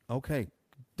 Okay.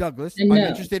 Douglas, No. I'm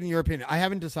interested in your opinion. I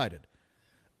haven't decided,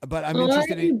 but I'm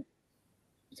interested in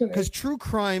Sorry. because true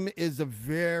crime is a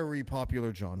very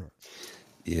popular genre.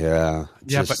 Yeah.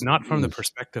 Yeah, just- but not from the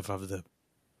perspective of the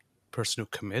person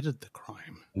who committed the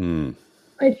crime. Mm.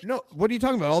 No, what are you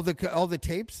talking about? All the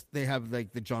tapes they have,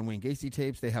 like the John Wayne Gacy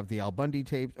tapes. They have the Al Bundy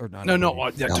tapes, or not? No, Al no,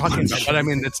 Bundy. they're talking about, but I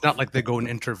mean, it's not like they go and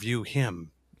interview him.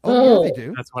 Oh, yeah, they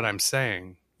do. That's what I'm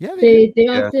saying. Yeah, they do. They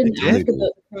Yeah, often they ask do.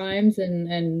 about crimes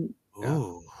and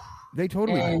Ooh. They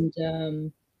totally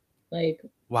do. like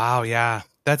Wow, yeah.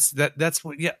 That's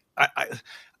what yeah,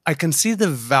 I can see the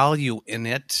value in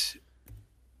it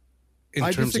in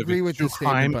I terms disagree of a with true this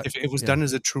statement, crime. but- If it was yeah. done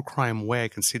as a true crime way, I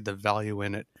can see the value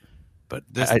in it. But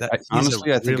this I- he's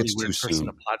honestly, a I think really it's weird too person soon.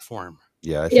 to platform.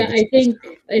 Yeah.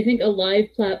 I think a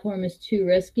live platform is too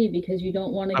risky because you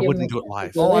don't want to I give wouldn't them do it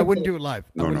live. Oh, I wouldn't do it live.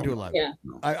 No, I wouldn't no. do it live. Yeah.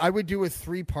 I would do a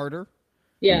 3-parter,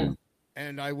 Yeah.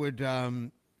 and I would,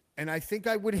 and I think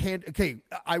I would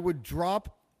I would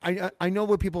drop. I know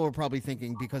what people are probably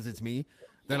thinking because it's me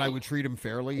that I would treat him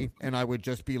fairly, and I would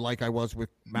just be like I was with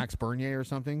Max Bernier or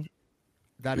something.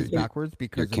 That is backwards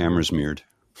because Your of- camera's mirrored.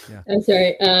 I'm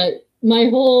sorry. My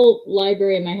whole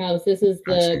library in my house, this is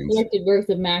Max the Haynes. collected works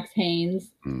of Max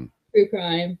Haynes, Mm. true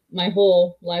crime. My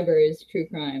whole library is true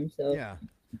crime. So Yeah.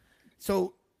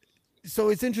 So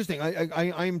it's interesting.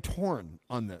 I am torn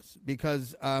on this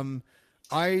because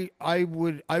I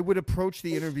would approach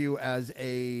the interview as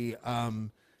a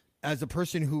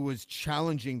person who was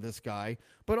challenging this guy,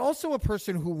 but also a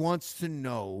person who wants to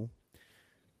know.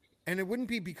 And it wouldn't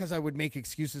be because I would make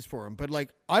excuses for him, but like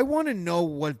I want to know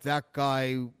what that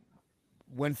guy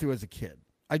went through as a kid.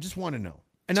 I just want to know.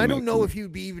 And To I don't make know them- if he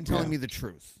would be even telling yeah. me the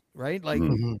truth, right? Like,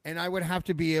 Mhm. and I would have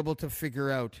to be able to figure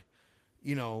out,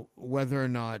 whether or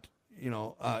not,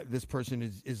 this person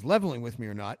is leveling with me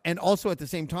or not. And also at the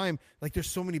same time, like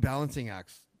there's so many balancing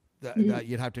acts that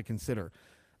you'd have to consider.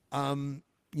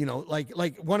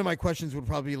 Like one of my questions would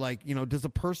probably be like, does a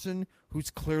person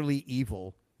who's clearly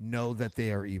evil know that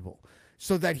they are evil?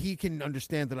 So that he can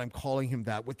understand that I'm calling him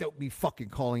that without me fucking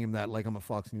calling him that like I'm a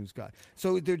Fox News guy.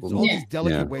 So there's all these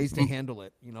delicate Yeah. ways to handle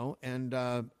it, and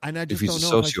I just If he's don't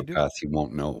a know if I should do it. sociopath, he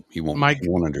won't know. He won't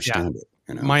understand it.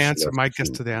 My So that's the thing. guess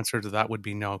to the answer to that would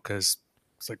be no, because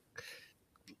it's like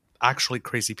actually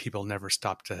crazy people never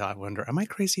stop to wonder, am I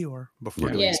crazy or before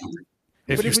Yeah. doing Yeah. something?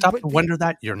 If But you it would- stop but to the- wonder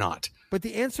that, you're not. But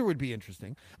the answer would be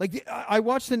interesting. Like I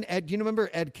watched an Ed. Do you remember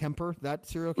Ed Kemper, that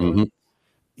serial killer? Mhm.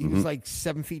 He was like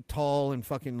 7 feet tall and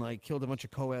fucking like killed a bunch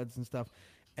of co-eds and stuff,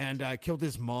 and killed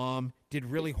his mom. Did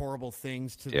really horrible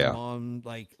things to Yeah. the mom,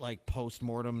 like post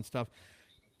mortem and stuff.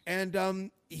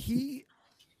 And he,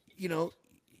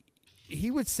 he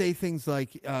would say things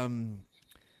like, I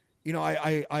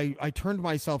turned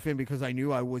myself in because I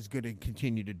knew I was going to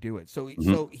continue to do it. So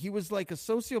he was like a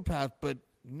sociopath, but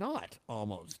not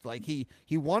almost like he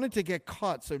wanted to get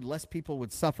caught so less people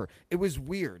would suffer. It was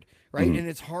weird, right? And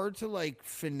it's hard to like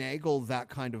finagle that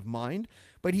kind of mind.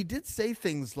 But he did say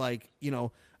things like,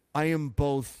 I am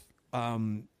both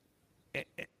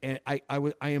and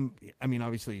I mean,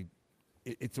 obviously,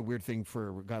 it's a weird thing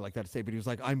for a guy like that to say, but he was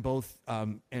like, I'm both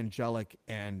angelic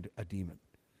and a demon.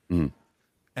 Mm.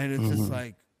 And it's just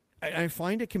like, I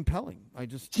find it compelling. I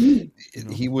just, he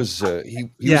was he was a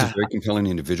very compelling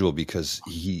individual because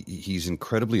he's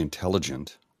incredibly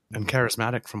intelligent and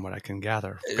charismatic, from what I can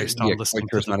gather, based on listening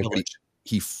to the Village.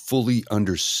 He fully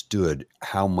understood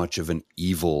how much of an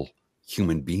evil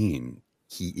human being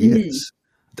he is.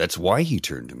 That's why he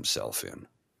turned himself in.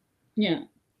 Yeah.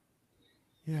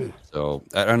 Yeah. So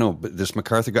I don't know, but this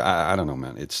MacArthur guy, I don't know,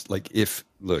 man. It's like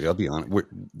look, I'll be honest.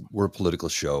 We're a political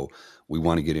show. We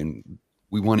want to get in.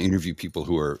 We want to interview people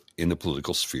who are in the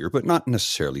political sphere, but not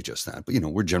necessarily just that. But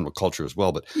we're general culture as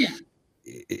well. But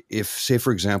if, say,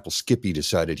 for example, Skippy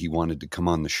decided he wanted to come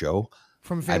on the show,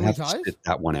 from Family I'd have Ties, to sit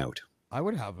that one out. I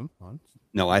would have him on.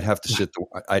 No, I'd have to sit.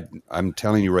 I'm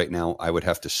telling you right now, I would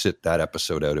have to sit that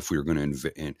episode out if we were going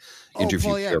to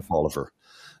interview Pierre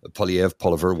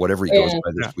Polyev, whatever he goes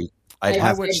by this week. I'd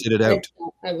have to sit it out.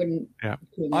 I wouldn't. Yeah.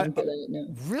 No.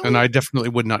 Really? And I definitely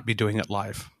would not be doing it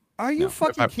live. Are you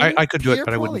fucking kidding? I could do Pierre it,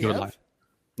 but I wouldn't do it Polyev? live.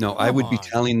 No, I would be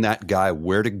telling that guy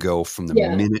where to go from the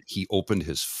minute he opened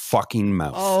his fucking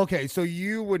mouth. Oh, okay. So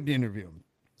you wouldn't interview him?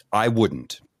 I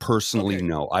wouldn't. Personally,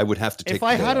 no. I would have to take. If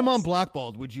I had him on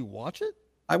Blackballed, would you watch it?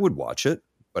 I would watch it,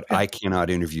 but I cannot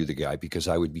interview the guy because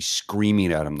I would be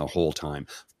screaming at him the whole time,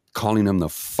 calling him the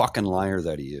fucking liar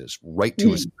that he is, right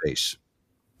to his face.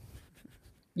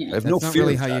 Yeah. I have That's no not fear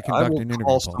really of how that. you conduct I will an interview,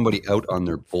 call Paul. somebody out on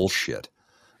their bullshit,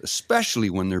 especially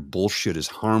when their bullshit is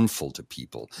harmful to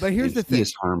people. But here's the thing. He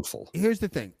is harmful. Here's the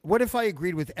thing. What if I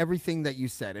agreed with everything that you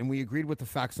said and we agreed with the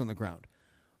facts on the ground,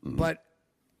 but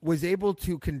was able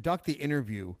to conduct the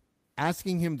interview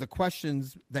asking him the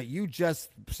questions that you just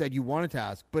said you wanted to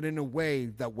ask, but in a way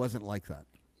that wasn't like that?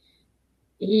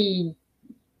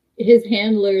 His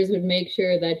handlers would make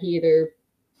sure that he either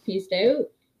pieced out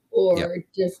or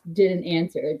just didn't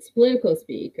answer. It's political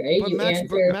speak, right? But You Max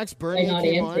answer Bernier by not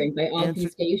came answering, on, by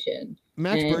obfuscation.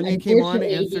 Max And Bernier came on,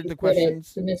 unfortunately, answered he the put it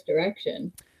questions. to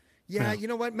misdirection. Yeah, you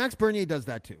know what? Max Bernier does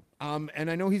that too.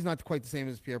 And I know he's not quite the same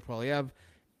as Pierre Polyev.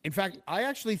 In fact, I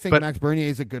actually think Max Bernier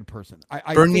is a good person.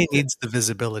 I Bernier think needs the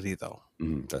visibility, though.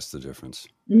 That's the difference.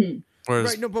 Whereas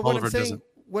right, no, but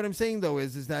what I'm saying though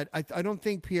is that I don't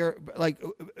think Pierre, like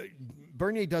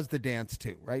Bernier does the dance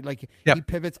too, right? Like he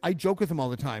pivots. I joke with him all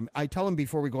the time. I tell him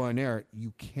before we go on air,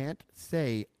 you can't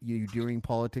say you're doing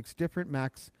politics different,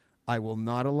 Max. I will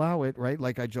not allow it, right?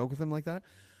 Like I joke with him like that.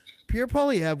 Pierre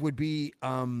Polyev would be,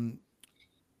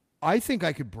 I think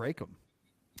I could break him.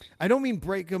 I don't mean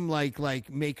break him like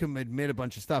make him admit a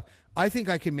bunch of stuff. I think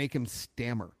I can make him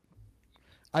stammer.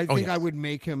 I think I would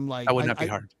make him like. That would not be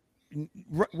hard.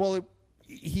 Well,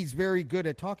 he's very good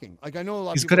at talking. Like I know a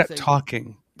lot. He's of people good at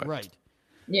talking, right?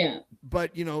 Yeah.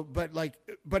 But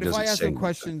but if I ask him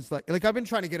questions like I've been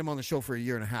trying to get him on the show for a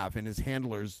year and a half, and his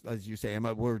handlers, as you say,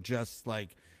 Emma, were just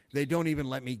like they don't even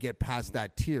let me get past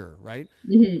that tier, right?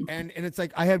 And it's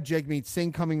like I have Jagmeet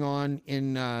Singh coming on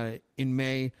in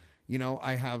May. You know,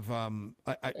 I have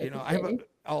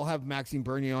I'll have Maxime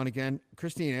Bernier on again.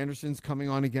 Christine Anderson's coming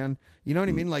on again. You know what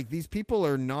I mean? Like these people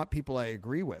are not people I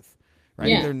agree with, right?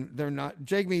 Yeah. They're not.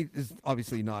 Jagmeet is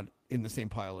obviously not in the same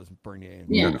pile as Bernier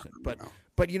and Anderson,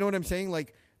 but you know what I'm saying?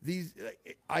 Like these,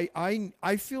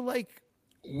 I feel like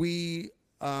we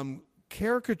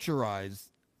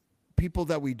caricaturize people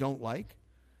that we don't like.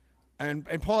 And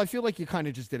Paul, I feel like you kind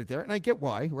of just did it there, and I get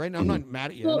why, right? And I'm not mad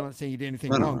at you. I'm not saying you did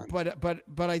anything wrong,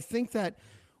 but I think that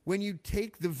when you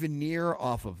take the veneer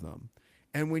off of them,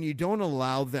 and when you don't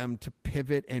allow them to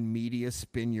pivot and media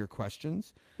spin your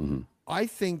questions, I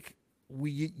think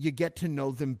you get to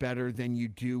know them better than you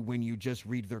do when you just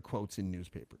read their quotes in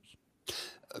newspapers.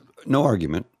 No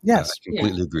argument. Yes. I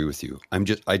completely agree with you.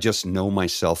 I just know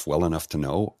myself well enough to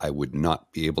know I would not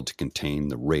be able to contain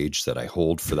the rage that I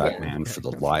hold for that man, for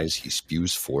the lies he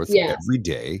spews forth every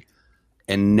day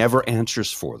and never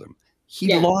answers for them.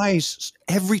 He lies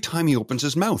every time he opens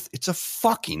his mouth. It's a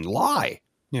fucking lie.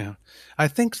 Yeah. I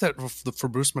think that for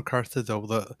Bruce McCarthy,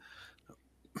 though,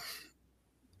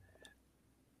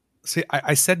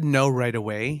 I said no right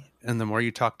away, and the more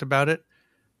you talked about it,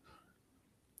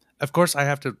 of course, I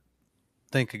have to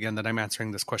think again that I'm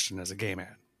answering this question as a gay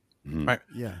man, right?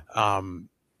 Yeah.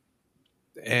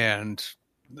 And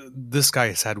this guy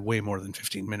has had way more than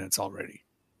 15 minutes already.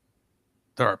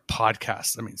 There are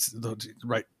podcasts. I mean,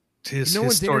 right? His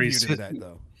stories. That,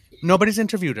 though. Nobody's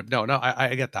interviewed him. No,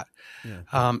 I get that.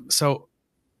 Yeah. So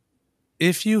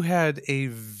if you had a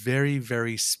very,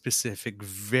 very specific,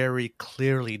 very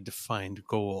clearly defined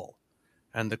goal,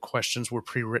 and the questions were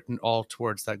pre-written all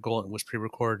towards that goal, and was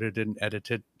pre-recorded and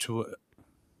edited to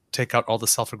take out all the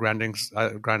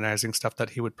self-aggrandizing stuff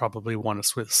that he would probably want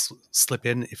to slip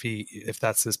in if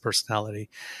that's his personality,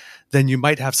 then you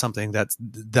might have something that's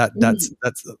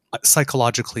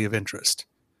psychologically of interest.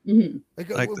 Mm-hmm.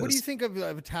 Like what do you think of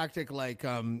a tactic like,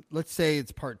 let's say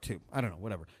it's part 2, I don't know,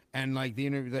 whatever, and like the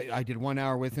interview, I did 1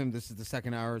 hour with him, this is the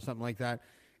second hour or something like that,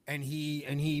 and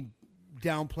he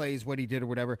downplays what he did or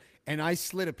whatever, and I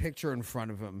slid a picture in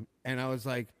front of him, and I was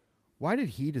like, why did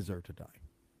he deserve to die?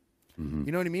 Mm-hmm.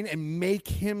 You know what I mean? And make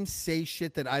him say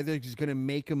shit that either is going to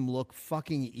make him look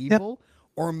fucking evil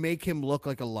or make him look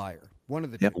like a liar. One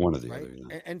of the two, one of the right? other.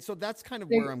 Yeah. And so that's kind of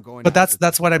where I'm going. But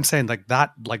that's what I'm saying. Like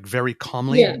that, like very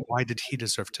calmly. Yeah. Why did he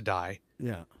deserve to die?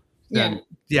 Yeah. Then,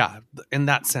 yeah. In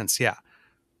that sense, yeah.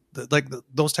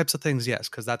 Those types of things, yes,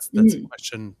 because that's a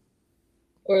question.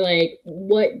 Or like,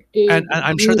 what gave and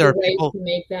I'm sure there are right people to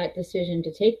make that decision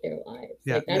to take their lives?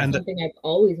 Yeah, like that's something I've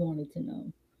always wanted to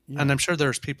know. Yeah. And I'm sure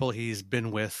there's people he's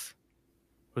been with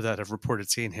that have reported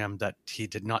seeing him that he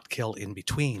did not kill in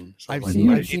between. So I've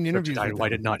seen interviews. Why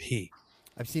did not he?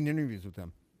 I've seen interviews with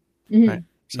them. Mm-hmm. Right.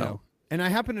 So, and I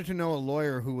happen to know a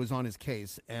lawyer who was on his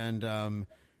case and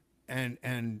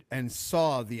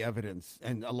saw the evidence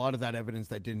and a lot of that evidence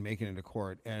that didn't make it into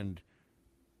court, and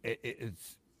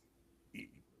it's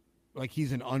like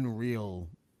he's an unreal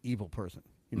evil person,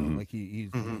 you know, like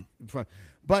he's.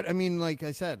 But I mean, like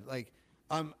I said, like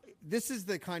this is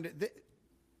the kind of.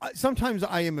 Sometimes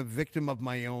I am a victim of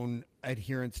my own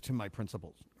adherence to my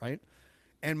principles, right?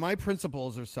 And my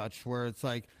principles are such where it's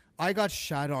like I got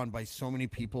shat on by so many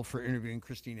people for interviewing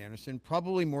Christine Anderson,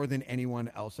 probably more than anyone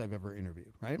else I've ever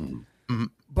interviewed, right? Mm-hmm.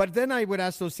 But then I would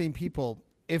ask those same people,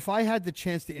 if I had the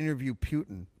chance to interview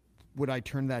Putin, would I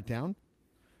turn that down?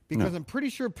 Because I'm pretty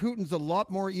sure Putin's a lot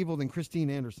more evil than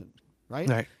Christine Anderson,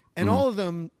 right? And all of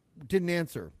them didn't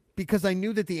answer because I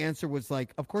knew that the answer was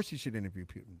like, of course you should interview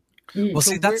Putin. Well,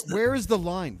 so see, that's where is the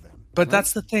line then? But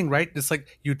that's the thing, right? It's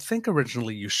like you'd think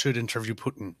originally you should interview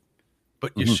Putin,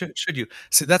 but you should you?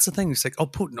 See, that's the thing. It's like, oh,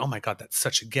 Putin, oh my God, that's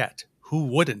such a get. Who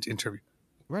wouldn't interview?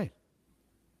 Right.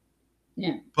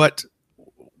 Yeah. But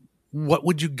what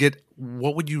would you get?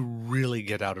 What would you really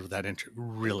get out of that interview?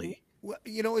 Really? Well,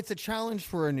 you know, it's a challenge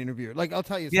for an interviewer. Like, I'll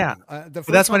tell you something. Yeah. The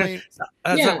first that's what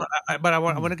but I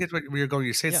want to get where you're going.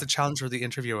 You say it's the challenge for the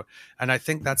interviewer. And I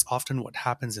think that's often what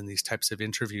happens in these types of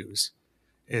interviews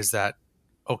is that,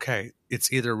 okay,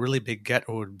 it's either a really big get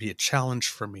or it would be a challenge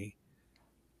for me.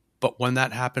 But when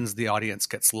that happens, the audience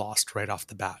gets lost right off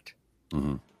the bat.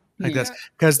 Mm-hmm. Like that's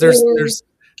because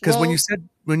when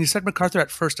you said MacArthur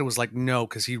at first, it was like, no,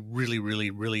 because he really,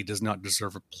 really, really does not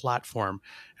deserve a platform.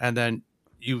 And then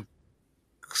you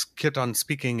kept on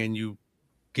speaking and you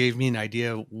gave me an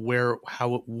idea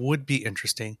how it would be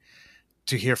interesting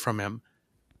to hear from him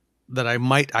that I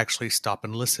might actually stop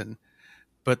and listen.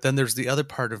 But then there's the other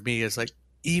part of me is like,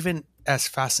 even as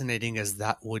fascinating as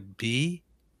that would be,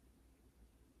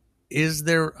 is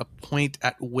there a point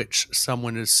at which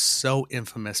someone is so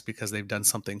infamous because they've done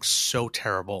something so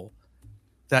terrible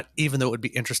that even though it would be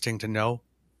interesting to know,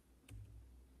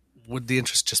 would the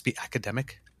interest just be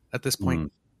academic at this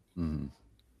point? Mm-hmm.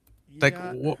 Like,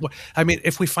 I mean,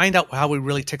 if we find out how we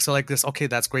really ticks like this, okay,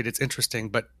 that's great. It's interesting,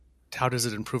 but how does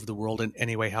it improve the world in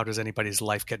any way? How does anybody's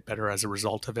life get better as a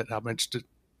result of it?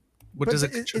 What does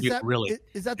it contribute really?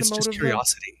 Is that the motive? Just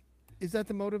curiosity. Is that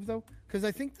the motive though? Because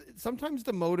I think sometimes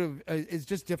the motive is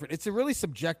just different. It's a really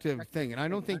subjective thing. And I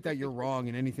don't think that you're wrong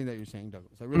in anything that you're saying,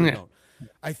 Douglas. I really don't.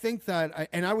 I think that,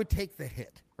 I would take the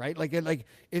hit, right? Like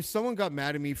if someone got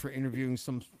mad at me for interviewing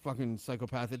some fucking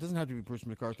psychopath, it doesn't have to be Bruce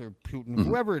MacArthur, Putin,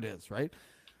 whoever it is, right?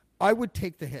 I would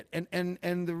take the hit.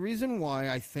 And the reason why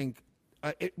I think,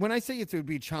 when I say it would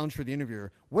be a challenge for the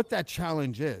interviewer, what that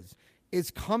challenge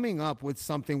is coming up with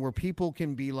something where people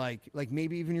can be like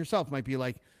maybe even yourself might be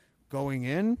like, going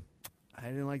in, I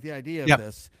didn't like the idea of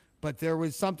this, but there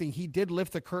was something, he did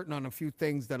lift the curtain on a few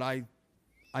things that I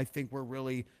think were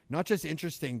really not just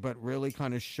interesting, but really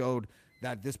kind of showed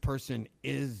that this person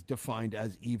is defined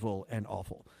as evil and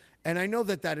awful. And I know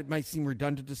that it might seem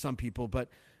redundant to some people, but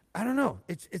I don't know.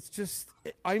 It's just,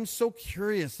 I'm so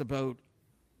curious about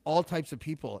all types of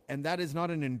people, and that is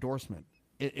not an endorsement.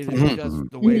 It is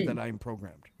just the way that I'm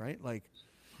programmed, right? Like,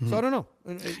 so I don't know.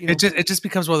 You know. It just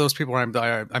becomes one of those people where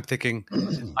I'm thinking,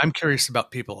 I'm curious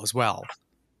about people as well.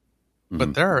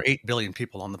 But there are 8 billion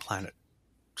people on the planet.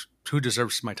 Who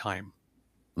deserves my time?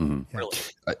 Mm-hmm. Really?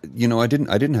 I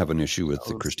didn't have an issue with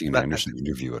the Christine Anderson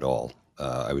interview at all.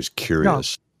 I was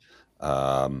curious,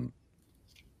 and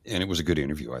it was a good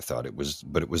interview. I thought it was,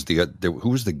 but it was who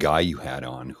was the guy you had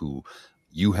on who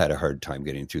you had a hard time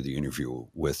getting through the interview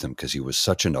with him because he was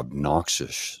such an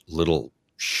obnoxious little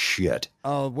shit.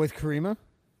 With Karima?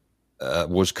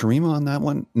 Was Karima on that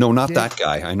one? No, not that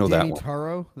guy. I know Danny that one.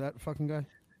 Taro, that fucking guy.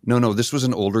 No, this was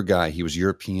an older guy. He was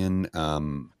European.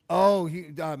 Matt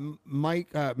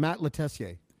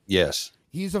Letessier. Yes.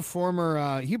 He's a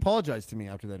former. He apologized to me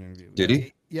after that interview. Did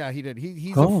he? Yeah, he did.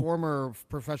 He's a former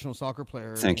professional soccer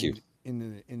player. Thank you.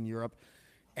 In Europe,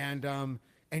 and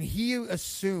he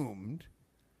assumed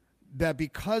that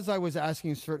because I was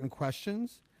asking certain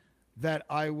questions, that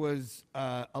I was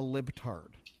a libtard,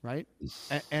 right?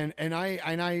 And I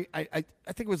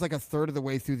think it was like a third of the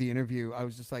way through the interview, I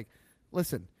was just like,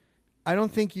 listen, I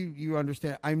don't think you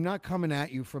understand. I'm not coming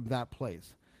at you from that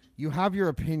place. You have your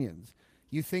opinions.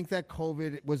 You think that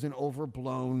COVID was an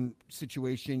overblown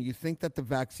situation. You think that the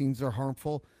vaccines are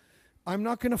harmful. I'm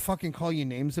not going to fucking call you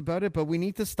names about it, but we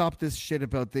need to stop this shit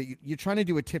about the. You're trying to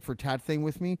do a tit for tat thing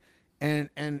with me, and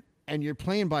you're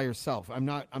playing by yourself. I'm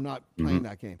not playing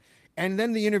that game. And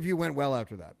then the interview went well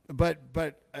after that. But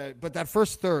that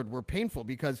first third were painful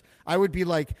because I would be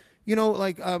like,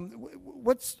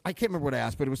 what's, I can't remember what I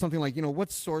asked, but it was something like,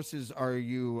 what sources are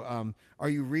you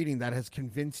reading that has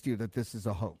convinced you that this is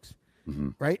a hoax? Mm-hmm.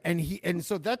 Right. And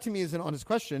so that to me is an honest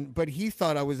question, but he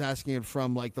thought I was asking it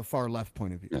from like the far left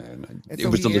point of view. It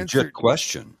was a legit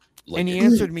question. And he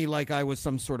answered me like I was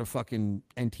some sort of fucking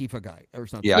Antifa guy or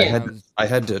something. Yeah, I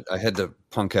had to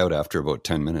punk out after about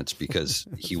 10 minutes because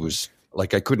he was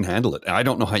like, I couldn't handle it. And I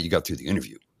don't know how you got through the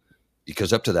interview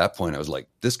because up to that point I was like,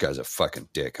 this guy's a fucking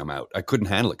dick. I'm out. I couldn't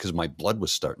handle it because my blood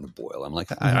was starting to boil. I'm like,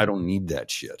 I don't need that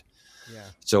shit. Yeah.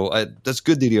 So that's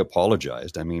good that he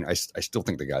apologized. I mean, I still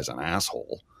think the guy's an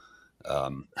asshole,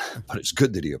 but it's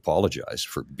good that he apologized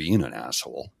for being an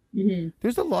asshole. Mm-hmm.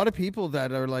 There's a lot of people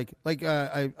that are like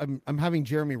I'm having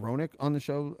Jeremy Roenick on the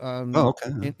show.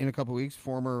 In a couple of weeks,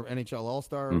 former NHL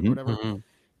All-Star or whatever. Mm-hmm.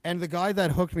 And the guy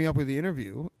that hooked me up with the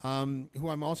interview, who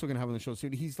I'm also going to have on the show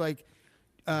soon, he's like,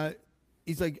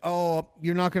 oh,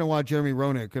 you're not going to watch Jeremy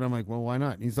Roenick. And I'm like, well, why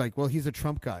not? And he's like, well, he's a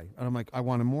Trump guy. And I'm like, I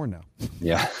want him more now.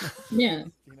 Yeah. Yeah.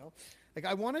 Like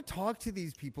I want to talk to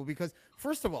these people because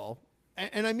first of all,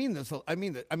 and I mean this,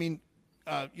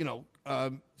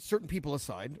 certain people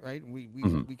aside, right?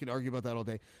 We could argue about that all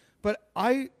day, but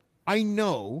I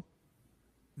know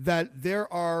that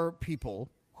there are people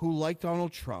who like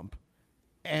Donald Trump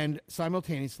and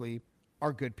simultaneously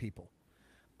are good people.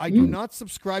 I do not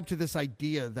subscribe to this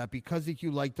idea that because if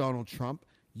you like Donald Trump,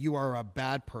 you are a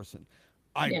bad person.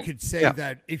 I could say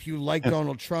that if you like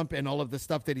Donald Trump and all of the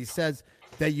stuff that he says,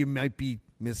 that you might be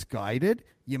misguided,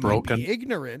 you might be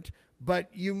ignorant, but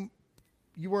you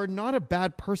are not a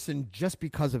bad person just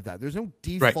because of that. There's no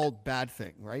default bad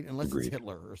thing, right? Unless it's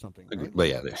Hitler or something. Right?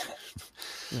 But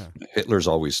Hitler's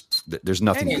always, there's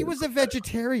nothing. And he was a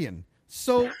vegetarian.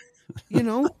 So,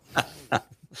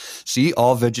 See,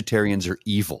 all vegetarians are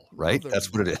evil, right?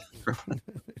 That's what it is.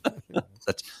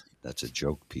 That's a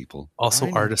joke, people.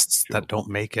 Also, artists that don't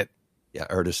make it. Yeah,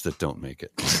 artists that don't make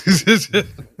it.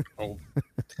 Oh.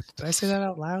 Did I say that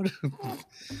out loud?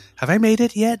 Have I made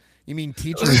it yet? You mean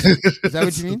teachers? Is that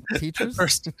what you mean? Teachers?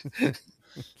 First.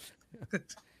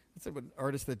 That's about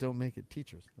artists that don't make it.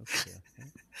 Teachers.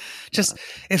 Just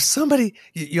if somebody,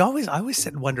 I always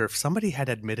sit and wonder if somebody had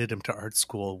admitted him to art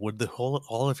school, would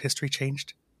all of history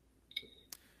changed?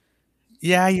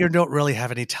 Yeah, you don't really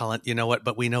have any talent, you know what?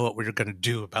 But we know what we're going to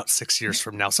do about 6 years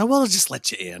from now, so we'll just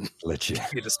let you in. Let you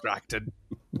be distracted.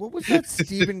 What was that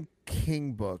Stephen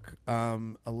King book?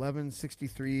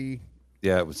 1163.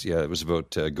 Yeah, it was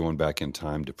about going back in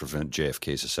time to prevent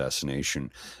JFK's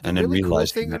assassination, and then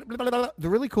realizing the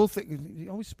really cool thing.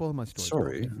 You always spoil my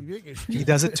story. Sorry, he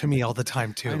does it to me all the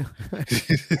time too.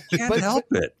 Can't help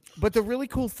it. But the really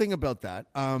cool thing about that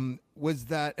was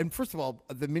that, and first of all,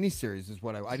 the miniseries is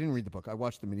what I didn't read the book. I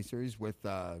watched the miniseries with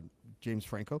James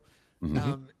Franco,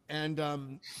 and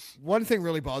one thing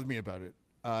really bothered me about it,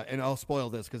 and I'll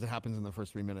spoil this because it happens in the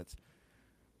first 3 minutes.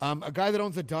 A guy that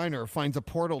owns a diner finds a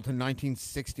portal to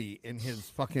 1960 in his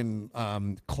fucking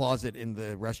closet in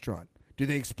the restaurant. Do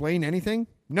they explain anything?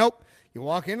 Nope. You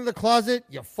walk into the closet,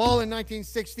 you fall in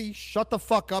 1960, shut the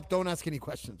fuck up, don't ask any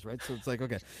questions, right? So it's like,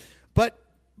 okay. But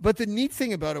the neat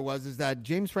thing about it is that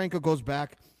James Franco goes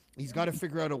back, he's got to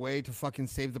figure out a way to fucking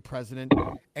save the president,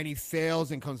 and he fails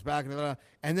and comes back,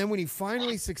 and then when he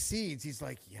finally succeeds, he's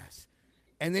like, yes.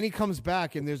 And then he comes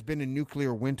back, and there's been a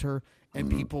nuclear winter, and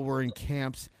people were in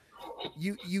camps.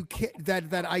 You can't,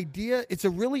 that idea. It's a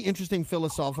really interesting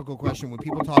philosophical question when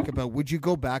people talk about would you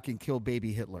go back and kill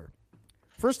baby Hitler?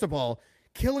 First of all,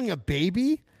 killing a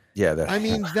baby. Yeah,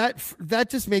 that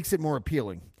just makes it more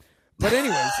appealing. But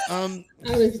anyways, I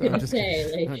was going to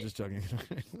say, I'm just joking.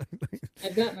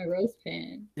 I've got my roast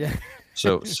pan. Yeah.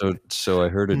 So I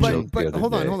heard a joke the But other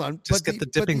hold day. on. Just But get the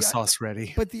dipping sauce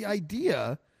ready. But the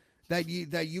idea that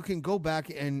you can go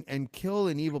back and kill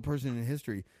an evil person in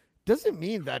history doesn't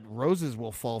mean that roses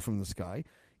will fall from the sky.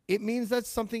 It means that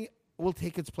something will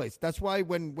take its place. That's why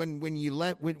when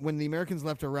the Americans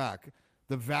left Iraq,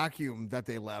 the vacuum that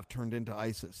they left turned into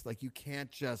ISIS. Like, you can't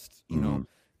just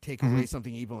take away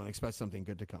something evil and expect something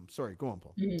good to come. Sorry, go on,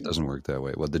 Paul. It doesn't work that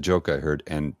way. Well, the joke I heard,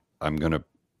 and I'm gonna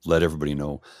let everybody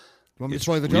know, You want me to it's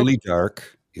spoil the really joke?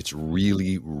 dark. It's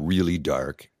really, really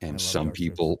dark, and love some dark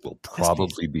people will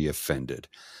probably be offended.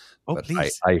 Oh, But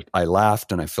please. I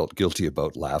laughed, and I felt guilty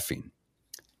about laughing.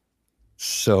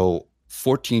 So,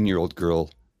 14-year-old girl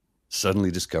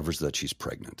suddenly discovers that she's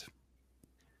pregnant.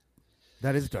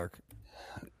 That is dark.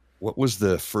 What was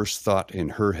the first thought in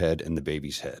her head and the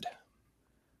baby's head?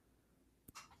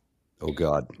 Oh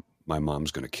God, my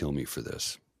mom's going to kill me for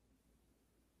this.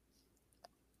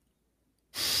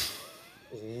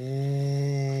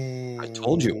 I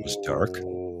told you it was dark.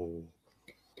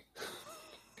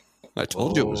 I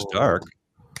told you it was dark.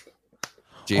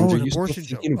 James, Oh, are an you still abortion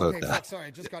joke. thinking about Okay, that? fuck, sorry,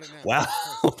 I just got it now.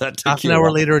 Wow, that took Half you an a hour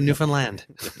while. later in Newfoundland.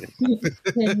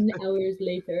 10 hours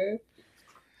later.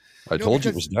 I No, told you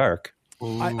it because was dark. I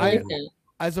I like that.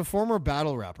 as a former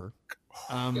battle rapper,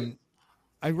 do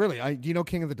you know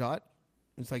King of the Dot?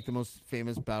 It's like the most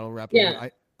famous battle rapper. Yeah.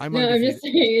 I'm No, I'm undefeated. just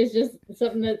saying it's just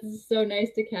something that's so nice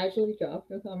to casually drop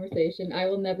in a conversation. I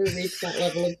will never reach that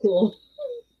level of cool.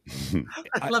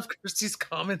 I love Kirsty's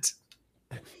comment.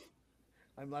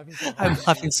 I'm laughing so hard. I'm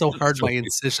laughing so hard my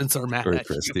incisions are mad Sorry, at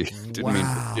you. Christy. Didn't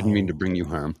Wow. mean to bring you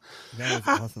harm. That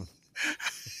was awesome.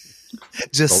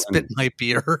 Just Well, spit my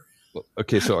beer. Well,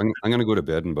 okay, so I'm going to go to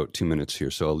bed in about 2 minutes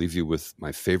here. So I'll leave you with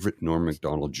my favorite Norm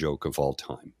Macdonald joke of all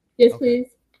time. Yes, Okay. please.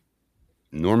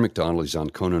 Norm Macdonald is on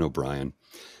Conan O'Brien,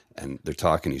 and they're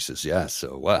talking. He says, "Yeah,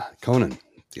 so Conan,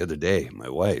 the other day, my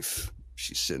wife,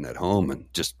 she's sitting at home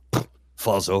and just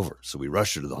falls over. So we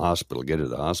rush her to the hospital, get her to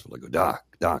the hospital. I go,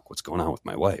 Doc, what's going on with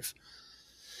my wife?"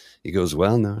 He goes,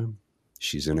 "Well, Norm,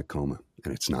 she's in a coma,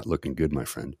 and it's not looking good, my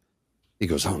friend." He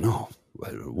goes, "Oh, no,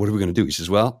 what are we going to do?" He says,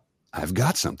 "Well, I've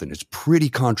got something. It's pretty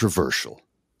controversial.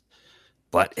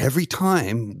 But every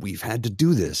time we've had to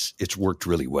do this, it's worked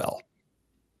really well."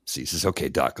 So he says, "Okay,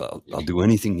 Doc, I'll do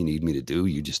anything you need me to do.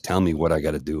 You just tell me what I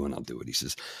got to do and I'll do it." He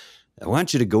says, "I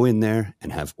want you to go in there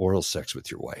and have oral sex with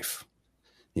your wife."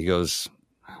 He goes,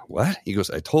 "What?" He goes,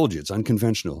 "I told you it's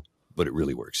unconventional, but it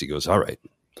really works." He goes, "All right,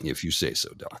 if you say so,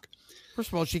 Doc." First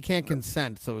of all, she can't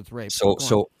consent, so it's rape.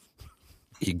 So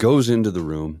he goes into the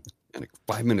room, and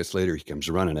 5 minutes later, he comes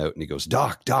running out and he goes,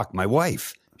 Doc, my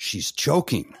wife, she's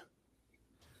choking."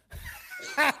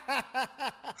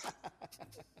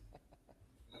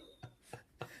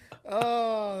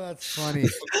 Oh, that's funny.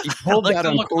 He pulled Like that the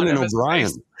on look on Conan his O'Brien.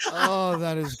 face. Oh,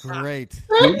 that is great.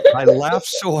 I laughed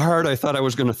so hard I thought I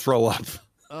was going to throw up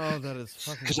Oh, that is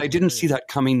fucking. because I didn't see that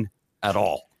coming at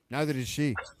all. Neither did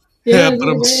she. Yeah, Yeah, but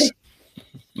I'm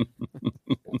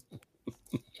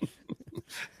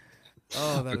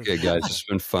Oh, that is Okay, guys, it's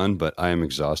been fun, but I am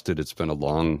exhausted. It's been a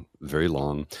long, very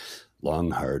long,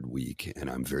 hard week, and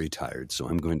I'm very tired. So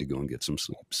I'm going to go and get some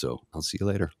sleep. So I'll see you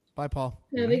later. Bye, Paul.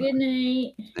 Have a good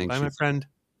night. Thanks. Bye, my friend.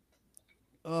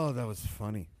 Oh, that was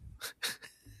funny.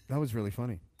 That was really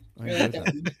funny. I I like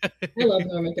enjoyed that. that. I love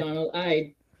Norm Macdonald.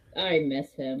 I miss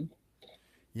him.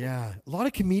 Yeah, a lot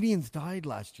of comedians died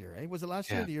last year. Eh? Was it last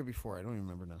year or Yeah. the year before? I don't even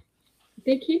remember now.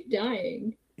 They keep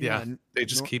dying. Yeah, n- they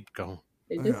just no- keep going.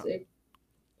 It's Yeah. just it's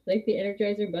like the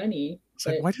Energizer Bunny. It's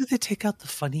like, but- why do they take out the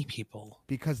funny people?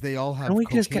 because they all have Can't we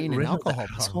just get cocaine and rid of the alcohol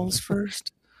assholes problems.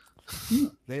 first?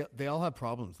 They all have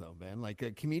problems though, man.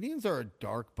 Like comedians are a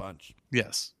dark bunch.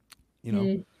 Yes. You know,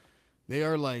 Mm, they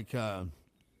are like, yeah.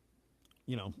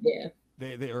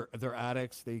 they're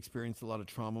addicts. They experienced a lot of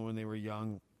trauma when they were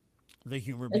young. The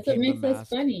humor That's what became makes the us mask.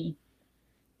 funny.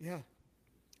 Yeah,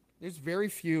 there's very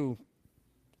few,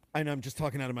 and I'm just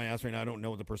talking out of my ass right now. I don't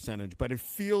know the percentage, but it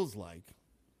feels like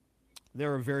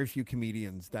there are very few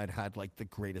comedians that had like the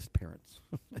greatest parents.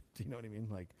 Do you know what I mean?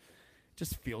 Like, it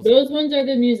just feels. Those ones are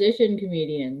the musician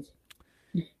comedians.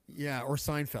 Yeah, or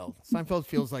Seinfeld. Seinfeld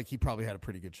feels like he probably had a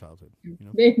pretty good childhood. You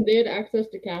know, They had access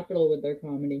to capital with their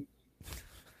comedy.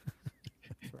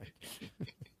 that's right.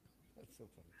 That's so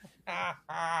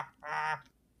funny.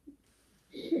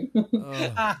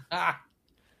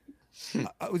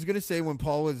 I was gonna say when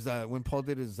Paul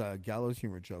did his gallows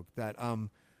humor joke that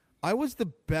I was the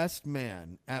best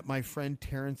man at my friend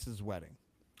Terrence's wedding.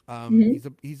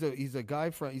 He's a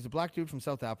guy he's a black dude from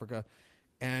South Africa,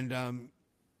 and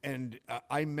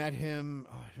I met him.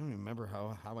 Oh, I don't even remember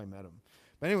how I met him,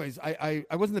 but anyways, I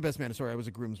wasn't the best man. Sorry, I was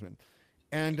a groomsman,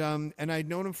 And I'd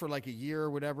known him for like a year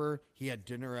or whatever. He had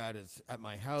dinner at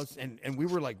my house, and we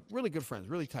were like really good friends,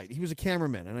 really tight. He was a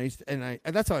cameraman, and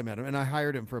that's how I met him, and I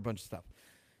hired him for a bunch of stuff.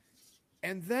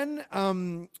 And then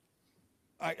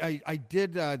I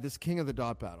did this King of the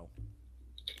Dot battle,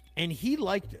 and he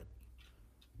liked it.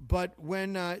 But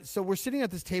when so we're sitting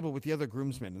at this table with the other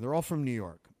groomsmen, and they're all from New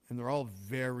York, and they're all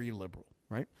very liberal,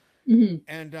 right?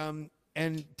 Mm-hmm.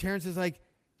 And Terrence is like,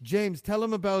 James, tell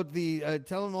him about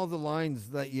tell him all the lines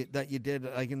that you did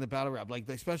like in the battle rap, like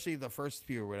especially the first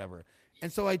few or whatever.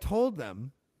 And so I told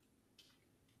them,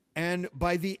 and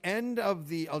by the end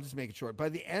of I'll just make it short. By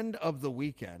the end of the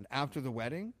weekend after the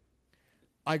wedding,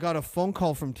 I got a phone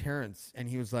call from Terrence, and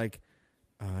he was like,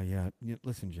 "Yeah,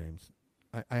 listen, James,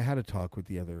 I had a talk with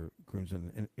the other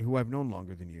groomsmen and who I've known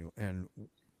longer than you, and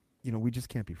we just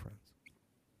can't be friends."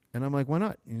 And I'm like, "Why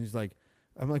not?" And he's like,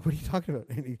 I'm like, "What are you talking about?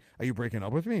 Are you breaking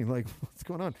up with me? Like, what's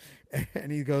going on?"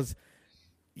 And he goes,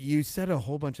 "You said a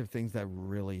whole bunch of things that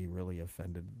really, really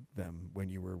offended them when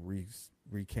you were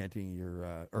recanting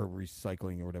your or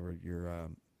recycling or whatever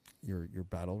your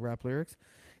battle rap lyrics,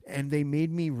 and they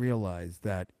made me realize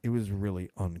that it was really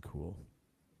uncool."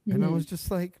 Mm-hmm. And I was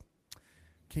just like,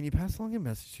 "Can you pass along a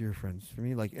message to your friends for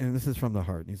me?" Like, and this is from the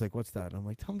heart. And he's like, "What's that?" And I'm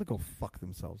like, "Tell them to go fuck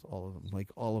themselves, all of them, like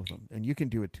all of them. And you can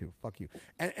do it too. Fuck you."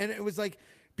 And it was like,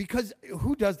 because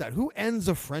who does that? Who ends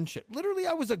a friendship? Literally,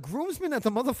 I was a groomsman at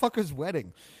the motherfucker's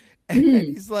wedding. And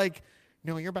he's like,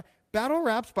 "No, you're battle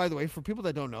raps, by the way, for people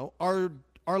that don't know, are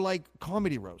like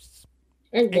comedy roasts.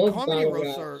 And comedy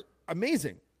roasts are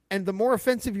amazing. And the more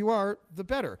offensive you are, the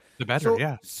better. The better,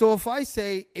 yeah. So if I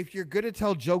say, if you're going to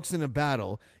tell jokes in a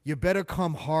battle, you better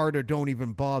come hard or don't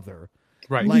even bother.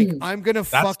 Right. Like, I'm going to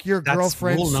fuck your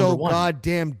girlfriend so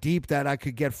goddamn deep that I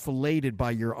could get filleted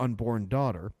by your unborn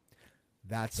daughter.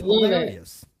 That's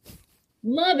hilarious.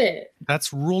 Love it.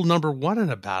 That's rule number 1 in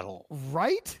a battle.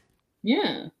 Right?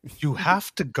 Yeah. You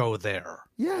have to go there.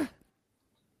 Yeah.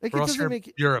 Like, or else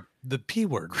you're the P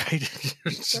word, right?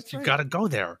 You got to go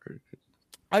there.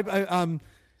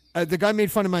 The guy made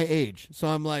fun of my age, so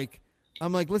I'm like,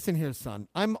 "Listen here, son.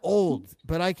 I'm old,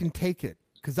 but I can take it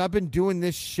because I've been doing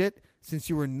this shit since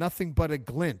you were nothing but a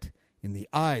glint in the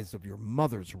eyes of your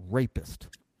mother's rapist."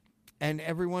 And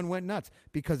everyone went nuts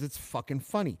because it's fucking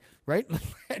funny, right?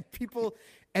 And people,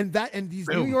 and these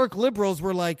New York liberals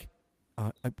were like,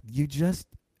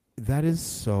 that is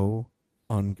so.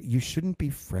 You shouldn't be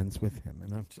friends with him."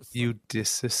 And I'm just you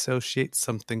disassociate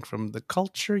something from the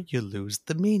culture, you lose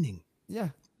the meaning.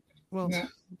 Yeah. Well,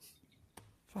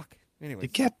 fuck. Anyway, you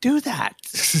can't do that.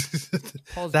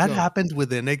 That joke happened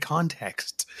within a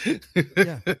context.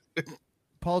 Yeah.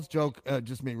 Paul's joke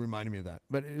just reminded me of that.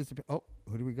 But it is.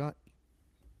 Who do we got?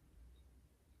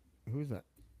 Who's that?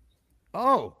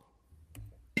 Oh,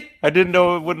 I didn't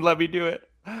know it wouldn't let me do it.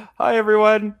 Hi,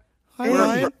 everyone. Hi,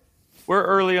 Ryan. We're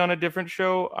early on a different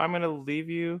show. I'm going to leave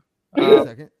you. Wait a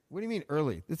second. What do you mean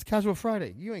early? It's Casual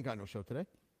Friday. You ain't got no show today.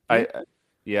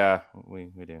 Yeah, we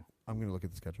do. I'm going to look at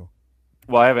the schedule.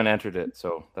 Well, I haven't entered it,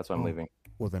 so that's why I'm leaving.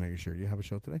 Well, then are you sure you have a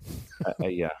show today?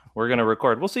 Yeah, we're going to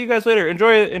record. We'll see you guys later.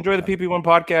 Enjoy the PP1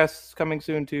 podcast coming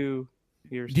soon to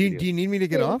your studio. Do you need me to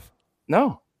get off?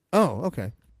 No. Oh,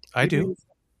 okay. I do.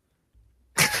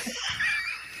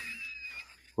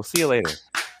 We'll see you later.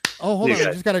 Oh, hold on. I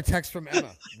just got a text from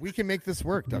Emma. We can make this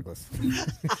work, Douglas.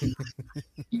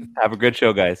 Have a good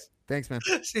show, guys. Thanks, man.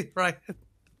 See, Brian,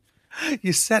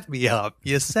 you set me up.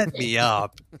 It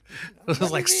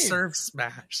was like serve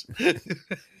smash.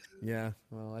 Yeah,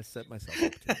 well, I set myself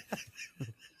up too.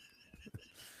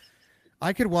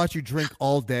 I could watch you drink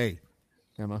all day,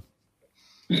 Emma.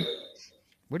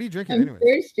 What are you drinking I'm anyway?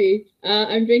 thirsty.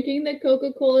 I'm drinking the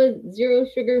Coca-Cola Zero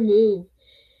Sugar Move.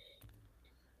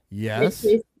 Yes.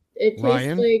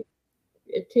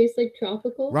 It tastes like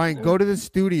tropical. Ryan, go to the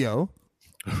studio.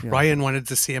 Yeah. Ryan wanted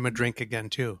to see Emma drink again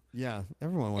too. Yeah,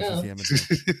 everyone wants to see Emma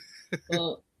drink.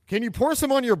 Well, can you pour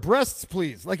some on your breasts,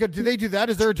 please? Like, do they do that?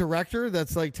 Is there a director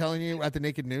that's like telling you at the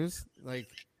Naked News? Like,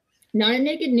 not at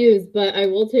Naked News, but I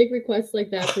will take requests like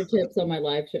that for tips on my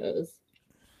live shows.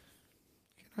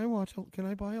 Can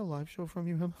I buy a live show from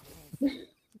you, Emma?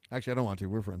 Actually, I don't want to.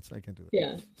 We're friends. I can't do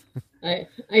that. Yeah.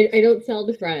 I don't sell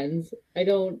to friends. I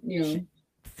don't,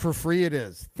 For free it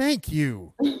is. Thank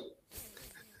you.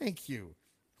 Thank you.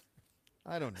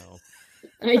 I don't know.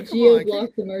 I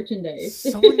geo-block the merchandise.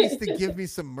 Someone needs to give me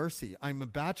some mercy. I'm a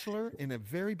bachelor in a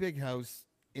very big house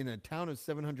in a town of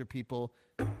 700 people,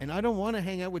 and I don't want to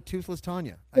hang out with Toothless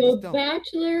Tanya. So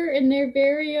bachelor in their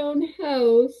very own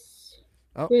house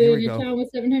within a town with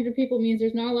 700 people means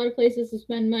there's not a lot of places to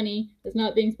spend money that's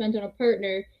not being spent on a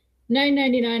partner.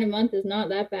 $9.99 a month is not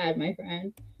that bad, my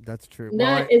friend. That's true.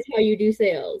 That is how you do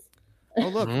sales. Oh,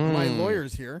 look, my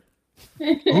lawyer's here.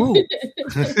 Ooh.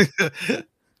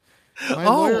 My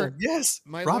lawyer, yes,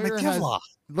 my Rob lawyer McKivlaw.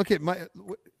 Look at my.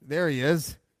 There he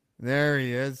is. There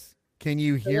he is. Can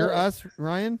you hear us,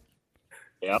 Ryan?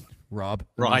 Yep. Rob.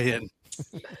 Ryan.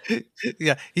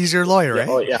 Yeah, he's your lawyer, right?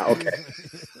 Oh, yeah. Okay.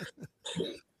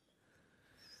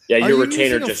 Yeah, Are your you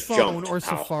retainer using a just phone jumped. or Ow.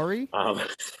 Safari?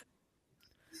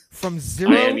 From I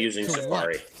 0 am using to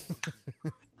Safari.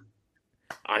 what?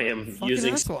 I am Fucking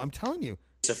using asshole, I'm telling you.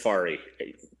 Safari.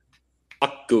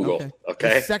 Fuck Google.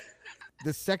 Okay.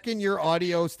 The second your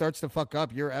audio starts to fuck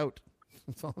up, you're out.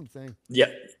 That's all I'm saying.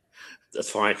 Yep. That's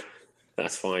fine.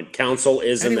 That's fine. Council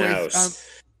is in the house.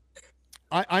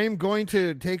 I am going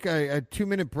to take a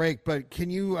 2-minute break, but can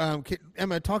you,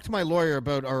 Emma, talk to my lawyer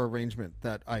about our arrangement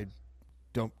that I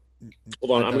don't.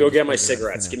 Hold on. I'm going to go get my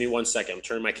cigarettes. Give me 1 second. I'm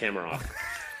turning my camera off.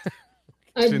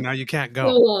 So now you can't go.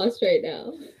 So lost right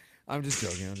now. I'm just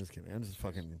joking. I'm just kidding.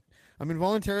 I'm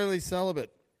involuntarily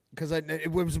celibate because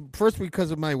it was first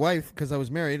because of my wife because I was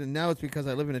married, and now it's because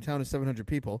I live in a town of 700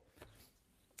 people.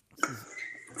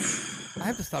 I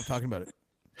have to stop talking about it.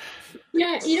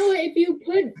 Yeah, you know what?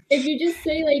 If you just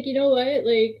say like, you know what,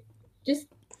 like, just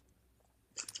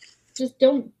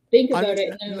don't think about it,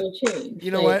 and then it'll change.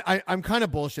 You know what? I'm kind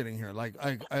of bullshitting here. Like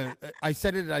I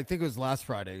said it. I think it was last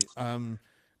Friday.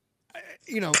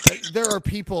 There are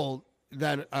people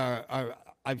that are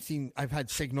I've had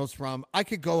signals from. I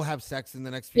could go have sex in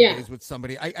the next few days with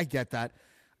somebody. I get that.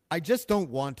 I just don't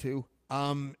want to.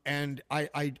 And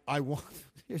I want.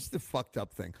 Here's the fucked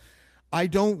up thing. I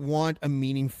don't want a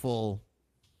meaningful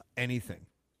anything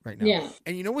right now. Yeah.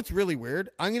 And you know what's really weird?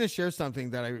 I'm going to share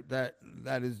something that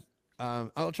is.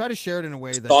 I'll try to share it in a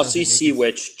way that. Saucy Sea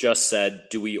Witch just said,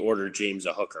 "Do we order James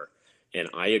a hooker?" And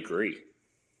I agree.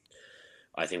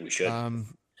 I think we should.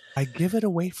 I give it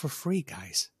away for free,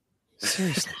 guys.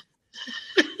 Seriously.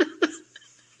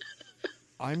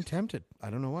 I'm tempted. I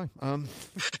don't know why. I think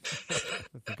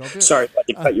I'll do it. Sorry,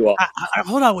 I cut you off.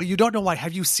 Hold on. You don't know why.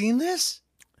 Have you seen this?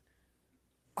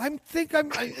 Like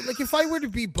if I were to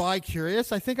be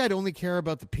bi-curious, I think I'd only care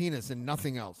about the penis and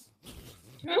nothing else.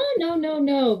 Oh,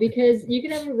 no, because you can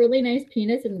have a really nice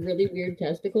penis and really weird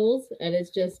testicles, and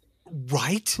it's just...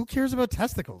 Right? Who cares about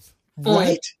testicles?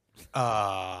 Right?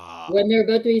 When they're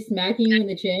about to be smacking you in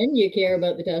the chin, you care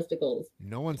about the testicles.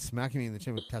 No one's smacking me in the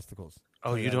chin with testicles.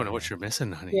 Oh, you don't know what you're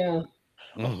missing, honey. Yeah.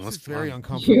 This is very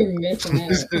uncomfortable. You're missing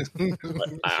out.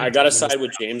 I got to side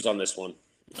with James on this one.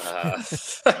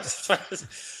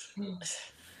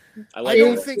 I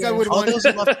don't think I would want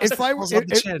if I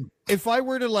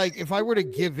were to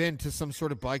give in to some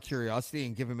sort of bi curiosity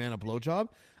and give a man a blowjob,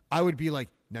 I would be like,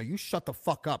 now you shut the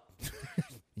fuck up.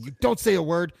 You don't say a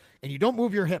word and you don't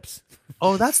move your hips.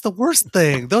 Oh, that's the worst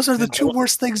thing. Those are the two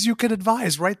worst things you can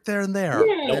advise right there and there.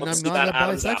 Yeah. And I'm not a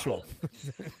bisexual.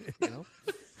 You know?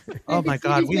 Oh my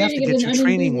God, we have to get you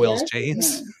training wheels,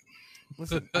 James.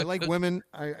 Listen, I like women.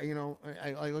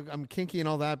 I'm kinky and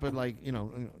all that, but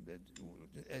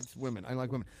it's women. I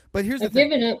like women. But here's the thing.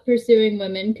 I've given up pursuing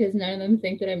women because none of them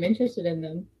think that I'm interested in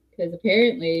them. Because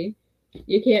apparently,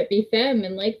 you can't be femme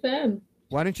and like femme.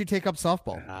 Why don't you take up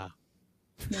softball?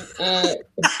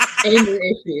 Anger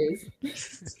issues.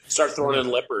 Start throwing in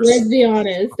lippers. Let's be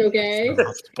honest, okay?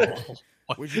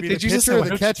 Would you be the pitcher or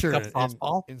the catcher in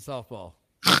softball?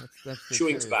 That's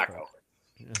chewing tobacco.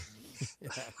 Yeah.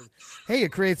 Hey,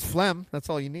 it creates phlegm. That's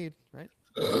all you need, right?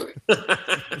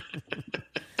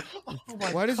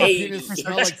 Why does your penis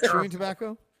smell like chewing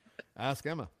tobacco? Ask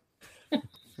Emma. I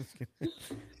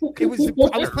was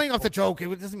playing off the joke.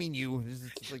 It doesn't mean you.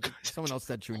 It's like someone else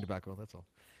said chewing tobacco. That's all.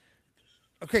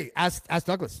 Okay, ask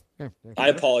Douglas. Here. I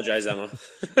apologize, Emma.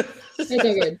 It's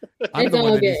all good. I'm the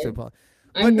one that needs to apologize.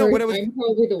 I'm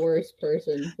probably the worst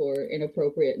person for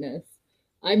inappropriateness.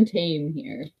 I'm tame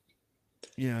here.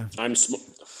 Yeah.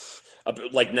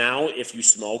 Like now, if you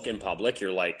smoke in public,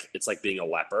 you're like, it's like being a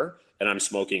leper. And I'm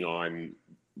smoking on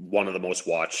one of the most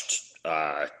watched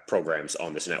programs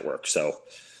on this network. So,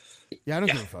 yeah, I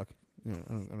don't give a fuck. Yeah,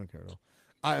 I don't care at all.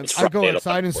 I go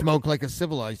outside and smoke like a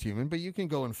civilized human, but you can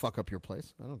go and fuck up your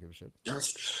place. I don't give a shit.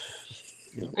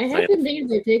 I have been thinking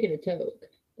about taking a toke.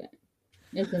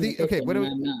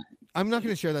 I'm not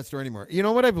going to share that story anymore. You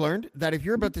know what I've learned? That if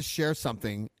you're about to share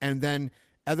something and then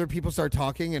other people start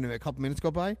talking and a couple minutes go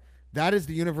by, that is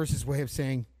the universe's way of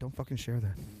saying, don't fucking share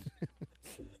that.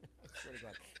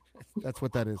 That's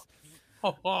what that is.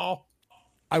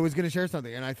 I was going to share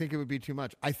something, and I think it would be too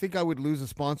much. I think I would lose a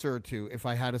sponsor or two if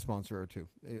I had a sponsor or two.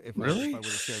 If I were to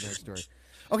share that story.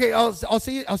 Okay, I'll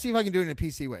see if I can do it in a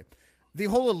PC way. the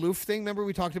whole aloof thing. Remember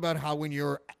we talked about how when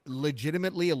you're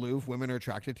legitimately aloof, women are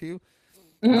attracted to you.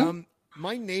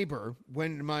 My neighbor,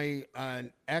 when my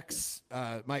second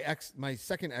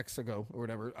ex ago or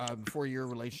whatever, 4-year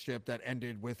relationship that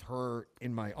ended with her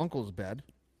in my uncle's bed,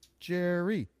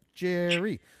 Jerry.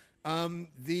 I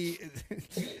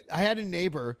had a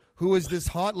neighbor who was this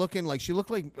hot looking, like she looked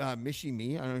like Michie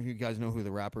Mee. I don't know if you guys know who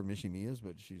the rapper Michie Mee is,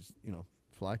 but she's,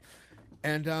 fly.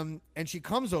 And she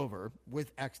comes over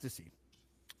with ecstasy.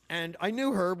 And I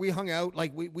knew her. We hung out.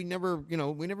 Like we never,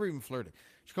 we never even flirted.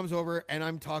 She comes over and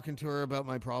I'm talking to her about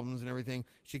my problems and everything.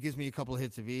 She gives me a couple of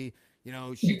hits of E.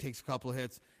 She takes a couple of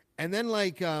hits. And then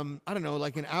like, I don't know,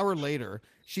 like an hour later,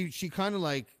 she kind of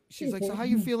like, she's like, so how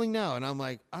you feeling now? And I'm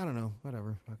like, I don't know,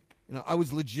 whatever. I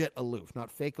was legit aloof, not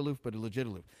fake aloof, but legit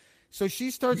aloof. So she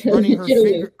starts running her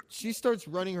finger. She starts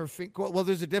running her finger. Well,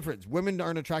 there's a difference. Women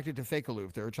aren't attracted to fake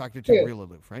aloof. They're attracted to real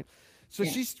aloof, right? So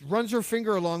she runs her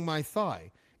finger along my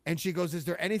thigh and she goes, is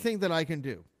there anything that I can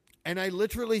do? And I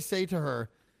literally say to her,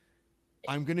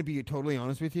 I'm going to be totally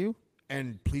honest with you.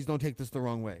 And please don't take this the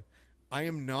wrong way. I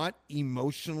am not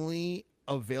emotionally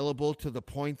available to the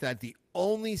point that the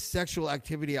only sexual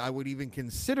activity I would even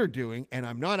consider doing, and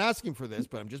I'm not asking for this,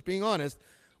 but I'm just being honest,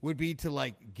 would be to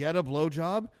like get a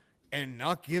blowjob and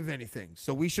not give anything.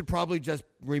 So we should probably just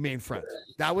remain friends.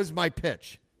 That was my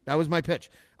pitch. I was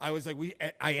like,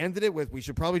 I ended it with, we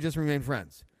should probably just remain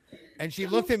friends. And she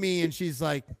looked at me and she's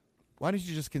like, why don't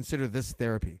you just consider this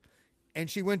therapy? And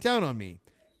she went down on me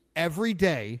every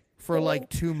day for like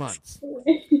 2 months.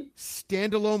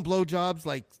 Standalone blowjobs,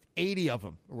 like 80 of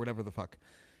them or whatever the fuck.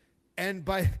 And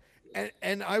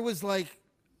I was like,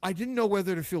 I didn't know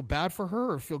whether to feel bad for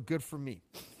her or feel good for me.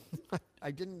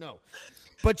 I didn't know.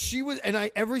 But she was,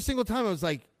 and every single time I was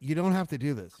like, you don't have to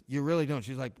do this. You really don't.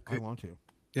 She's like, I want to.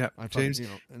 Yeah, James.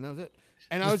 And that was it.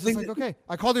 And I was just like, okay.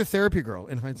 I called her therapy girl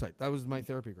in hindsight. That was my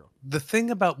therapy girl. The thing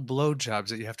about blowjobs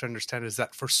that you have to understand is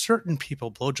that for certain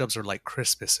people, blowjobs are like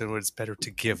Christmas, and it's better to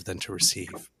give than to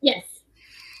receive. Yes.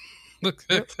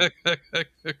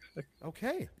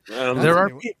 Okay.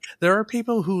 There are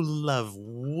people who love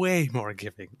way more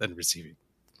giving than receiving.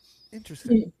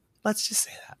 Interesting. Let's just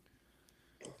say that.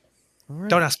 All right.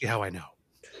 Don't ask me how I know.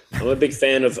 I'm a big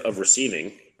fan of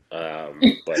receiving.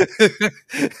 But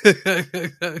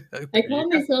I call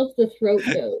myself the throat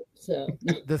goat. So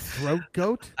the throat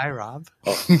goat. Hi, Rob.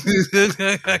 Oh.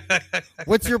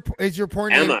 Is your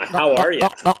porn Emma, name? how are you?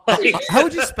 How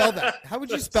would you spell that? How would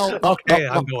you spell? Okay,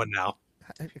 I'm going now.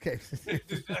 Okay.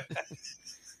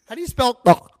 How do you spell?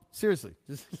 Seriously,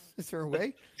 is there a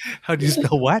way? How do you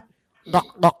spell what?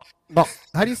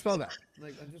 How do you spell that?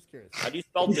 Like, I'm just curious. How do you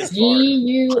spell this?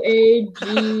 GUAGH.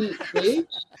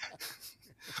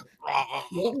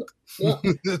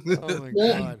 Oh my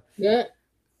god. Yeah.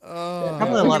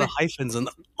 Probably a lot of hyphens in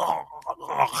the.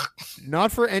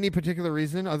 Not for any particular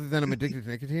reason other than I'm addicted to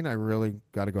nicotine. I really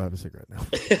got to go have a cigarette now.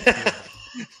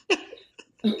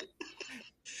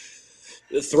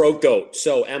 The throat goat.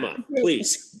 So Emma,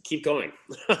 please keep going.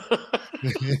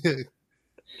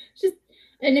 Just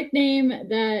a nickname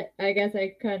that I guess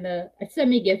I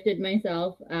semi-gifted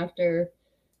myself after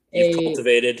You've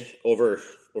cultivated over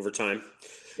time.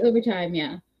 Over time,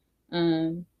 yeah.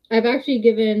 I've actually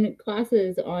given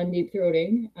classes on deep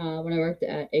throating when I worked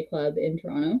at a club in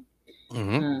Toronto.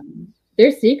 Mm-hmm.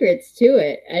 There's secrets to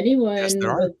it. Anyone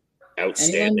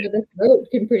Outstanding. with a throat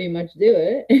can pretty much do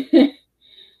it.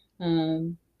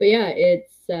 But yeah,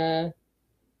 it's a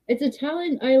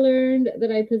talent I learned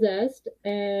that I possessed,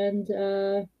 and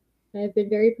I've been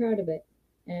very proud of it,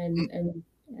 and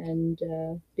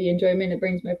the enjoyment it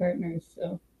brings my partners.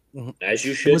 So as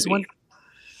you should be.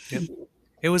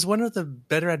 It was one of the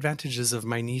better advantages of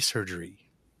my knee surgery.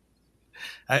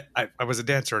 I was a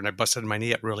dancer and I busted my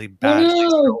knee up really badly.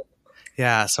 Oh,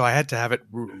 no. So I had to have it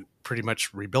pretty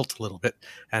much rebuilt a little bit.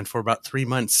 And for about 3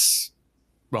 months,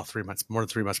 more than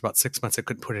 3 months, about 6 months, I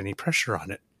couldn't put any pressure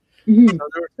on it. Mm-hmm. So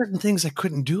there were certain things I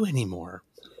couldn't do anymore.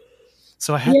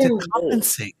 So I had to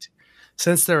compensate.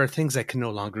 Since there are things I can no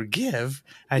longer give,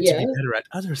 I had to be better at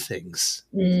other things.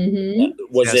 Mm-hmm.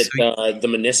 Was it the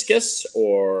meniscus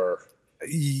or?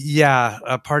 Yeah,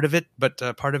 part of it, but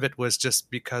part of it was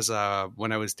just because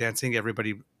when I was dancing,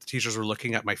 the teachers were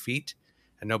looking at my feet,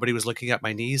 and nobody was looking at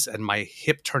my knees, and my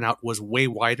hip turnout was way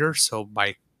wider, so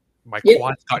my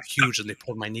quads got huge, and they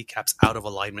pulled my kneecaps out of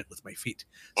alignment with my feet.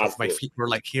 So if my feet were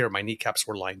like here, my kneecaps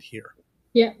were lined here.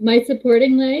 Yeah, my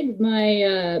supporting leg,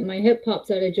 my hip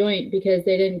pops out of joint because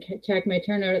they didn't check my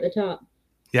turnout at the top.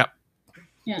 Yep.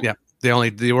 Yeah.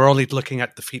 They were only looking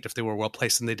at the feet if they were well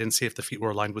placed, and they didn't see if the feet were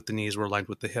aligned with the knees, were aligned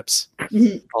with the hips,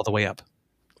 all the way up.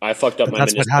 I fucked up But my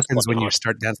that's what meniscus happens when playing you hockey.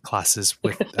 start dance classes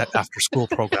with after-school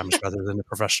programs rather than a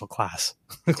professional class.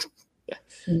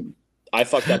 I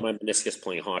fucked up my meniscus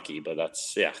playing hockey, but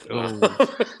that's So,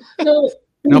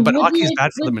 No, but with, hockey is like,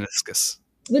 bad for the with- meniscus.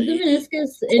 With the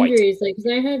meniscus injuries, like,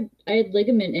 because I had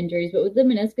ligament injuries, but with the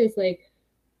meniscus, like,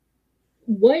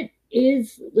 what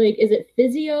is it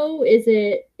physio? Is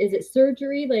it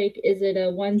surgery? Like, is it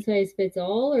a one size fits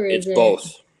all, or is It's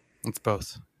both. It's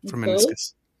both for It's meniscus.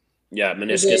 both? Yeah,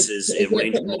 meniscus Is is it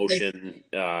range of something that's, like-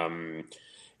 motion.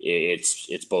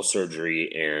 It's both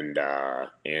surgery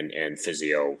and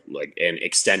physio, like, and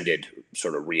extended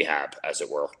sort of rehab, as it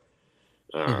were.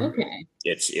 Okay.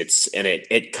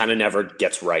 It kind of never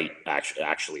gets right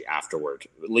actually afterward,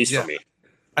 at least for me.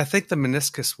 I think the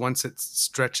meniscus, once it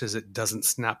stretches, it doesn't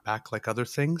snap back like other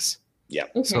things. Yeah.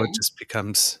 So it Okay. just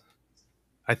becomes,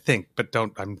 I think, but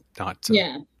I'm not.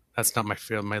 Yeah. That's not my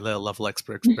field, my level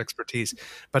expertise.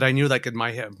 But I knew, like, in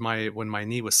my head, when my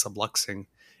knee was subluxing,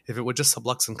 if it would just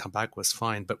sublux and come back was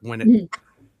fine. But when it,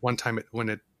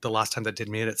 the last time that did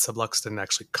me, it subluxed and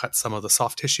actually cut some of the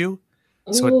soft tissue.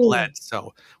 So it Oh. bled.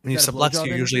 So when you Is that a sublux, blowjob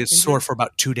you usually injury? it's sore for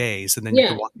about 2 days, and then you Yeah.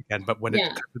 can walk again. But when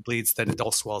Yeah. it bleeds, then it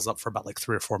all swells up for about like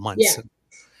 3 or 4 months, Yeah.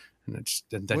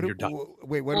 and then you're done.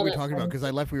 Wait, what Oh, are we that talking about? sounds- Because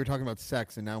I left, we were talking about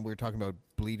sex, and now we're talking about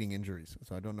bleeding injuries.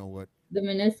 So I don't know what. The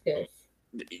meniscus.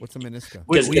 What's a meniscus?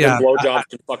 Because Yeah, blowjobs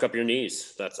can fuck up your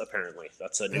knees. That's a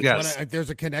new Yes.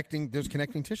 There's connecting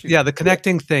tissue. Yeah, the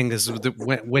connecting thing is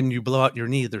that when you blow out your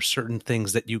knee, there's certain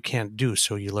things that you can't do,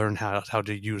 so you learn how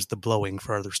to use the blowing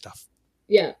for other stuff.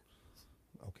 Yeah.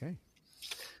 Okay.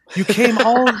 You came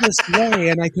all this way,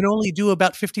 and I can only do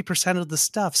about 50% of the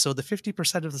stuff. So the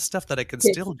 50% of the stuff that I can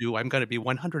still do, I'm going to be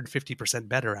 150%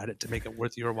 better at it to make it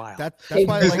worth your while. That's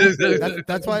why I like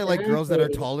that's why I like girls that are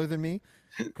taller than me.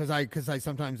 Because I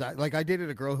sometimes I dated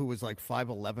a girl who was like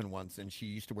 5'11" once, and she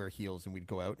used to wear heels, and we'd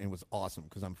go out, and it was awesome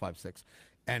because I'm 5'6",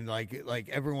 and like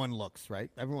everyone looks right.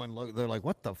 They're like,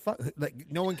 what the fuck?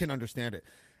 Like no one can understand it.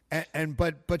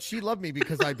 But she loved me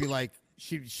because I'd be like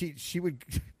she would.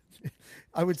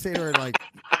 I would say to her like,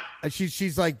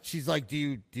 she's like, do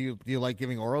you like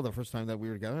giving oral the first time that we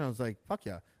were together? And I was like, fuck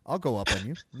yeah, I'll go up on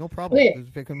you, no problem. Wait. It's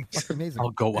fucking amazing.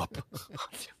 I'll go up.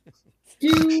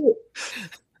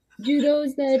 Do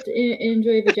those that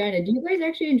enjoy vagina, do you guys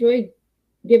actually enjoy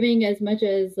giving as much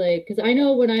as, like, because I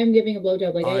know when I'm giving a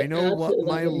blowjob, like, I know what absolutely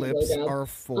love my giving a lips blowjob. are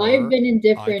for. I've been I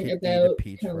indifferent could eat a about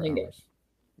peach for cunnilingus. hours.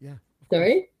 Yeah.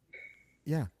 Sorry?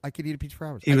 Yeah, I could eat a peach for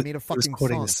hours. He I was- made a he was fucking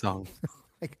quoting song. a song.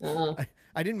 Like,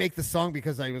 I didn't make the song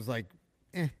because I was like,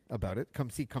 about it. Come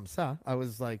see, come sa. I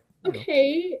was like,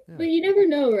 Okay, but you never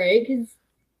know, right? Because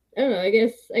I don't know. I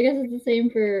guess it's the same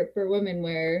for women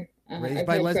where Raised I've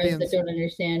by had friends lesbians. that don't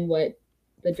understand what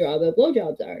the draw about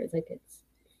blowjobs are. It's like it's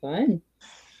fun.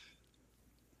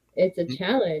 It's a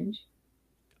challenge.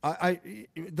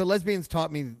 The lesbians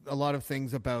taught me a lot of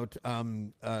things about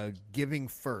giving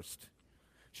first.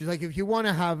 She's like, if you want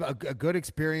to have a good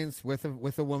experience with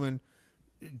a woman,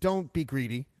 don't be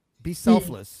greedy, be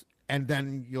selfless, and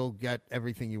then you'll get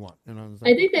everything you want. And I was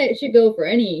like, I think that should go for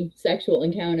any sexual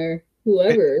encounter,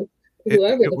 whoever the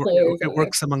players It are.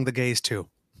 works among the gays too.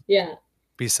 Yeah.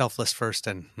 Be selfless first,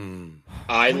 and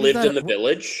I What is lived that? in the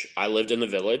village. I lived in the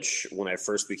village when I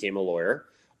first became a lawyer.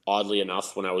 Oddly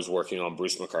enough, when I was working on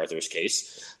Bruce MacArthur's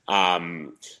case, I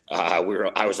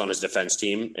was on his defense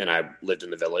team, and I lived in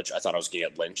the village. I thought I was going to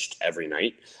get lynched every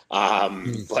night,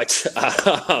 but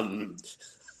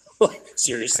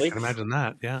seriously, I can imagine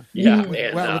that. Yeah. Yeah.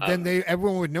 And, well, then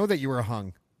everyone would know that you were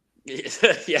hung.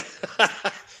 yeah.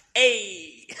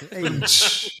 Hey.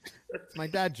 It's my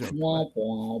dad joke. No,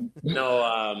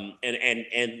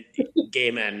 and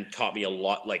gay men taught me a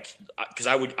lot, like, because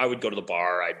I would go to the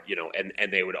bar,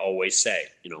 and they would always say,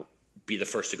 be the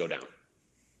first to go down.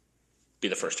 Be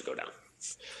the first to go down.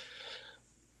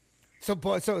 So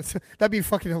that'd be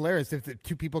fucking hilarious if the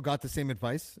two people got the same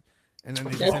advice, and then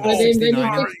they just That's end why up they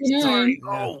 69.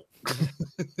 invented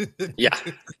 69. Yeah.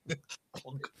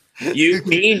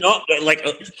 Me not like.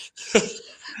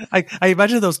 I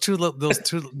imagine those two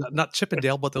not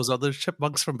Chippendale, but those other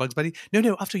chipmunks from Bugs Bunny.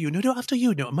 No, after you. No, after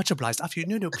you. No, much obliged. After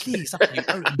you. No, please. After you.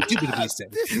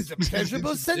 This is a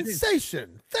pleasurable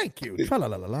sensation. Thank you.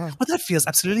 Tra-la-la-la-la. Well, that feels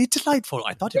absolutely delightful.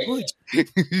 I thought it would.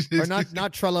 Or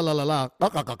not tra-la-la-la-la.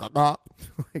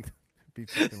 Like, be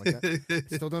something like that.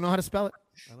 Still don't know how to spell it.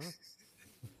 I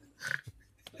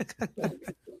don't know.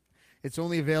 It's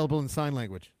only available in sign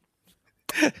language.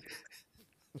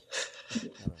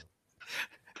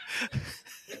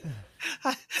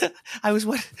 I was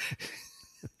what?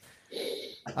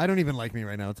 I don't even like me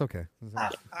right now. It's okay.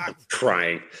 I'm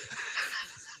crying.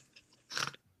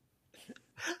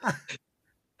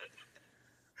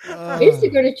 I used to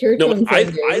go to church No, on I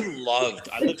Sundays.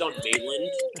 I lived on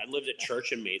Maitland. I lived at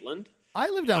church in Maitland. I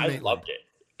lived on I Maitland. loved it.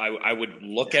 I would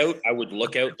look out.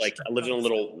 Like I lived in a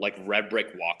little like red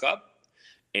brick walk up,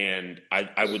 and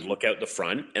I would look out the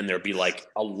front, and there'd be like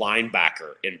a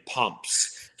linebacker in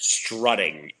pumps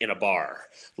strutting in a bar,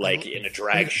 like in a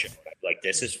drag show. Like,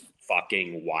 this is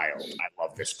fucking wild. I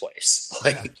love this place.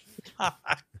 Like,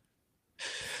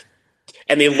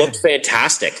 and they looked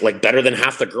fantastic, like better than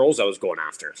half the girls I was going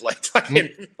after. Like,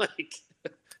 fucking, like.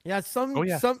 Yeah,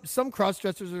 some cross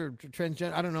dressers are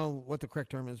transgender. I don't know what the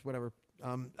correct term is, whatever.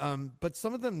 But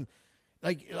some of them,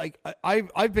 like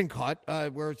I've been caught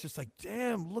where it's just like,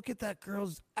 damn, look at that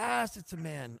girl's ass. It's a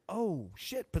man. Oh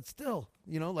shit! But still,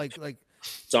 like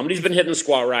Somebody's been hitting the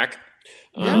squat rack.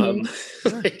 Yeah.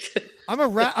 I'm a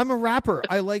rapper.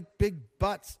 I like big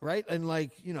butts, right? And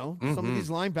like, some of these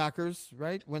linebackers,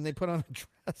 right? When they put on a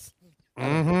dress. I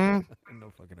have no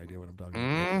fucking idea what I'm talking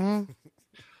about.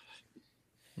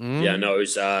 Yeah, no, it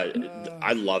was.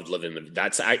 I loved living in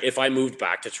if I moved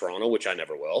back to Toronto, which I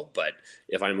never will, but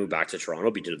if I moved back to Toronto,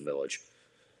 it'd be to the Village.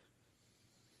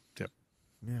 Yep.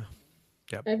 Yeah.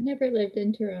 Yep. I've never lived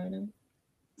in Toronto.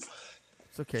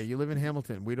 It's okay. You live in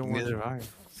Hamilton. We don't want Neither to. I.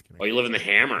 Oh, you live in the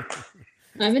Hammer.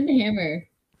 I'm in the Hammer.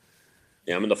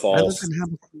 Yeah, I'm in the Falls.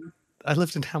 I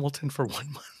lived in Hamilton for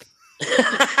 1 month.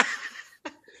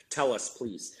 Tell us,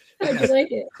 please. How'd you like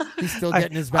it? He's still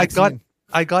getting his vaccine.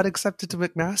 I got accepted to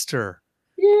McMaster.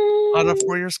 Yay! On a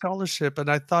 4-year scholarship, and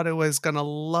I thought I was going to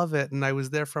love it, and I was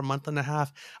there for a month and a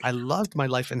half. I loved my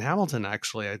life in Hamilton,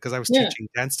 actually, because I was teaching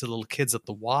dance to little kids at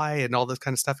the Y and all this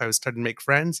kind of stuff. I was starting to make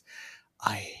friends.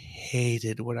 I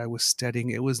hated what I was studying.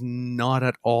 It was not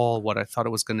at all what I thought it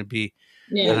was going to be.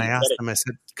 Yeah. And I asked them, I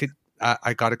said,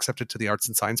 I got accepted to the Arts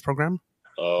and Science program.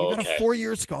 Oh, you got a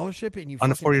 4-year scholarship, and you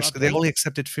on a 4-year dropped they out? only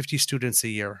accepted 50 students a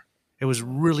year. It was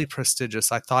really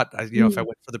prestigious. I thought, if I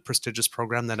went for the prestigious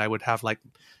program, then I would have like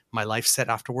my life set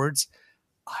afterwards.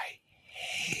 I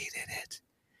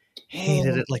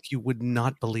hated it like you would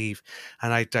not believe.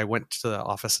 And I went to the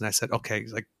office and I said, okay,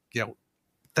 like,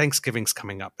 Thanksgiving's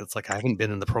coming up. It's like, I haven't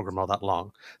been in the program all that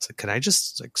long. So can I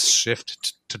just like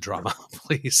shift to drama,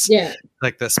 please? Yeah.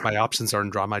 Like this, my options are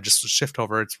in drama. I just shift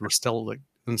over. We're still like,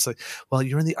 and it's like, well,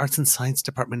 you're in the arts and science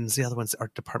department and the other one's the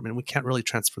art department. We can't really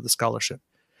transfer the scholarship.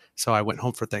 So I went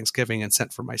home for Thanksgiving and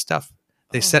sent for my stuff.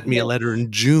 They sent me a letter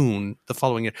in June the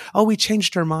following year. Oh, we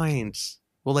changed our minds.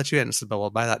 We'll let you in. I said, well,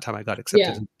 by that time I got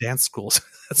accepted in dance schools.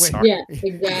 Sorry. Yeah,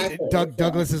 exactly.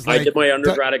 Douglas is like, I did my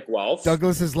undergrad at Guelph.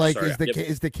 Douglas is like, Sorry,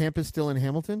 is the campus still in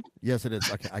Hamilton? Yes, it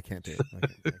is. Okay, I can't do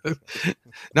it.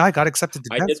 No, I got accepted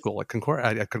to dance school at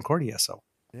Concordia. So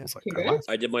yeah.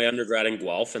 I did my undergrad in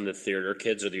Guelph, and the theater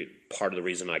kids are the part of the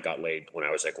reason I got laid when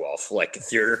I was at Guelph. Like,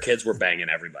 theater kids were banging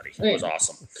everybody. It was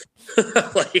awesome.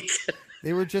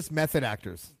 They were just method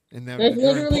actors. That's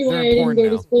literally why I didn't go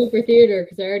to school for theater,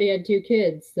 because I already had 2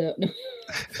 kids. So no.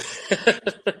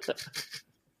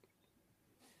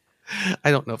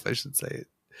 I don't know if I should say it.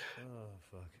 Oh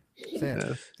fuck! Say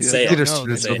it. Say theater it.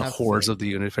 students No, are the whores of the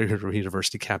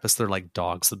university campus. They're like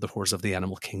dogs. They're the whores of the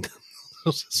animal kingdom.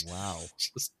 Wow!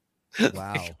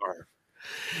 Wow!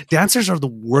 Dancers are the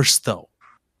worst, though.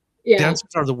 Yeah. Dancers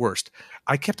are the worst.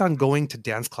 I kept on going to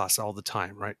dance class all the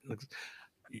time, right?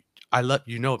 I love,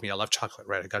 me, I love chocolate,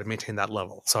 right? I got to maintain that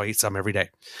level. So I eat some every day.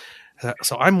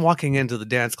 So I'm walking into the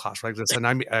dance class like this, and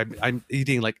I'm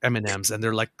eating like M&Ms, and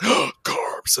they're like,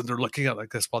 carbs, and they're looking at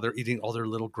like this while they're eating all their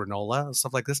little granola and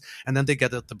stuff like this. And then they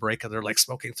get at the break, and they're like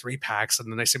smoking 3 packs, and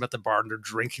then I see them at the bar, and they're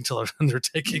drinking till they're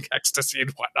taking ecstasy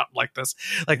and whatnot like this.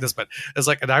 But it's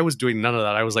like, and I was doing none of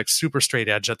that. I was like super straight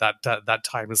edge at that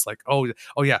time. It's like, oh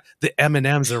yeah, the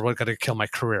M&Ms are what going to kill my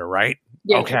career, right?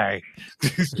 Yeah. Okay.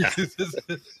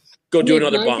 Go do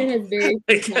another bump. Has very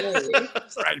few calories.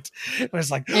 Right. It was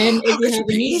like, and if you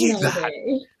haven't eaten all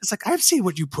day. It's like, I've seen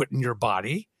what you put in your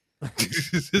body.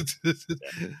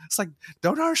 It's like,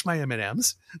 don't harsh my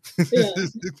M&Ms. Yeah.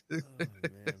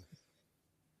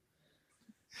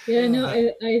 Yeah, no,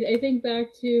 I think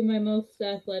back to my most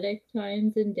athletic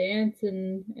times in dance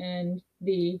and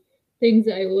the things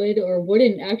I would or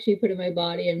wouldn't actually put in my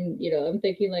body. And, I'm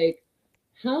thinking like,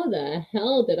 how the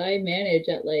hell did I manage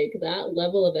at like that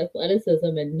level of athleticism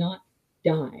and not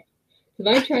die? If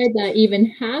I tried that even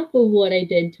half of what I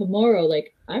did tomorrow,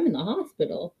 like I'm in the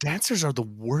hospital. Dancers are the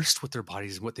worst with their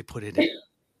bodies and what they put in it.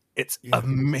 It's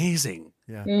amazing.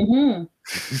 Yeah. Mm-hmm.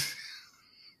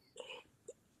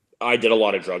 I did a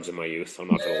lot of drugs in my youth. I'm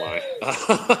not gonna lie.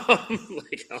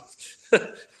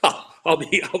 I'll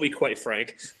be quite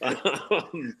frank. I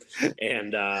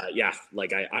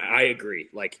agree.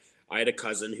 Like I had a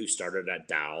cousin who started at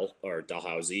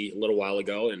Dalhousie a little while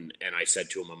ago, and I said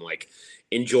to him, I'm like,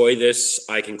 enjoy this.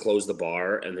 I can close the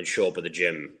bar and then show up at the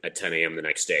gym at 10 a.m. the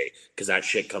next day, because that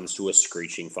shit comes to a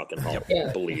screeching fucking halt.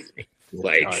 Yeah. Believe me.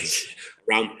 Like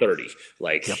around 30,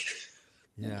 like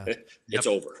it's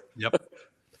over. Yep.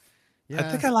 Yeah. I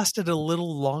think I lasted a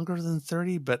little longer than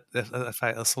 30, but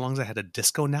as long as I had a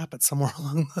disco nap at somewhere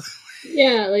along the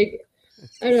Yeah, like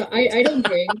I don't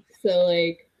drink, so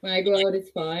like when I go out, it's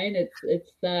fine.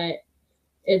 It's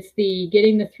the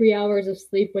getting the 3 hours of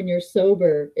sleep when you're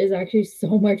sober is actually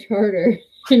so much harder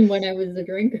than when I was a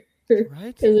drinker.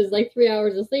 Right? Because it's like 3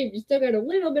 hours of sleep. You still got a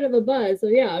little bit of a buzz. So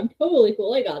yeah, I'm totally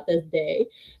cool. I got this day.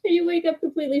 And you wake up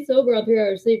completely sober on 3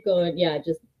 hours of sleep going, yeah,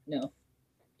 just nope,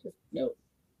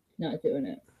 not doing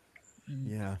it.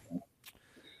 Yeah.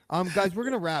 Guys, we're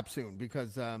gonna wrap soon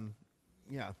because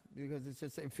because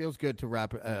it feels good to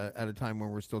wrap at a time when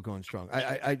we're still going strong.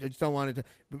 I just don't want it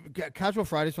to. Casual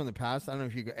Fridays from the past, I don't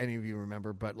know if any of you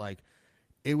remember, but like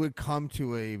it would come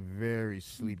to a very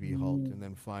sleepy halt, and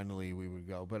then finally we would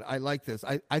go. But I like this.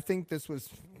 I think this was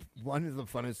one of the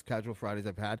funnest Casual Fridays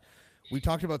I've had. We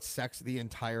talked about sex the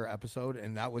entire episode,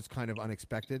 and that was kind of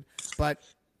unexpected. But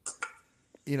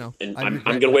you know, and I'm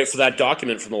going to wait for that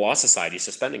document from the Law Society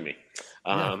suspending me.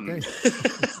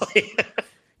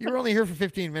 You were only here for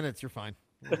 15 minutes. You're fine.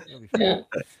 You'll be fine. Yeah.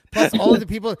 Plus, all of the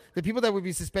people that would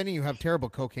be suspending you have terrible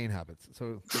cocaine habits.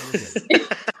 So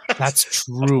that's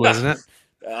true, isn't it?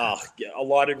 A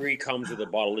law degree comes with a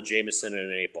bottle of Jameson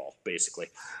and an 8-ball, basically.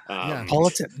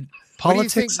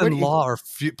 Politics and law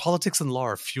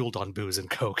are fueled on booze and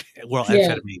coke. Well,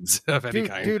 amphetamines of any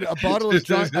kind. Dude, a bottle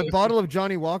of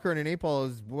Johnny Walker and an 8-ball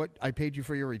is what I paid you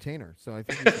for your retainer. So I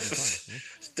think you should be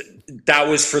fine. That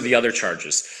was for the other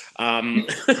charges.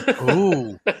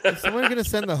 Ooh, is someone going to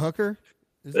send the hooker?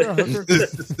 Is there a hooker?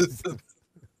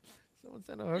 Someone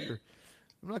send a hooker.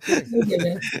 I'm not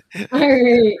kidding. All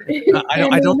right.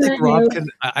 I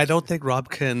don't think Rob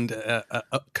can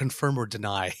confirm or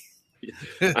deny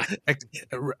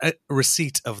a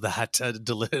receipt of that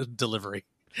delivery.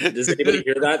 Does anybody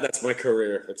hear that? That's my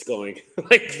career. It's going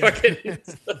like fucking.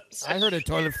 I heard a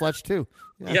toilet flush too.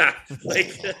 Yeah.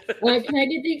 Like. Can I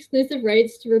get the exclusive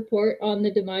rights to report on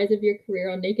the demise of your career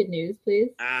on Naked News,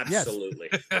 please? Absolutely.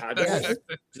 Yes.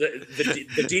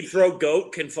 The deep throat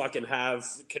goat can fucking have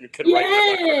can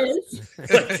yes.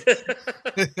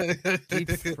 Deep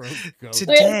throat goat.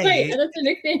 Today, wait, that's a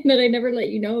nickname that I never let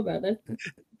you know about.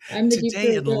 I'm the today deep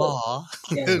throat in goat. law.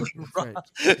 Yeah.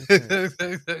 That's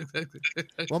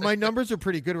right. Well, my numbers are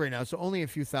pretty good right now, so only a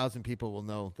few thousand people will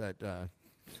know that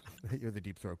you're the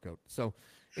deep throat goat. So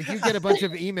if you get a bunch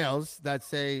of emails that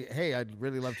say, "Hey, I'd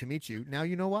really love to meet you," now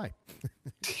you know why.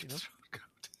 Deep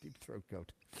throat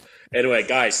goat. Anyway,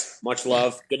 guys, much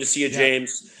love. Good to see you,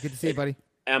 James. Good to see you, buddy.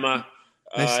 Emma.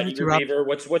 Nice to meet you, Rob.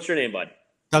 What's your name, bud?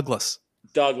 Douglas.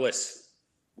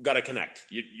 We got to connect.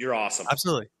 You're awesome.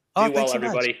 Absolutely. Be well,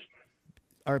 everybody.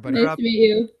 All right, buddy. Nice to meet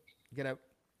you. Get out.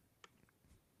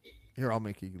 Here, I'll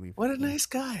make you leave. What a nice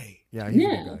guy. Yeah, he's a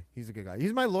good guy. He's a good guy.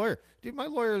 He's my lawyer. Dude, my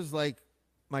lawyer is like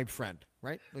my friend,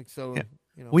 right? Like so. Yeah.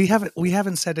 You know, we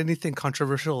haven't said anything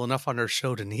controversial enough on our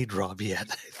show to need Rob yet,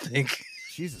 I think.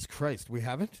 Jesus Christ, we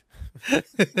haven't?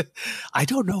 I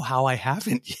don't know how I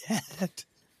haven't yet.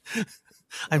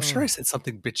 I'm sure I said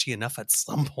something bitchy enough at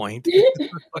some point.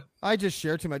 I just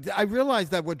share too much. I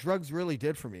realized that what drugs really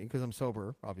did for me, because I'm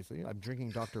sober, obviously. I'm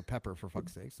drinking Dr. Pepper, for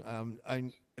fuck's sakes.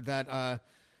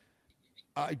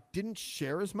 I didn't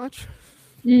share as much,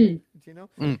 you know?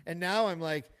 And now I'm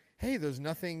like, hey, there's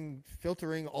nothing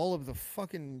filtering all of the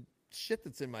fucking shit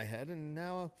that's in my head. And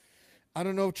now I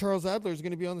don't know if Charles Adler is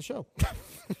going to be on the show. Do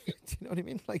you know what I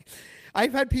mean? Like,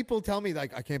 I've had people tell me,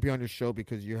 like, I can't be on your show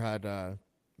because you had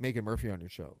Megan Murphy on your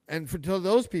show. And to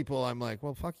those people, I'm like,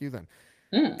 well, fuck you then.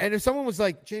 And if someone was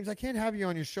like, James, I can't have you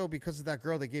on your show because of that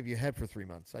girl that gave you head for 3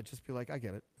 months, I'd just be like, I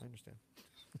get it. I understand.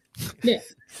 Yeah.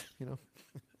 You know?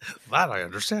 That I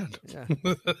understand. Yeah.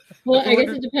 Well, I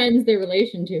guess it depends their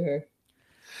relation to her.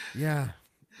 Yeah.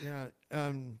 Yeah.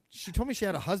 She told me she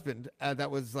had a husband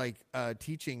that was like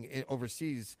teaching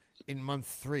overseas in month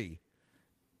 3.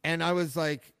 And I was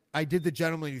like, I did the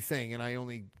gentlemanly thing, and I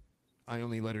only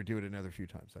let her do it another few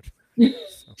times.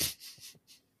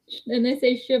 And they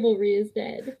say chivalry is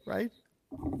dead. Right?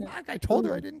 I told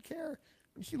her I didn't care.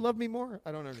 She loved me more.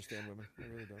 I don't understand women. I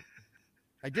really don't.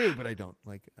 I do, but I don't.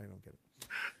 Like, I don't get it.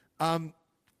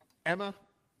 Emma,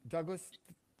 Douglas,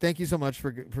 thank you so much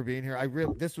for being here.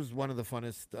 This was one of the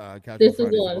funnest Casual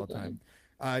Fridays of all time.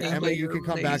 Emma, you can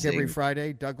come back every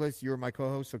Friday. Douglas, you're my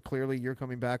co-host, so clearly you're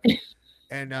coming back.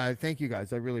 And thank you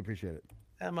guys. I really appreciate it.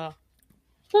 Emma.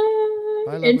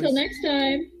 Bye. Until next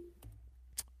time.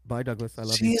 Bye, Douglas. I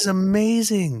love you. She is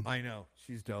amazing. I know.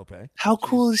 She's dope, eh? How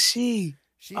cool is she?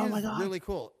 She Oh is my God. really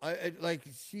cool. I like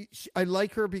I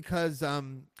like her because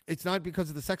it's not because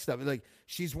of the sex stuff. Like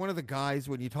she's one of the guys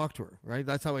when you talk to her, right?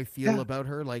 That's how I feel about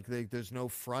her. Like there's no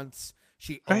fronts.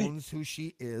 She owns who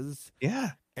she is.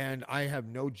 Yeah. And I have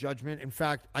no judgment. In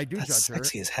fact, I do judge her.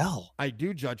 Sexy as hell. I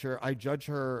do judge her. I judge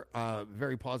her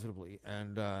very positively,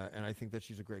 and I think that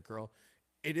she's a great girl.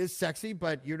 It is sexy,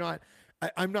 but you're not.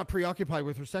 I'm not preoccupied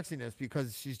with her sexiness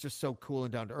because she's just so cool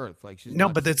and down to earth. Like she's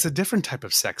but it's a different type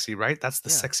of sexy, right? That's the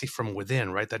sexy from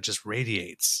within, right? That just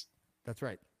radiates. That's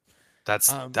right. That's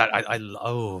that.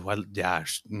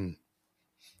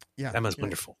 Yeah, Emma's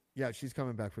wonderful. Yeah, she's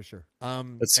coming back for sure.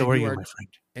 But so are you, my friend.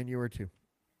 And you are too.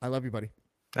 I love you, buddy.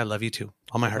 I love you too.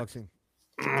 All my heart. See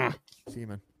you,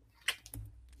 man.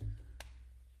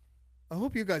 I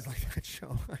hope you guys like that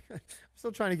show. I'm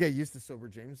still trying to get used to Sober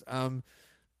James.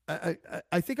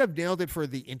 I think I've nailed it for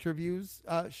the interviews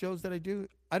shows that I do.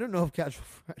 I don't know if Casual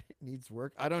Friday needs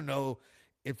work. I don't know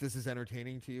if this is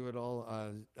entertaining to you at all,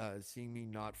 seeing me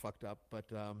not fucked up, but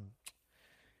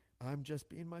I'm just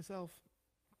being myself.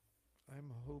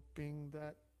 I'm hoping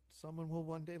that someone will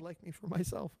one day like me for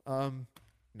myself.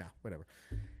 No, whatever.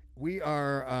 We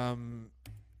have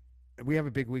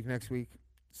a big week next week.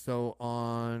 So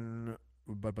on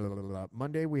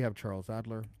Monday, we have Charles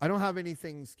Adler. I don't have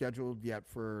anything scheduled yet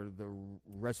for the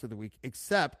rest of the week,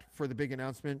 except for the big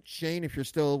announcement. Shane, if you're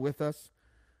still with us,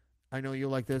 I know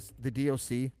you'll like this. The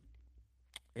DOC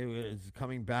is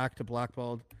coming back to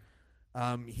Blackballed.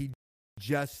 He's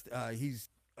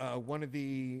one of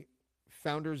the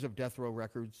founders of Death Row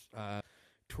Records,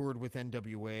 toured with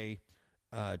NWA,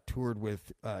 toured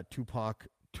with Tupac,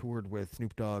 toured with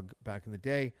Snoop Dogg back in the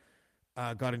day.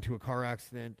 Got into a car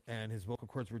accident and his vocal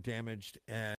cords were damaged,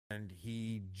 and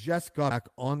he just got back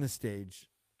on the stage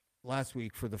last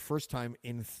week for the first time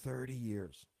in 30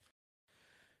 years.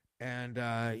 And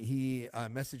he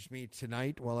messaged me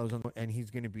tonight while I was on, and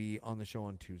he's going to be on the show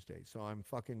on Tuesday. So I'm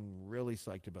fucking really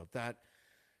psyched about that.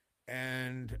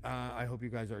 And I hope you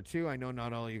guys are too. I know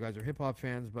not all of you guys are hip hop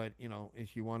fans, but you know,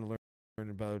 if you want to learn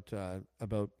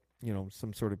about you know,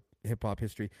 some sort of hip hop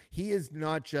history, he is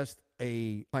not just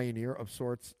a pioneer of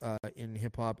sorts in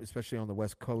hip hop, especially on the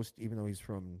West Coast, even though he's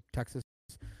from Texas.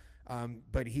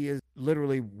 But he is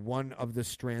literally one of the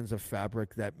strands of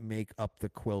fabric that make up the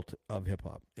quilt of hip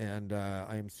hop. And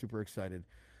I am super excited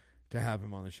to have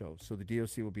him on the show. So the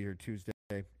DOC will be here Tuesday.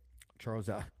 Charles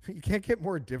Adler. You can't get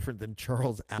more different than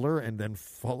Charles Adler and then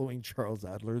following Charles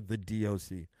Adler, the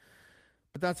DOC.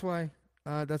 But that's why,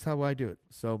 that's how I do it.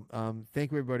 So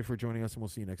thank you everybody for joining us, and we'll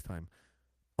see you next time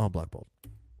on Blackballed.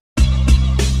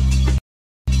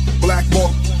 Blackmore,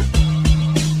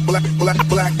 Blackmore,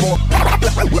 Blackmore,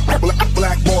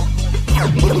 Blackmore,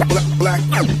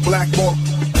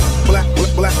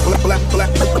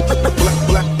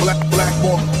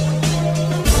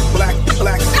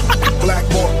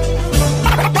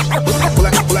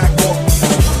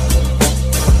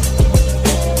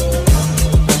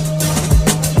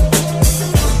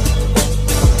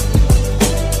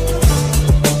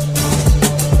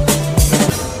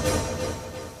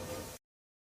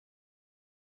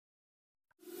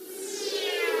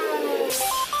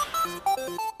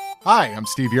 Hi, I'm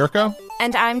Steve Yerko.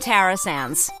 And I'm Tara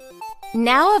Sands.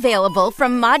 Now available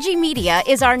from Maji Media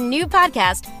is our new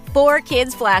podcast,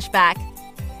 4Kids Flashback.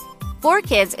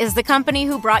 4Kids is the company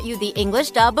who brought you the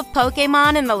English dub of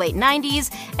Pokemon in the late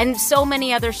 90s and so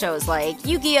many other shows like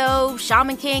Yu-Gi-Oh!,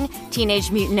 Shaman King,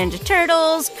 Teenage Mutant Ninja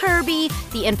Turtles, Kirby,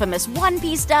 the infamous One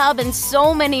Piece dub, and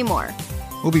so many more.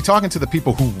 We'll be talking to the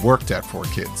people who worked at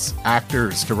 4Kids.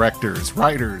 Actors, directors,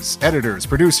 writers, editors,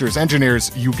 producers,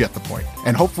 engineers, you get the point.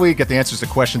 And hopefully get the answers to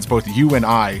questions both you and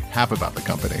I have about the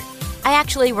company. I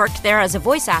actually worked there as a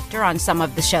voice actor on some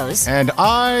of the shows. And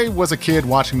I was a kid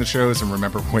watching the shows and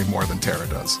remember way more than Tara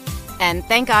does. And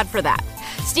thank God for that.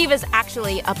 Steve is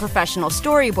actually a professional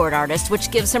storyboard artist,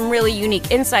 which gives some really unique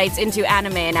insights into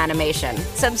anime and animation.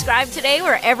 Subscribe today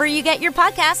wherever you get your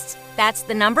podcasts. That's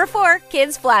the number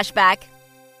 4Kids Flashback.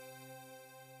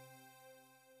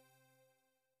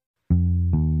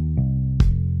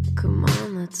 Come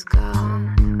on, let's go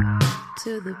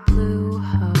to the Blue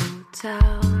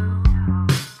Hotel.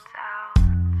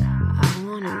 I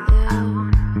wanna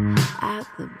live at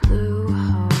the Blue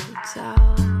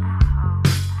Hotel.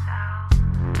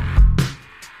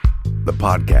 The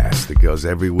podcast that goes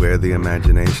everywhere the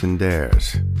imagination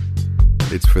dares.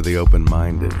 It's for the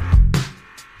open-minded,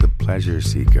 the pleasure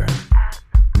seeker.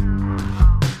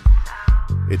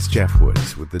 It's Jeff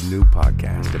Woods with the new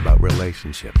podcast about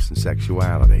relationships and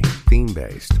sexuality,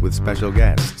 theme-based with special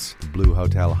guests, the Blue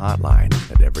Hotel Hotline,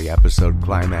 and every episode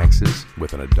climaxes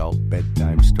with an adult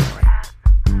bedtime story.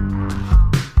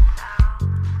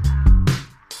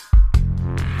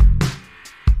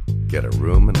 Get a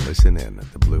room and listen in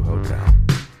at the Blue Hotel.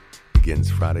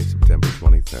 Begins Friday, September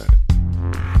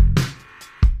 23rd.